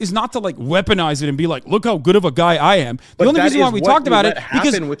that is not to like weaponize it and be like, look how good of a guy I am. The only reason why we talked about it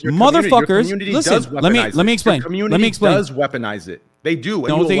because motherfuckers. Listen, let me explain. Let me explain. Does weaponize it? They do.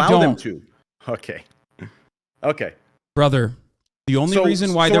 And you allow them to. Okay. Okay. Brother, the only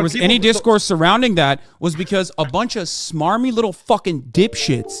reason why there was any discourse surrounding that was because a bunch of smarmy little fucking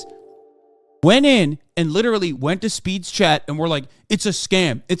dipshits went in and literally went to Speed's chat and were like, it's a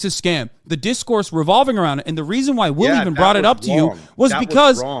scam. It's a scam. The discourse revolving around it. And the reason why Will even brought it up to you was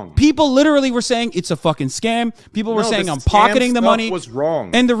because people literally were saying it's a fucking scam. People were saying I'm pocketing the money. Was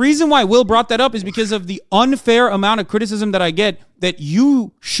wrong. And the reason why Will brought that up is because of the unfair amount of criticism that I get that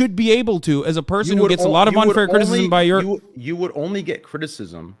you should be able to as a person who gets a lot of unfair criticism by your... You would only get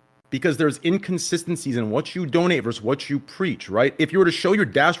criticism because there's inconsistencies in what you donate versus what you preach, right? If you were to show your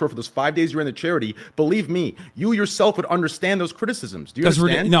dashboard for those 5 days you're in the charity, believe me, you yourself would understand those criticisms. Do you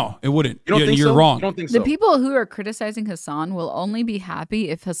understand? No, it wouldn't. You don't think you're so? wrong. You don't think so? The people who are criticizing Hasan will only be happy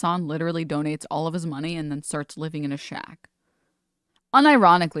if Hasan literally donates all of his money and then starts living in a shack.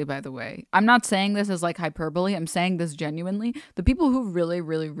 Unironically, by the way, I'm not saying this as like hyperbole. I'm saying this genuinely. The people who really,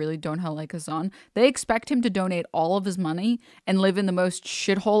 really, really don't like Hasan, they expect him to donate all of his money and live in the most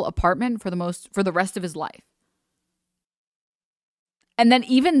shithole apartment for the rest of his life. And then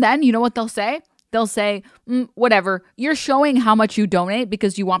even then, you know what they'll say? They'll say, whatever, you're showing how much you donate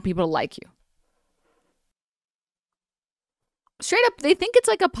because you want people to like you. Straight up, they think it's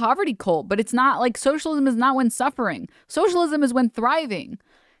like a poverty cult, but it's not. Like, socialism is not when suffering. Socialism is when thriving.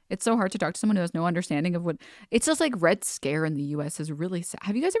 It's so hard to talk to someone who has no understanding of what... It's just like Red Scare in the U.S. is really sad.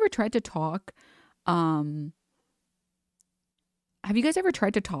 Have you guys ever tried to talk... Have you guys ever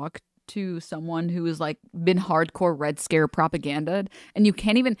tried to talk to someone who has like been hardcore Red Scare propaganda, and you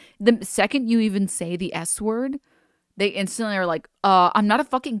can't even... The second you even say the S word, they instantly are like, I'm not a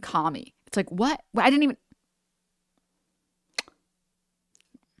fucking commie. It's like, what? I didn't even...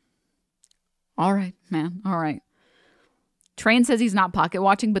 All right, man. All right. Train says he's not pocket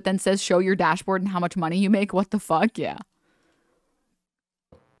watching, but then says show your dashboard and how much money you make. What the fuck? Yeah.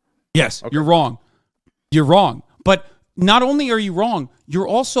 Yes, okay. You're wrong. You're wrong. But not only are you wrong, you're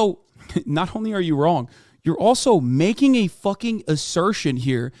also, not only are you wrong, you're also making a fucking assertion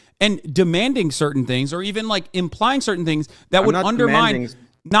here and demanding certain things, or even like implying certain things that would undermine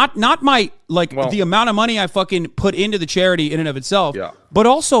not my the amount of money I fucking put into the charity in and of itself, but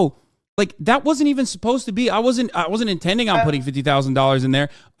also like that wasn't even supposed to be. I wasn't intending on putting $50,000 in there.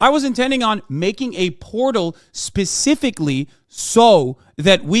 I was intending on making a portal specifically so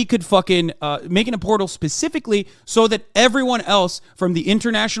that we could fucking making a portal specifically so that everyone else from the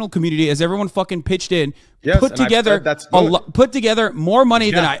international community, as everyone fucking pitched in, put together more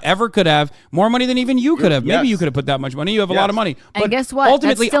money than I ever could have, more money than even you could have. Maybe you could have put that much money. You have a lot of money. And but guess what?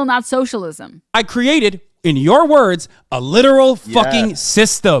 Ultimately, That's still not socialism. I created, in your words, a literal fucking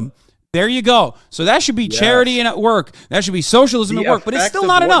system. There you go. So that should be charity and at work. That should be socialism at work. But it's still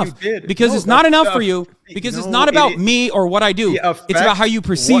not enough because it's not enough for you because it's not about me or what I do. It's about how you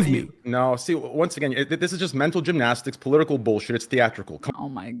perceive me. No, see, once again, this is just mental gymnastics, political bullshit. It's theatrical. Oh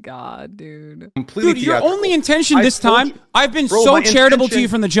my God, dude. Completely dude, your only intention this time, I've been so charitable to you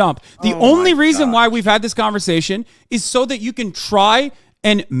from the jump. The only reason why we've had this conversation is so that you can try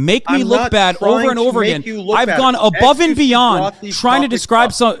and make me look bad over and over again. I've gone above and beyond trying to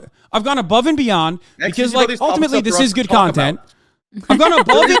describe some... I've gone above and beyond because, like, ultimately this is good content. I've gone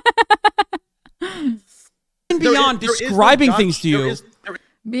above and beyond describing things to you.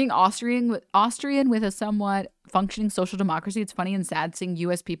 Being Austrian with a somewhat functioning social democracy, it's funny and sad seeing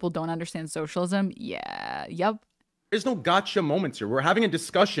U.S. people don't understand socialism. Yeah, yep. There's no gotcha moments here. We're having a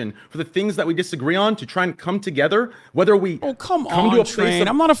discussion for the things that we disagree on to try and come together. Whether we come on, Train.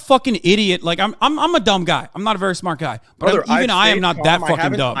 I'm not a fucking idiot. Like I'm a dumb guy. I'm not a very smart guy. But Brother, I am not that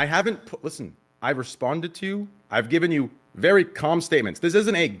fucking dumb. Listen, I've responded to you. I've given you very calm statements. This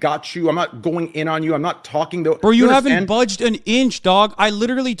isn't a got you. I'm not going in on you. I'm not talking though. Bro, you haven't budged an inch, dog. I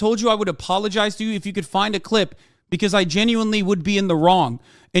literally told you I would apologize to you if you could find a clip because I genuinely would be in the wrong.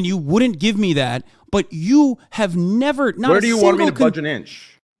 And you wouldn't give me that. But you have never, not Where do you want me to budge an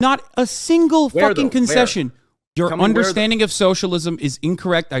inch? Not a single fucking concession. Your understanding of socialism is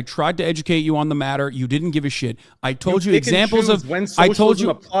incorrect. I tried to educate you on the matter. You didn't give a shit. I told you examples of when socialism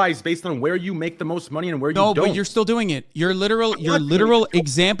applies based on where you make the most money and where you don't. No, but you're still doing it. Your literal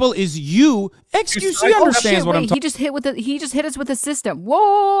example is you. XQC understands what I'm talking. He just hit us with a system.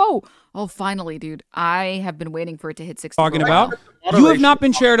 Whoa! Oh, finally, dude. I have been waiting for it to hit 60. Talking about? You have not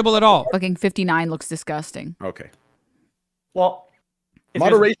been charitable at all. Fucking 59 looks disgusting. Okay. Well,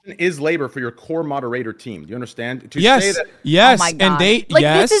 moderation is labor for your core moderator team. Do you understand? Yes. Oh my God.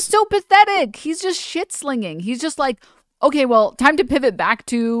 This is so pathetic. He's just shit slinging. He's just like, okay, well, time to pivot back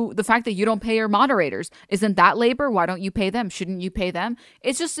to the fact that you don't pay your moderators. Isn't that labor? Why don't you pay them? Shouldn't you pay them?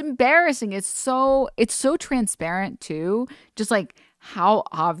 It's just embarrassing. It's so transparent too. Just like how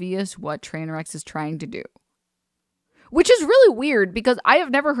obvious what TrainWrecks is trying to do. Which is really weird because I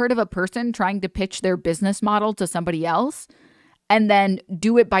have never heard of a person trying to pitch their business model to somebody else and then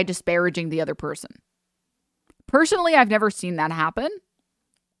do it by disparaging the other person. Personally, I've never seen that happen.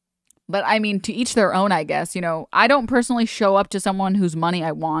 But I mean, to each their own, I guess. You know, I don't personally show up to someone whose money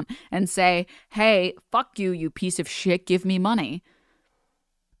I want and say, hey, fuck you, you piece of shit, give me money.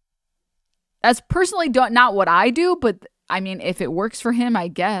 That's personally not what I do, but I mean, if it works for him, I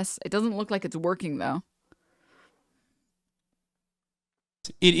guess. It doesn't look like it's working, though.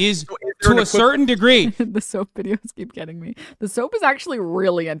 It is to a certain degree. The soap videos keep getting me. The soap is actually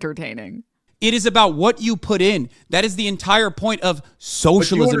really entertaining. It is about what you put in. That is the entire point of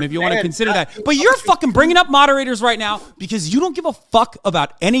socialism, if you want to consider that. But you're fucking bringing up moderators right now because you don't give a fuck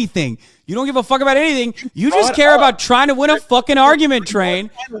about anything. You don't give a fuck about anything. You just care about trying to win a fucking argument, Train,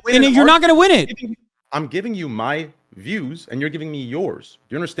 and you're not going to win it. I'm giving you my views and you're giving me yours.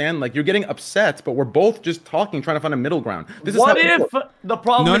 Do you understand? Like, you're getting upset, but we're both just talking, trying to find a middle ground. What if the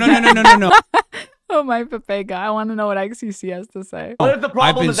problem? No. Oh, my Pepega. I want to know what XCC has to say. What if the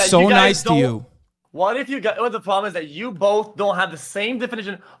problem is that so you guys nice to you. What if the problem is that you both don't have the same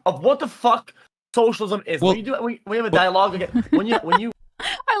definition of what the fuck socialism is? Well, we have a dialogue again. When you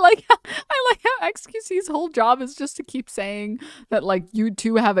I like how XQC's whole job is just to keep saying that like you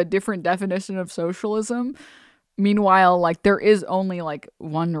two have a different definition of socialism. Meanwhile, like there is only like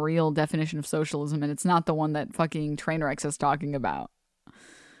one real definition of socialism, and it's not the one that fucking TrainWrecks is talking about.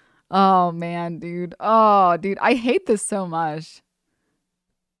 Oh man, dude. Oh, dude, I hate this so much.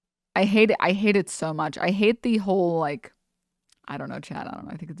 I hate it. I hate it so much. I hate the whole like, I don't know, chat. I don't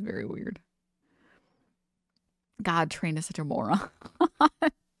know. I think it's very weird. God, Train is such a moron. I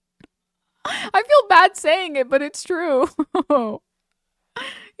feel bad saying it, but it's true.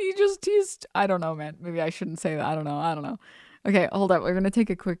 He's I don't know, man. Maybe I shouldn't say that. I don't know. Okay, hold up. We're going to take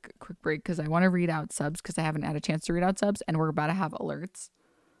a quick break because I want to read out subs because I haven't had a chance to read out subs and we're about to have alerts.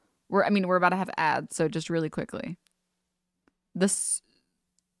 We're about to have ads, so just really quickly. This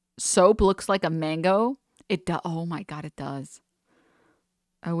soap looks like a mango. It does. Oh my God, it does.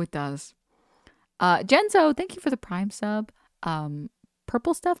 Oh, it does. Genzo, thank you for the Prime sub.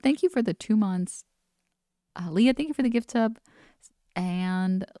 Purple Stuff, thank you for the 2 months. Leah, thank you for the gift sub.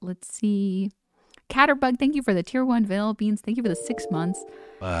 And let's see. Catterbug, thank you for the tier 1. Vanilla Beans, thank you for the 6 months.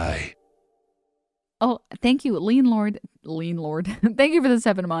 Bye. Oh, thank you. Lean Lord. Thank you for the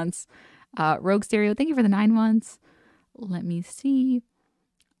 7 months. Rogue Stereo, thank you for the 9 months. Let me see.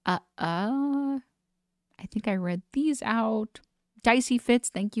 I think I read these out. Dicey Fits,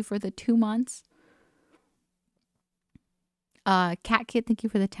 thank you for the 2 months. Cat Kid, thank you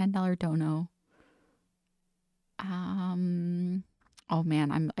for the $10 dono. Oh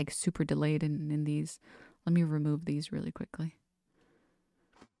man, I'm like super delayed in these. Let me remove these really quickly.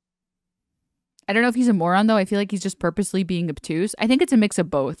 I don't know if he's a moron though. I feel like he's just purposely being obtuse. I think it's a mix of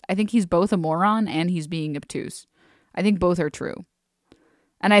both. I think he's both a moron and he's being obtuse. I think both are true.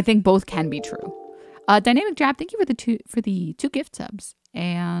 And I think both can be true. Dynamic Jab, thank you for the two gift subs.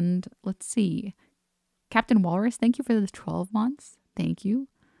 And let's see. Captain Walrus, thank you for the 12 months. Thank you.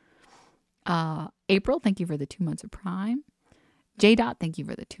 April, thank you for the 2 months of Prime. J Dot, thank you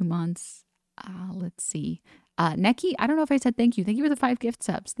for the 2 months. Let's see. Neki, I don't know if I said thank you. Thank you for the 5 gift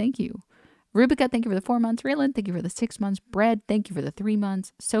subs. Thank you. Rubica, thank you for the 4 months. Raylan, thank you for the 6 months. Bread, thank you for the 3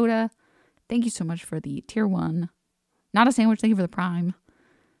 months. Soda, thank you so much for the tier 1. Not a sandwich, thank you for the Prime.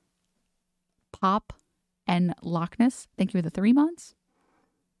 Pop and Loch Ness, thank you for the 3 months.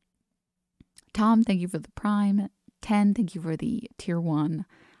 Tom, thank you for the Prime. 10, thank you for the tier 1.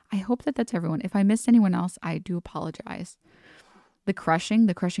 I hope that that's everyone. If I missed anyone else, I do apologize. The crushing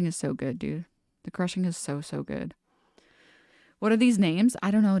is so good, dude. The crushing is so, so good. What are these names? I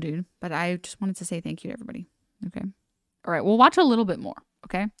don't know, dude. But I just wanted to say thank you to everybody. Okay. All right. We'll watch a little bit more.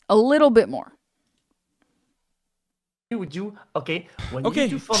 Okay. A little bit more. Would you? Okay. When Okay.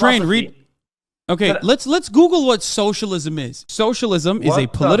 You do Train, philosophy- read. Okay, let's Google what socialism is. Socialism is a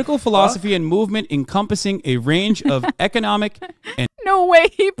political philosophy and movement encompassing a range of economic and No way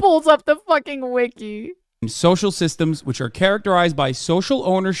he pulls up the fucking wiki. social systems which are characterized by social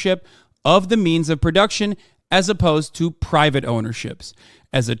ownership of the means of production as opposed to private ownerships.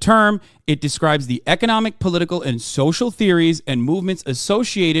 As a term, it describes the economic, political, and social theories and movements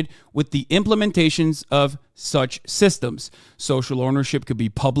associated with the implementations of such systems. Social ownership could be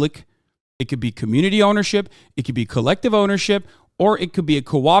public, it could be community ownership, it could be collective ownership, or it could be a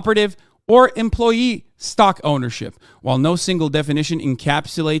cooperative or employee stock ownership. While no single definition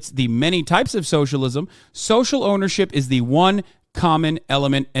encapsulates the many types of socialism, social ownership is the one common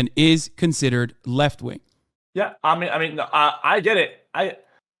element and is considered left-wing. Yeah, I get it.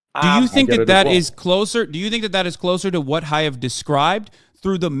 Do you think get that it as that well. is closer? Do you think that that is closer to what I have described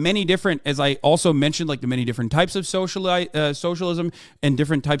through the many different, as I also mentioned, like the many different types of socialism and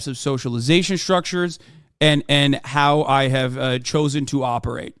different types of socialization structures, and how I have chosen to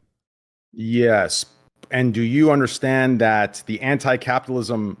operate? Yes. And do you understand that the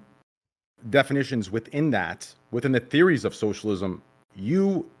anti-capitalism definitions within the theories of socialism,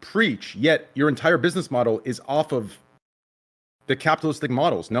 you preach, yet your entire business model is off of the capitalistic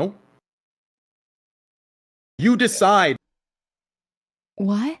models, no? You decide.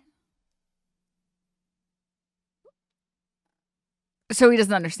 What? So he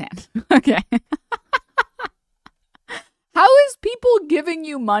doesn't understand. Okay. How is people giving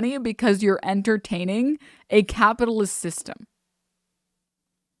you money because you're entertaining a capitalist system?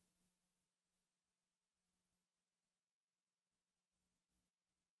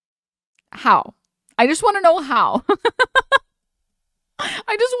 How? I just want to know how.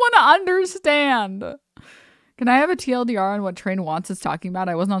 I just want to understand. Can I have a TLDR on what Train Wants is talking about?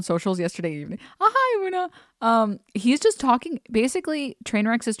 I wasn't on socials yesterday evening. Hi, Una. He's just talking. Basically,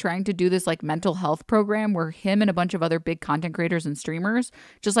 TrainWrecks is trying to do this like mental health program where him and a bunch of other big content creators and streamers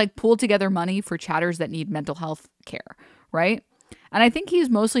just like pool together money for chatters that need mental health care, right? And I think he's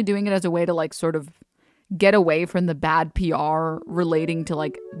mostly doing it as a way to like sort of get away from the bad PR relating to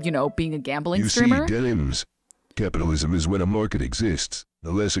like, you know, being a gambling You streamer. see, Denims. Capitalism is when a market exists.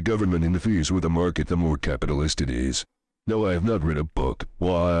 The less a government interferes with a market, the more capitalist it is. No, I have not read a book.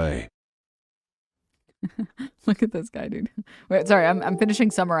 Why? Look at this guy, dude. Wait, sorry, I'm finishing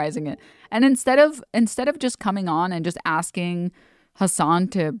summarizing it. And instead of just coming on and just asking Hasan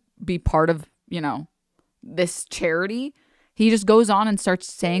to be part of, you know, this charity, he just goes on and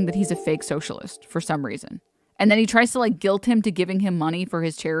starts saying that he's a fake socialist for some reason. And then he tries to like guilt him to giving him money for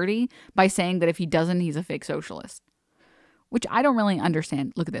his charity by saying that if he doesn't, he's a fake socialist. which I don't really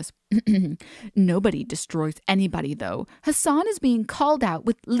understand. Look at this. Nobody destroys anybody, though. Hasan is being called out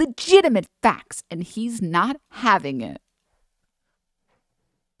with legitimate facts, and he's not having it.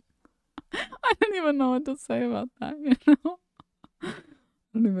 I don't even know what to say about that, you know? I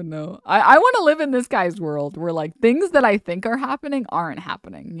don't even know. I want to live in this guy's world where, like, things that I think are happening aren't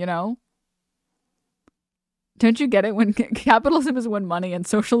happening, you know? Don't you get it? When capitalism is when money and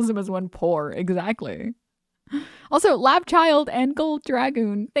socialism is when poor. Exactly. Also, Lab Child and Gold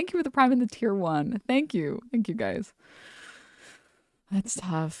Dragoon, thank you for the Prime and the Tier 1. Thank you. Thank you, guys. That's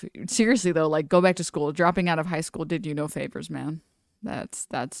tough. Seriously, though, like, go back to school. Dropping out of high school did you no favors, man. That's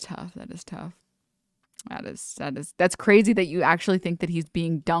tough. That is tough. That's crazy that you actually think that he's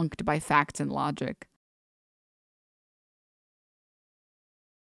being dunked by facts and logic.